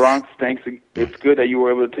 Bronx, thanks. It's good that you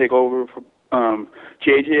were able to take over for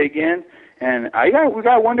JJ again. And we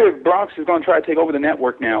got to wonder if Bronx is going to try to take over the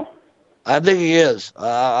network now. I think he is.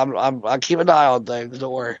 I keep an eye on things.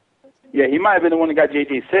 Don't worry. Yeah, he might have been the one that got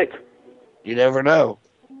JJ sick. You never know.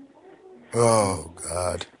 Oh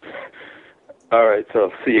God. All right,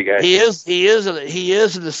 so see you guys. He is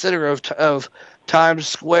in the center of Times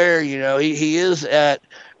Square. He is at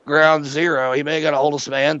ground zero. He may have got a hold of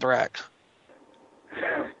some anthrax.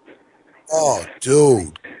 Oh,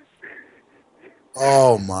 dude.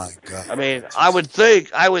 Oh my God. I mean, I would think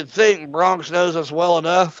Bronx knows us well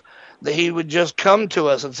enough that he would just come to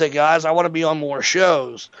us and say, guys, I want to be on more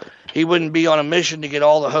shows. He wouldn't be on a mission to get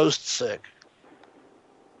all the hosts sick.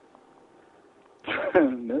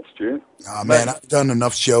 That's true. Oh, man, I've done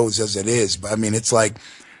enough shows as it is, but I mean, it's like,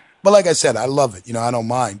 but like I said, I love it. I don't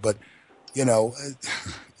mind, but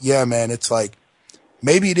yeah, man, it's like,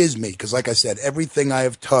 maybe it is me. Cause like I said, everything I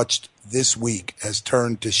have touched this week has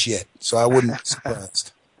turned to shit. So I wouldn't be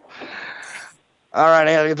surprised. All right,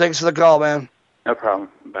 Anthony, thanks for the call, man. No problem.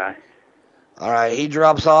 Bye. All right, he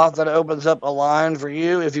drops off. That opens up a line for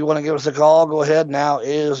you. If you want to give us a call, go ahead. Now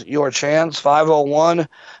is your chance.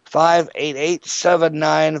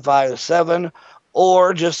 501-588-7957.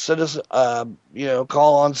 Or just send us,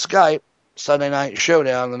 call on Skype. Sunday Night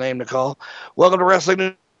Showdown, the name to call. Welcome to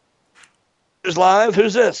Wrestling News Live.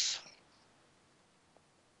 Who's this?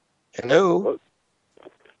 Hello.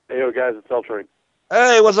 Hey, guys, it's L Train.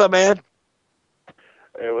 Hey, what's up, man?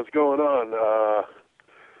 Hey, what's going on?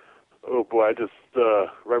 Oh boy, I just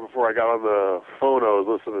right before I got on the phone, I was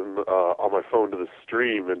listening on my phone to the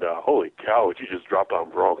stream, and holy cow, what you just dropped on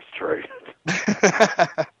Bronx, Trey.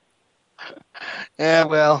 Yeah,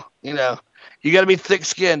 well, you got to be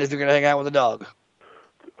thick-skinned if you're going to hang out with a dog.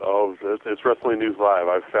 Oh, it's Wrestling News Live.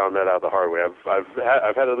 I've found that out the hard way.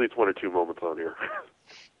 I've had at least one or two moments on here.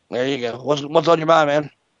 There you go. What's on your mind, man?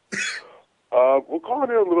 We're calling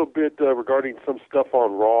in a little bit regarding some stuff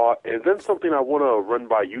on Raw, and then something I want to run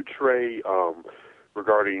by you, Trey,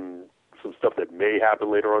 regarding some stuff that may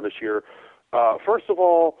happen later on this year. First of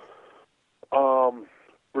all,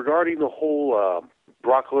 regarding the whole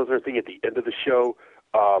Brock Lesnar thing at the end of the show,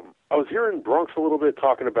 I was hearing Bronx a little bit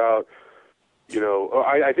talking about,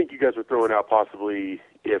 I think you guys were throwing out possibly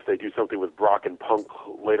if they do something with Brock and Punk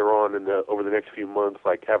later on over the next few months,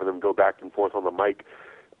 like having them go back and forth on the mic.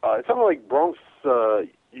 It sounded like Bronx,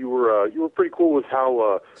 you were pretty cool with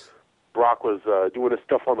how Brock was doing his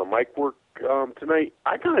stuff on the mic work tonight.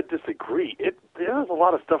 I kind of disagree. There's a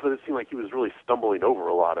lot of stuff that it seemed like he was really stumbling over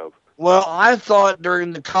a lot of. Well, I thought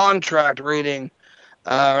during the contract reading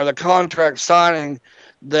or the contract signing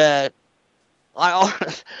that I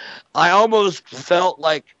almost felt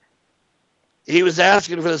like he was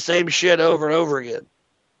asking for the same shit over and over again.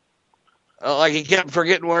 Like he kept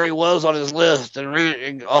forgetting where he was on his list and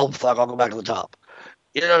reading, oh, fuck, I'll go back to the top.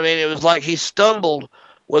 You know what I mean? It was like he stumbled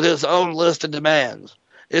with his own list of demands.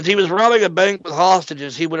 If he was robbing a bank with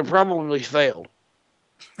hostages, he would have probably failed.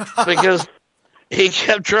 Because he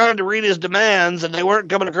kept trying to read his demands, and they weren't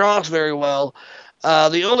coming across very well.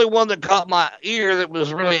 The only one that caught my ear that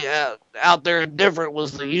was really out there and different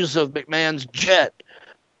was the use of McMahon's jet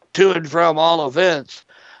to and from all events.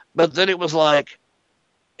 But then it was like,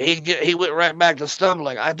 he went right back to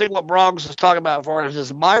stumbling. I think what Bronx is talking about as far as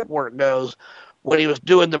his mic work goes, when he was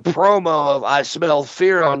doing the promo of I smell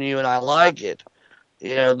fear on you and I like it,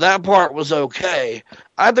 that part was okay.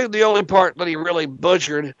 I think the only part that he really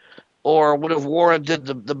butchered or would have warranted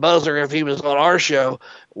the buzzer if he was on our show,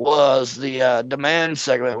 was the demand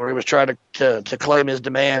segment where he was trying to claim his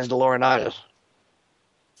demands to Laurinaitis.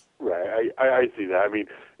 Right, I see that. I mean,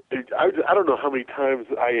 I don't know how many times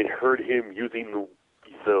I had heard him using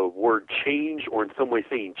the word change, or in some way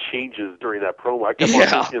saying changes during that promo. I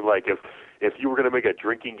kept on thinking, like, if you were going to make a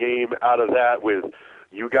drinking game out of that with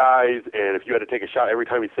you guys, and if you had to take a shot every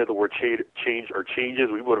time he said the word change or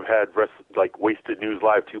changes, we would have had Wasted News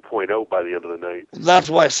Live 2.0 by the end of the night. That's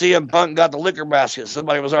why CM Punk got the liquor basket.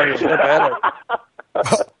 Somebody was already a step ahead of him.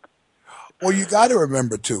 Well, you got to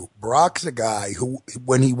remember, too, Brock's a guy who,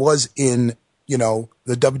 when he was in, the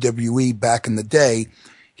WWE back in the day,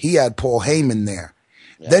 he had Paul Heyman there.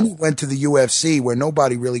 Yeah. Then he went to the UFC where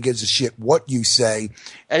nobody really gives a shit what you say.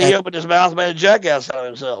 And he opened his mouth and made a jackass out of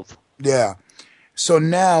himself. Yeah. So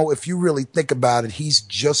now, if you really think about it, he's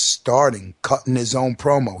just starting, cutting his own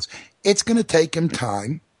promos. It's going to take him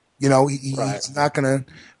time. He's not going to.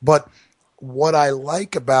 But what I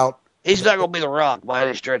like about. He's not going to be The Rock by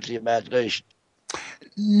any stretch of the imagination.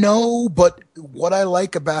 No, but what I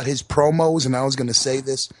like about his promos, and I was going to say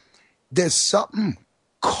this, there's something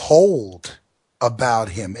cold about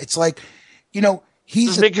him. It's like,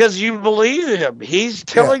 he's. Because you believe him. He's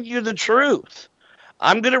telling you the truth.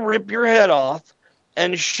 I'm going to rip your head off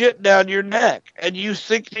and shit down your neck. And you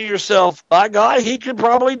think to yourself, by God, he could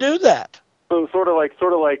probably do that. So sort of like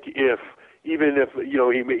if he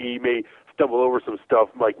may stumble over some stuff,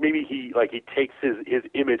 like maybe he takes his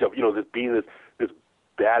image of this being this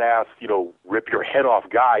badass rip your head off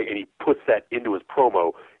guy, and he puts that into his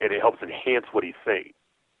promo, and it helps enhance what he's saying.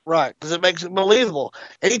 Right, because it makes it believable.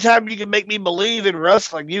 Anytime you can make me believe in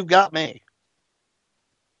wrestling, you've got me.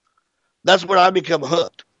 That's when I become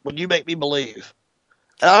hooked, when you make me believe.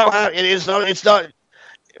 And it's not.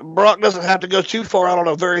 Brock doesn't have to go too far out on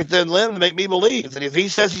a very thin limb to make me believe. And if he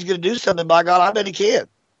says he's going to do something, by God, I bet he can.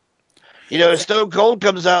 If Stone Cold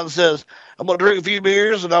comes out and says, I'm going to drink a few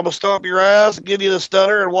beers and I'm going to stomp your ass and give you the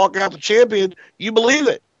stunner and walk out the champion, you believe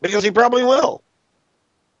it, because he probably will.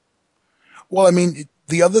 Well, I mean,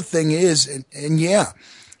 the other thing is, and yeah,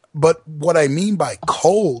 but what I mean by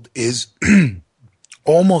cold is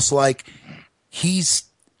almost like he has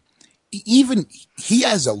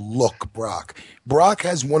a look, Brock. Brock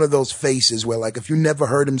has one of those faces where, like, if you never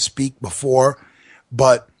heard him speak before,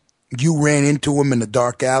 but you ran into him in a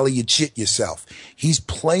dark alley, you'd shit yourself. He's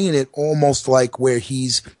playing it almost like where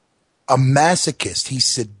he's a masochist. He's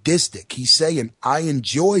sadistic. He's saying, I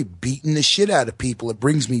enjoy beating the shit out of people. It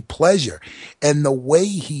brings me pleasure. And the way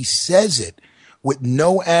he says it, with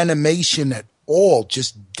no animation at all,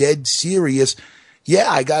 just dead serious. Yeah,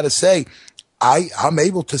 I gotta say, I'm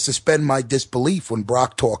able to suspend my disbelief when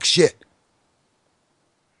Brock talks shit.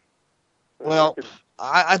 Well,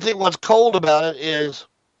 I think what's cold about it is,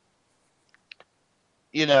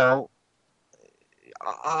 I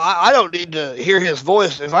don't need to hear his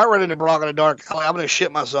voice. If I run into Brock in a dark alley, I'm going to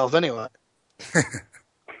shit myself anyway.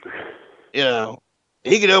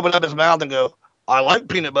 He could open up his mouth and go, I like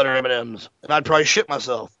peanut butter M&Ms, and I'd probably shit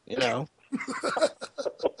myself,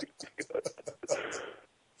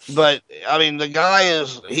 But, I mean, the guy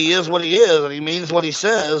he is what he is, and he means what he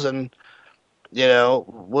says, and,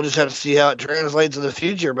 we'll just have to see how it translates in the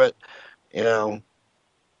future, but,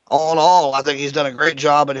 all in all, I think he's done a great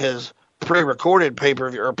job in his pre-recorded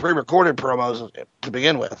pay-per-view or pre-recorded promos to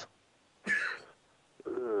begin with.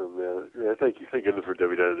 Oh, man. Yeah, thank you for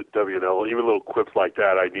WNL. Even little quips like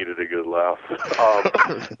that, I needed a good laugh.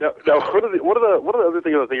 Now, one of the other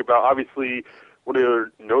things I was thinking about, obviously, one of the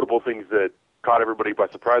other notable things that caught everybody by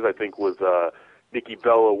surprise, I think, was Nikki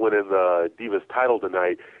Bella winning the Divas title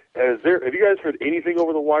tonight. Have you guys heard anything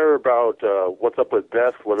over the wire about what's up with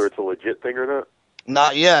Beth, whether it's a legit thing or not?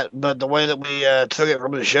 Not yet, but the way that we took it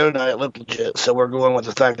from the show tonight, it looked legit. So we're going with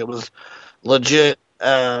the fact it was legit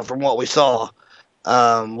from what we saw.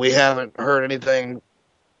 We haven't heard anything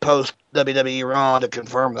post WWE Raw to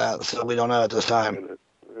confirm that, so we don't know at this time.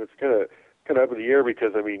 It's kind of up in the air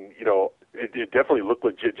because, I mean, it definitely looked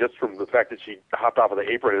legit just from the fact that she hopped off of the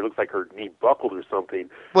apron. It looks like her knee buckled or something.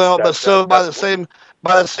 Well, by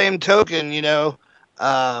the same token,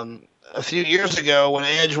 a few years ago when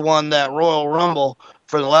Edge won that Royal Rumble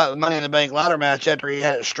for the Money in the Bank ladder match after he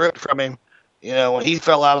had it stripped from him, when he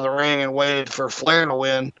fell out of the ring and waited for Flair to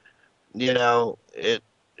win, it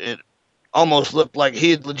almost looked like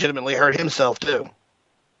he had legitimately hurt himself too.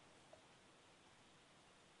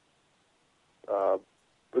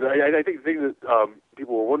 But I think the thing that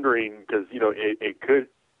people were wondering, because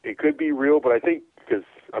it could be real, but I think because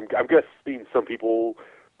I'm guessing some people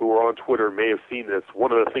who are on Twitter may have seen this.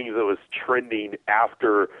 One of the things that was trending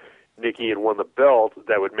after Nikki and won the belt,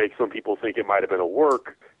 that would make some people think it might have been a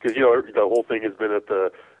work, because, you know, the whole thing has been that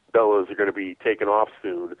the Bellas are going to be taken off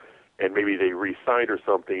soon, and maybe they re-signed or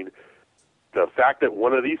something. The fact that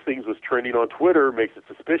one of these things was trending on Twitter makes it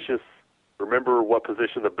suspicious. Remember what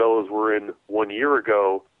position the Bellas were in 1 year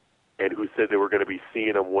ago, and who said they were going to be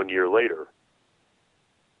seeing them 1 year later?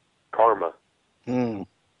 Karma.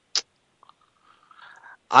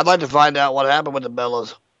 I'd like to find out what happened with the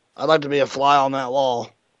Bellas. I'd like to be a fly on that wall.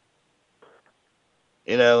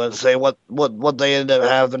 You know, and say what they ended up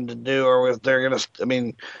having to do, or if they're going to, I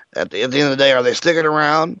mean, at the end of the day, are they sticking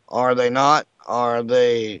around? Are they not? Are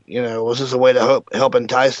they, you know, was this a way to help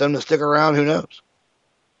entice them to stick around? Who knows?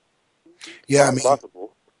 Yeah, I mean,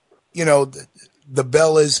 possible. You know, the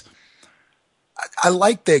Bellas, I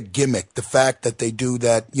like their gimmick, the fact that they do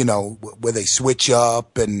that, you know, where they switch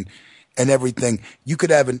up and everything. You could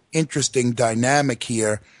have an interesting dynamic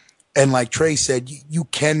here. And like Trey said, you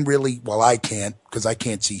can really, well, I can't because I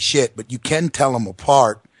can't see shit, but you can tell them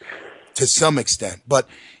apart to some extent. But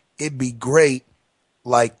it'd be great,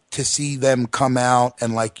 like, to see them come out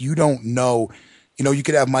and, like, you don't know, you know, you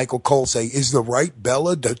could have Michael Cole say, is the right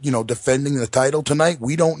Bella, defending the title tonight?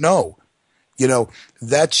 We don't know. You know,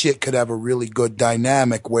 that shit could have a really good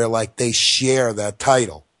dynamic where, like, they share that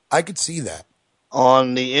title. I could see that.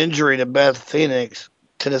 On the injury to Beth Phoenix,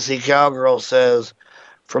 Tennessee Cowgirl says,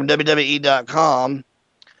 from WWE.com,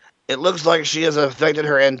 it looks like she has affected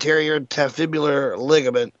her anterior tibia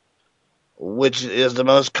ligament, which is the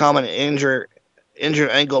most common injured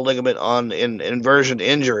ankle ligament on inversion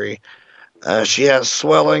injury. She has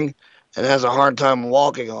swelling and has a hard time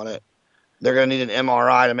walking on it. They're going to need an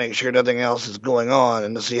MRI to make sure nothing else is going on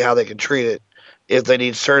and to see how they can treat it, if they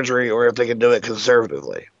need surgery or if they can do it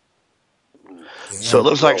conservatively. So it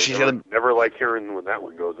looks like she's going to... Never like hearing when that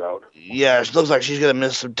one goes out. Yeah, it looks like she's going to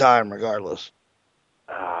miss some time regardless.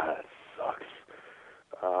 That sucks.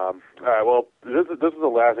 All right, well, this is the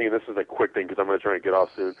last thing, and this is a quick thing because I'm going to try and get off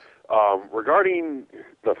soon. Regarding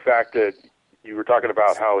the fact that you were talking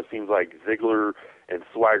about how it seems like Ziggler and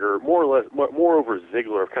Swagger, more over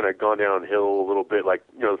Ziggler, have kind of gone downhill a little bit, like,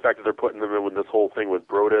 you know, the fact that they're putting them in with this whole thing with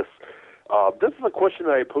Brodus. This is a question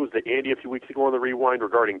that I posed to Andy a few weeks ago on the Rewind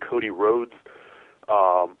regarding Cody Rhodes.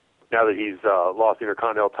 Now that he's lost the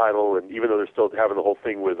Intercontinental title, and even though they're still having the whole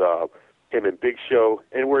thing with him and Big Show,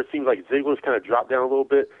 and where it seems like Ziggler's kind of dropped down a little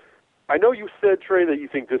bit. I know you said, Trey, that you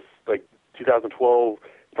think this, like, 2012 is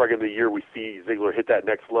probably going to be the year we see Ziggler hit that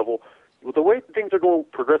next level. With the way things are going,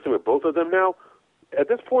 progressing with both of them now, at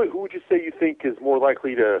this point, who would you say you think is more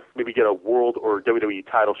likely to maybe get a world or WWE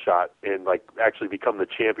title shot and, like, actually become the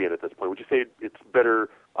champion at this point? Would you say it's better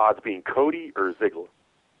odds being Cody or Ziggler?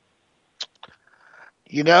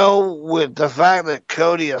 You know, with the fact that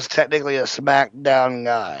Cody is technically a SmackDown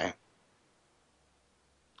guy,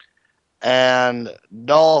 and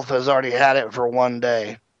Dolph has already had it for one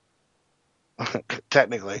day,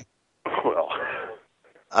 technically. Well,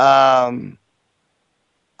 I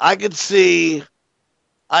could see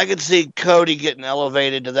Cody getting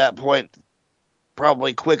elevated to that point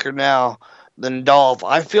probably quicker now than Dolph.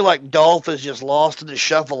 I feel like Dolph is just lost in the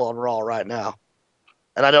shuffle on Raw right now,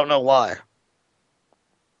 and I don't know why.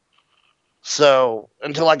 So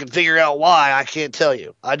until I can figure out why, I can't tell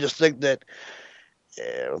you. I just think that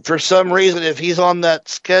for some reason, if he's on that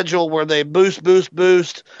schedule where they boost,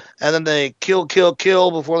 and then they kill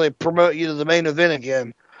before they promote you to the main event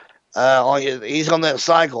again, he's on that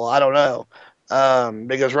cycle. I don't know.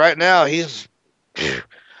 Because right now he's,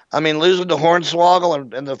 losing to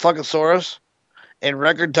Hornswoggle and the Funkasaurus in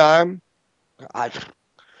record time. I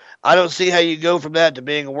don't see how you go from that to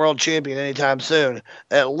being a world champion anytime soon.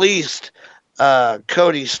 At least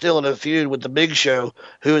Cody's still in a feud with the Big Show,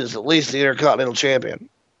 who is at least the Intercontinental Champion.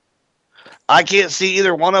 I can't see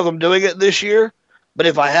either one of them doing it this year, but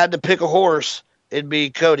if I had to pick a horse, it'd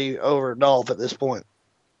be Cody over Dolph at this point.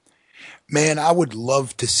 Man, I would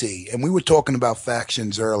love to see, and we were talking about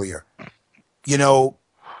factions earlier, you know,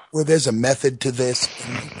 where there's a method to this,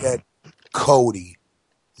 and you get Cody,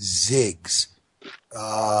 Ziggs,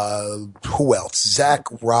 who else? Zack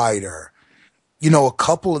Ryder. You know, a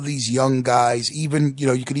couple of these young guys, even, you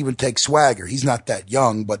know, you could even take Swagger. He's not that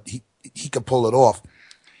young, but he could pull it off.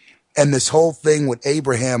 And this whole thing with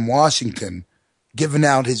Abraham Washington giving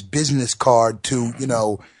out his business card to, you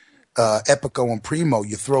know, Epico and Primo,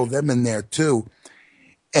 you throw them in there too.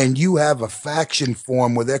 And you have a faction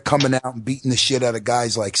form where they're coming out and beating the shit out of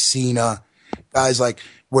guys like Cena, guys like,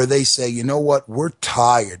 where they say, you know what, we're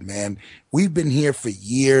tired, man. We've been here for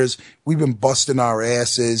years. We've been busting our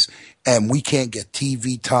asses and we can't get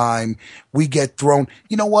TV time. We get thrown.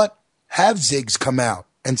 You know what? Have Ziggs come out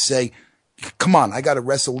and say, Come on, I got to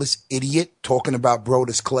wrestle this idiot talking about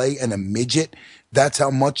Brodus Clay and a midget. That's how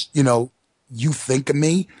much, you think of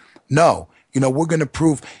me? No, we're going to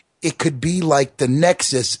prove it could be like the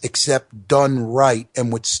Nexus, except done right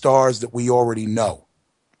and with stars that we already know.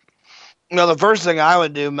 The first thing I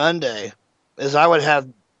would do Monday is I would have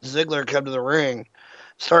Ziggler come to the ring,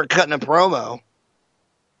 start cutting a promo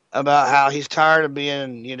about how he's tired of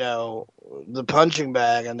being, the punching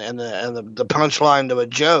bag and the punchline to a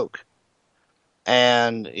joke.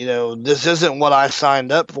 And, this isn't what I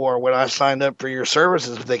signed up for when I signed up for your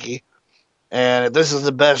services, Vicky. And if this is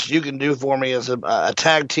the best you can do for me as a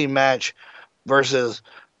tag team match versus,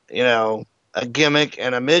 a gimmick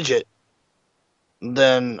and a midget,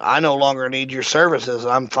 then I no longer need your services.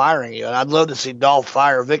 I'm firing you. And I'd love to see Dolph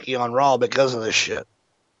fire Vicky on Raw because of this shit.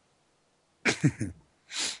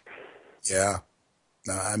 Yeah.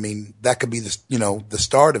 No, I mean, that could be the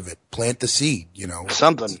start of it. Plant the seed,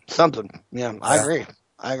 Something. Yeah, I agree.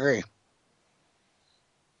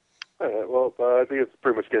 All right, well, I think it's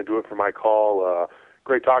pretty much going to do it for my call.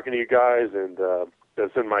 Great talking to you guys, and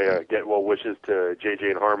send my get well wishes to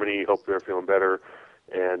JJ and Harmony. Hope they're feeling better,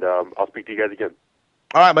 and I'll speak to you guys again.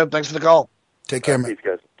 All right, man. Thanks for the call. Take care, man. Peace,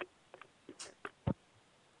 guys.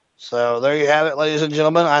 So there you have it, ladies and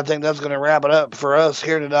gentlemen. I think that's going to wrap it up for us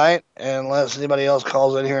here tonight, unless anybody else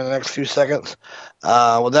calls in here in the next few seconds.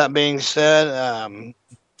 With that being said,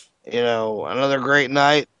 another great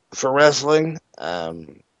night for wrestling.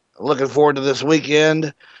 Looking forward to this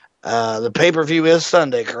weekend. The pay-per-view is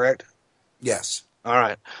Sunday, correct? Yes. All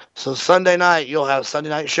right. So Sunday night, you'll have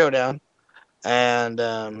Sunday Night Showdown, and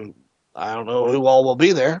I don't know who all will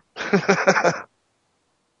be there.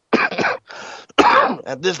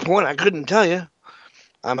 At this point, I couldn't tell you.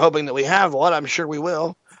 I'm hoping that we have one. I'm sure we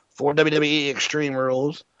will for WWE Extreme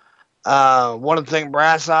Rules. Want to thank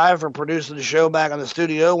Brass Eye for producing the show back in the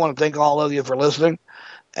studio. Want to thank all of you for listening,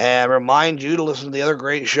 and remind you to listen to the other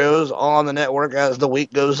great shows on the network as the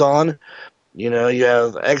week goes on. You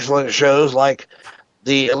have excellent shows like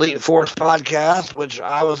the Elite Force podcast, which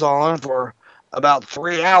I was on for about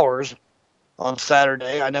 3 hours on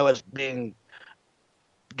Saturday. I know it's being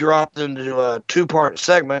dropped into a 2-part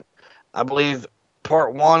segment. I believe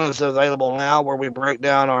part 1 is available now, where we break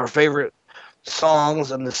down our favorite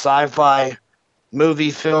songs in the sci-fi movie,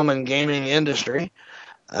 film, and gaming industry.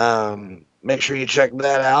 Make sure you check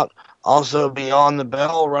that out. Also, Beyond the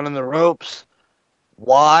Bell, Running the Ropes,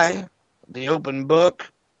 Why, The Open Book,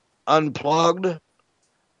 Unplugged,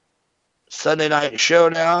 Sunday Night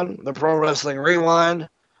Showdown, The Pro Wrestling Rewind,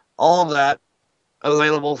 all that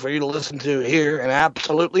available for you to listen to here and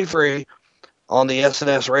absolutely free on the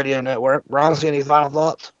SNS Radio Network. Bronzy, any final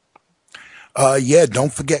thoughts? Yeah,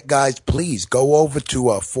 don't forget, guys, please go over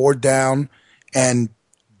to 4 Down and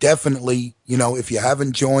definitely, if you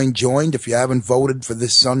haven't joined. If you haven't voted for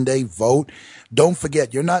this Sunday, vote. Don't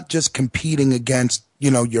forget, you're not just competing against,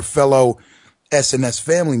 your fellow SNS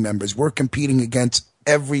family members. We're competing against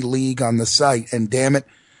every league on the site. And damn it,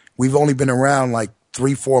 we've only been around like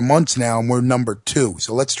 3-4 months now, and we're number 2.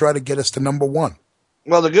 So let's try to get us to number 1.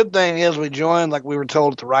 Well, the good thing is we joined like we were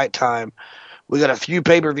told at the right time. We got a few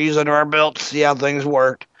pay-per-views under our belt to see how things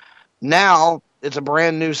worked. Now it's a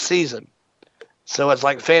brand new season. So it's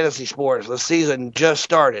like fantasy sports. The season just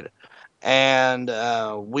started. And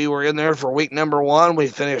we were in there for week number 1. We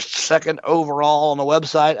finished second overall on the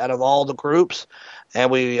website out of all the groups. And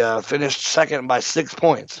we finished second by 6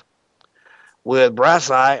 points, with Brass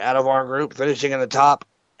Eye out of our group finishing in the top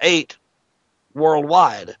 8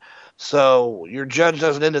 worldwide. So you're judged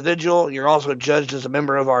as an individual. You're also judged as a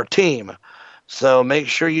member of our team. So make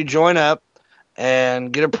sure you join up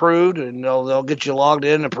and get approved, and they'll get you logged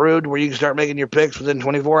in and approved, where you can start making your picks within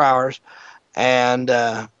 24 hours. And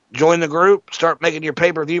join the group. Start making your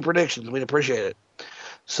pay-per-view predictions. We'd appreciate it.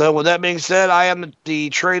 So with that being said, I am the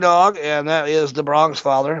Trey Dog, and that is the Bronx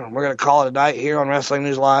Father. We're going to call it a night here on Wrestling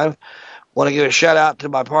News Live. Want to give a shout-out to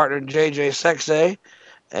my partner, JJ Sexay,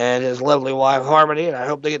 and his lovely wife, Harmony, and I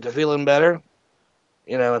hope they get to feeling better.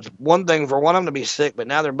 It's one thing for one of them to be sick, but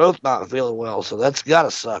now they're both not feeling well, so that's got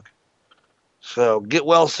to suck. So get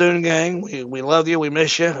well soon, gang. We love you, we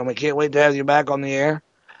miss you, and we can't wait to have you back on the air.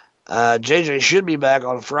 JJ should be back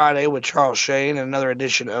on Friday with Charles Shane and another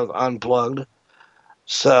edition of Unplugged.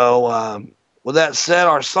 So with that said,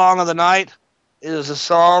 our song of the night is a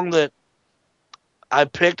song that I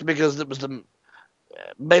picked because it was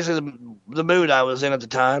basically the mood I was in at the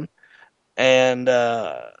time. And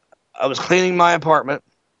I was cleaning my apartment.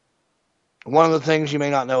 One of the things you may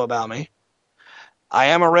not know about me, I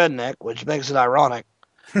am a redneck, which makes it ironic,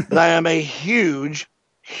 but I am a huge,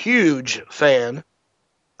 huge fan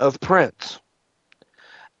of Prince.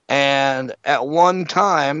 And at one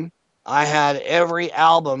time, I had every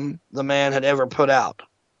album the man had ever put out.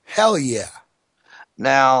 Hell yeah.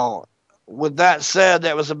 Now, with that said,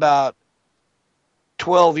 that was about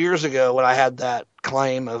 12 years ago when I had that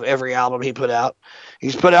claim of every album he put out.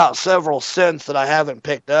 He's put out several since that I haven't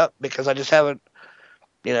picked up because I just haven't,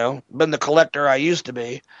 been the collector I used to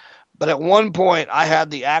be. But at one point, I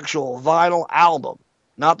had the actual vinyl album,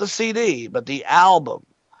 not the CD, but the album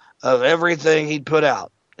of everything he'd put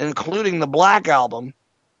out, including the Black Album,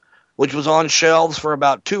 which was on shelves for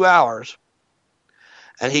about 2 hours.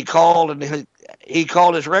 And he called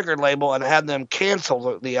his record label and had them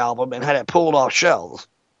cancel the album and had it pulled off shelves.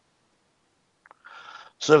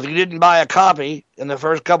 So if you didn't buy a copy in the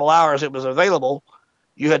first couple hours it was available,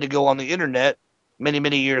 you had to go on the internet many,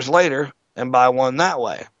 many years later and buy one that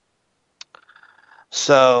way.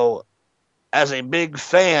 So as a big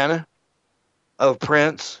fan of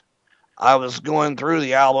Prince, I was going through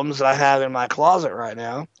the albums that I have in my closet right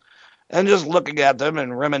now and just looking at them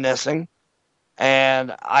and reminiscing.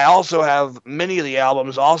 And I also have many of the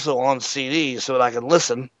albums also on CD so that I can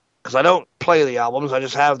listen, because I don't play the albums, I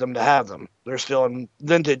just have them to have them. They're still in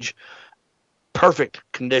vintage, perfect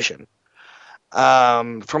condition.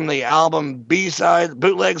 From the album B-Sides,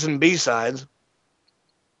 Bootlegs and B-Sides,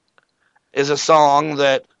 is a song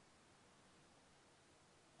that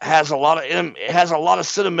has a lot of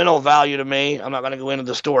sentimental value to me. I'm not going to go into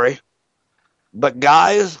the story. But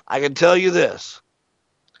guys, I can tell you this.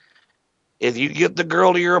 If you get the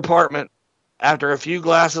girl to your apartment after a few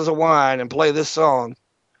glasses of wine and play this song,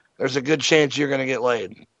 there's a good chance you're going to get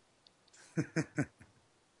laid.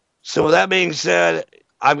 So with that being said,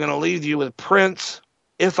 I'm going to leave you with Prince,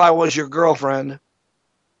 If I Was Your Girlfriend.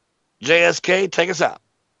 JSK, take us out.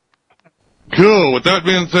 Cool. With that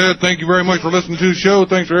being said, thank you very much for listening to the show.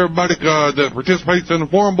 Thanks for everybody that participates in the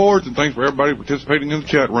forum boards, and thanks for everybody participating in the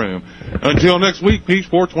chat room. Until next week, peace,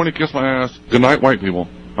 420, kiss my ass. Good night, white people.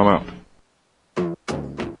 I'm out.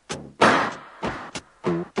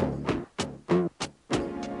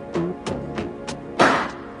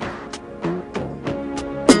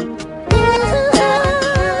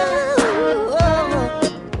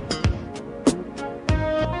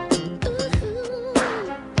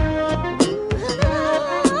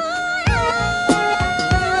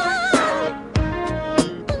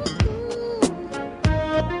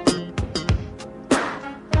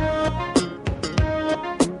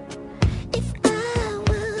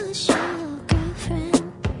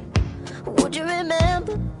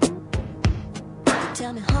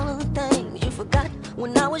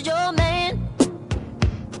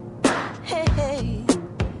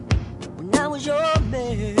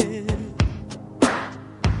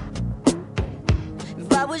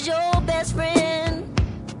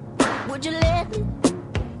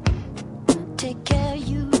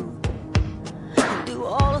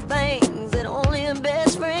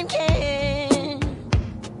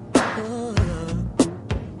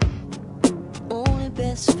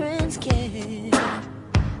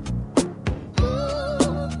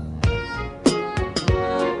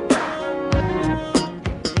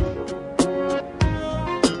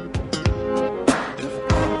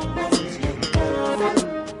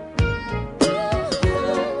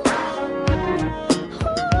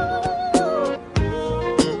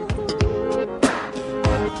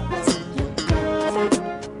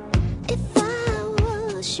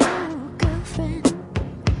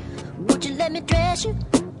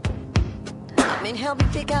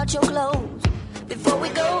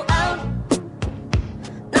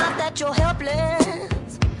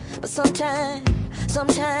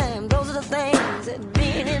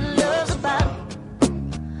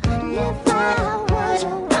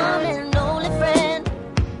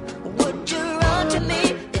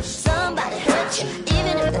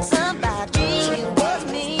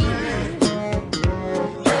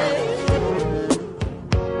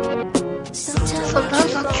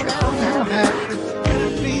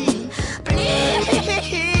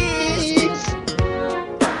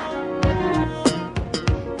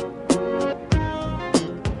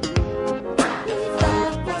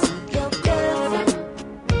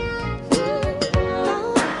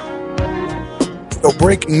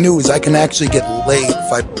 Breaking news, I can actually get laid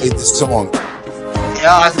if I play this song.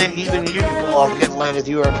 Yeah, I think even you can pull off getting laid if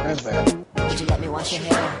you are a Prince fan. Would you let me wash your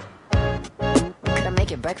hair? Could I make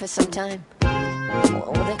you breakfast sometime?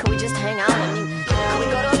 Or then could we just hang out and could we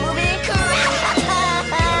go to a movie and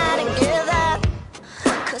cry together?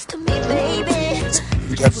 'Cause to me, baby,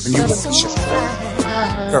 when you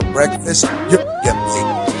wash your breakfast, you get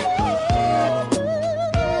laid.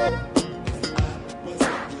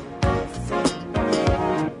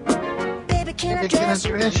 can to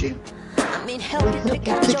dress you. I mean, help you pick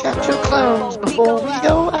out Pick out your clothes before we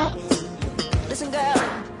go out. Listen, girl,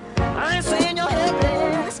 I ain't saying you're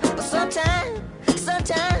helpless, but sometimes, those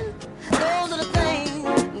are the things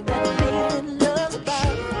that being love's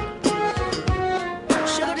about.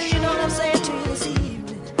 Sugar, do you know what I'm saying to you this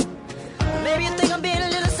evening? Maybe you think I'm being a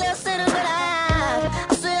little self-centered, but I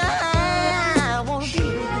say I wanna be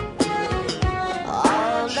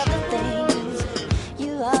all of the things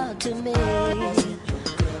you are to me.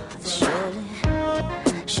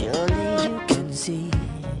 Surely you can see.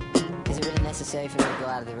 Is it really necessary for me to go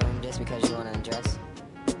out of the room just because you want to undress?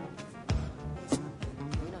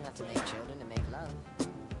 We don't have to make children to make love.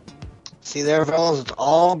 See there, fellas, it's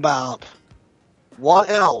all about what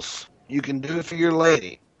else you can do for your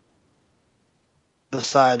lady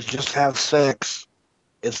besides just have sex.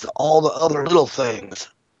 It's all the other little things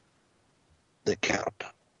that count.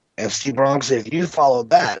 And Steve Bronx said, if you follow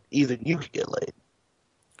that, even you could get laid.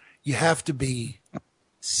 You have to be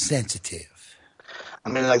sensitive. I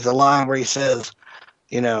mean, like the line where he says,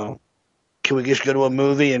 you know, can we just go to a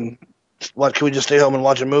movie and can we just stay home and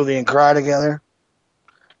watch a movie and cry together?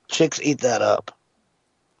 Chicks eat that up.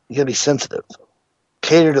 You gotta be sensitive.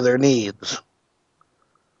 Cater to their needs.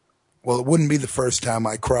 Well, it wouldn't be the first time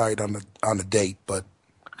I cried on a date, but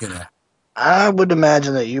you know. I would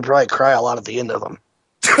imagine that you probably cry a lot at the end of them.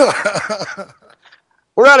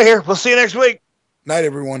 We're out of here. We'll see you next week. Night,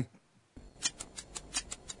 everyone.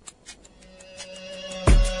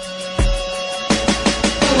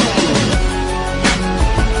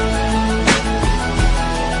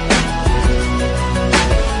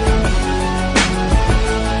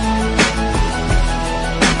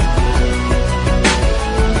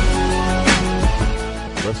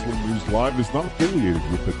 Wrestling News Live is not affiliated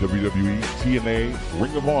with the WWE, TNA,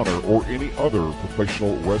 Ring of Honor, or any other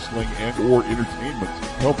professional wrestling and or entertainment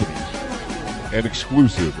companies, and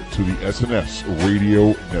exclusive to the SNS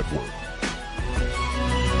Radio Network.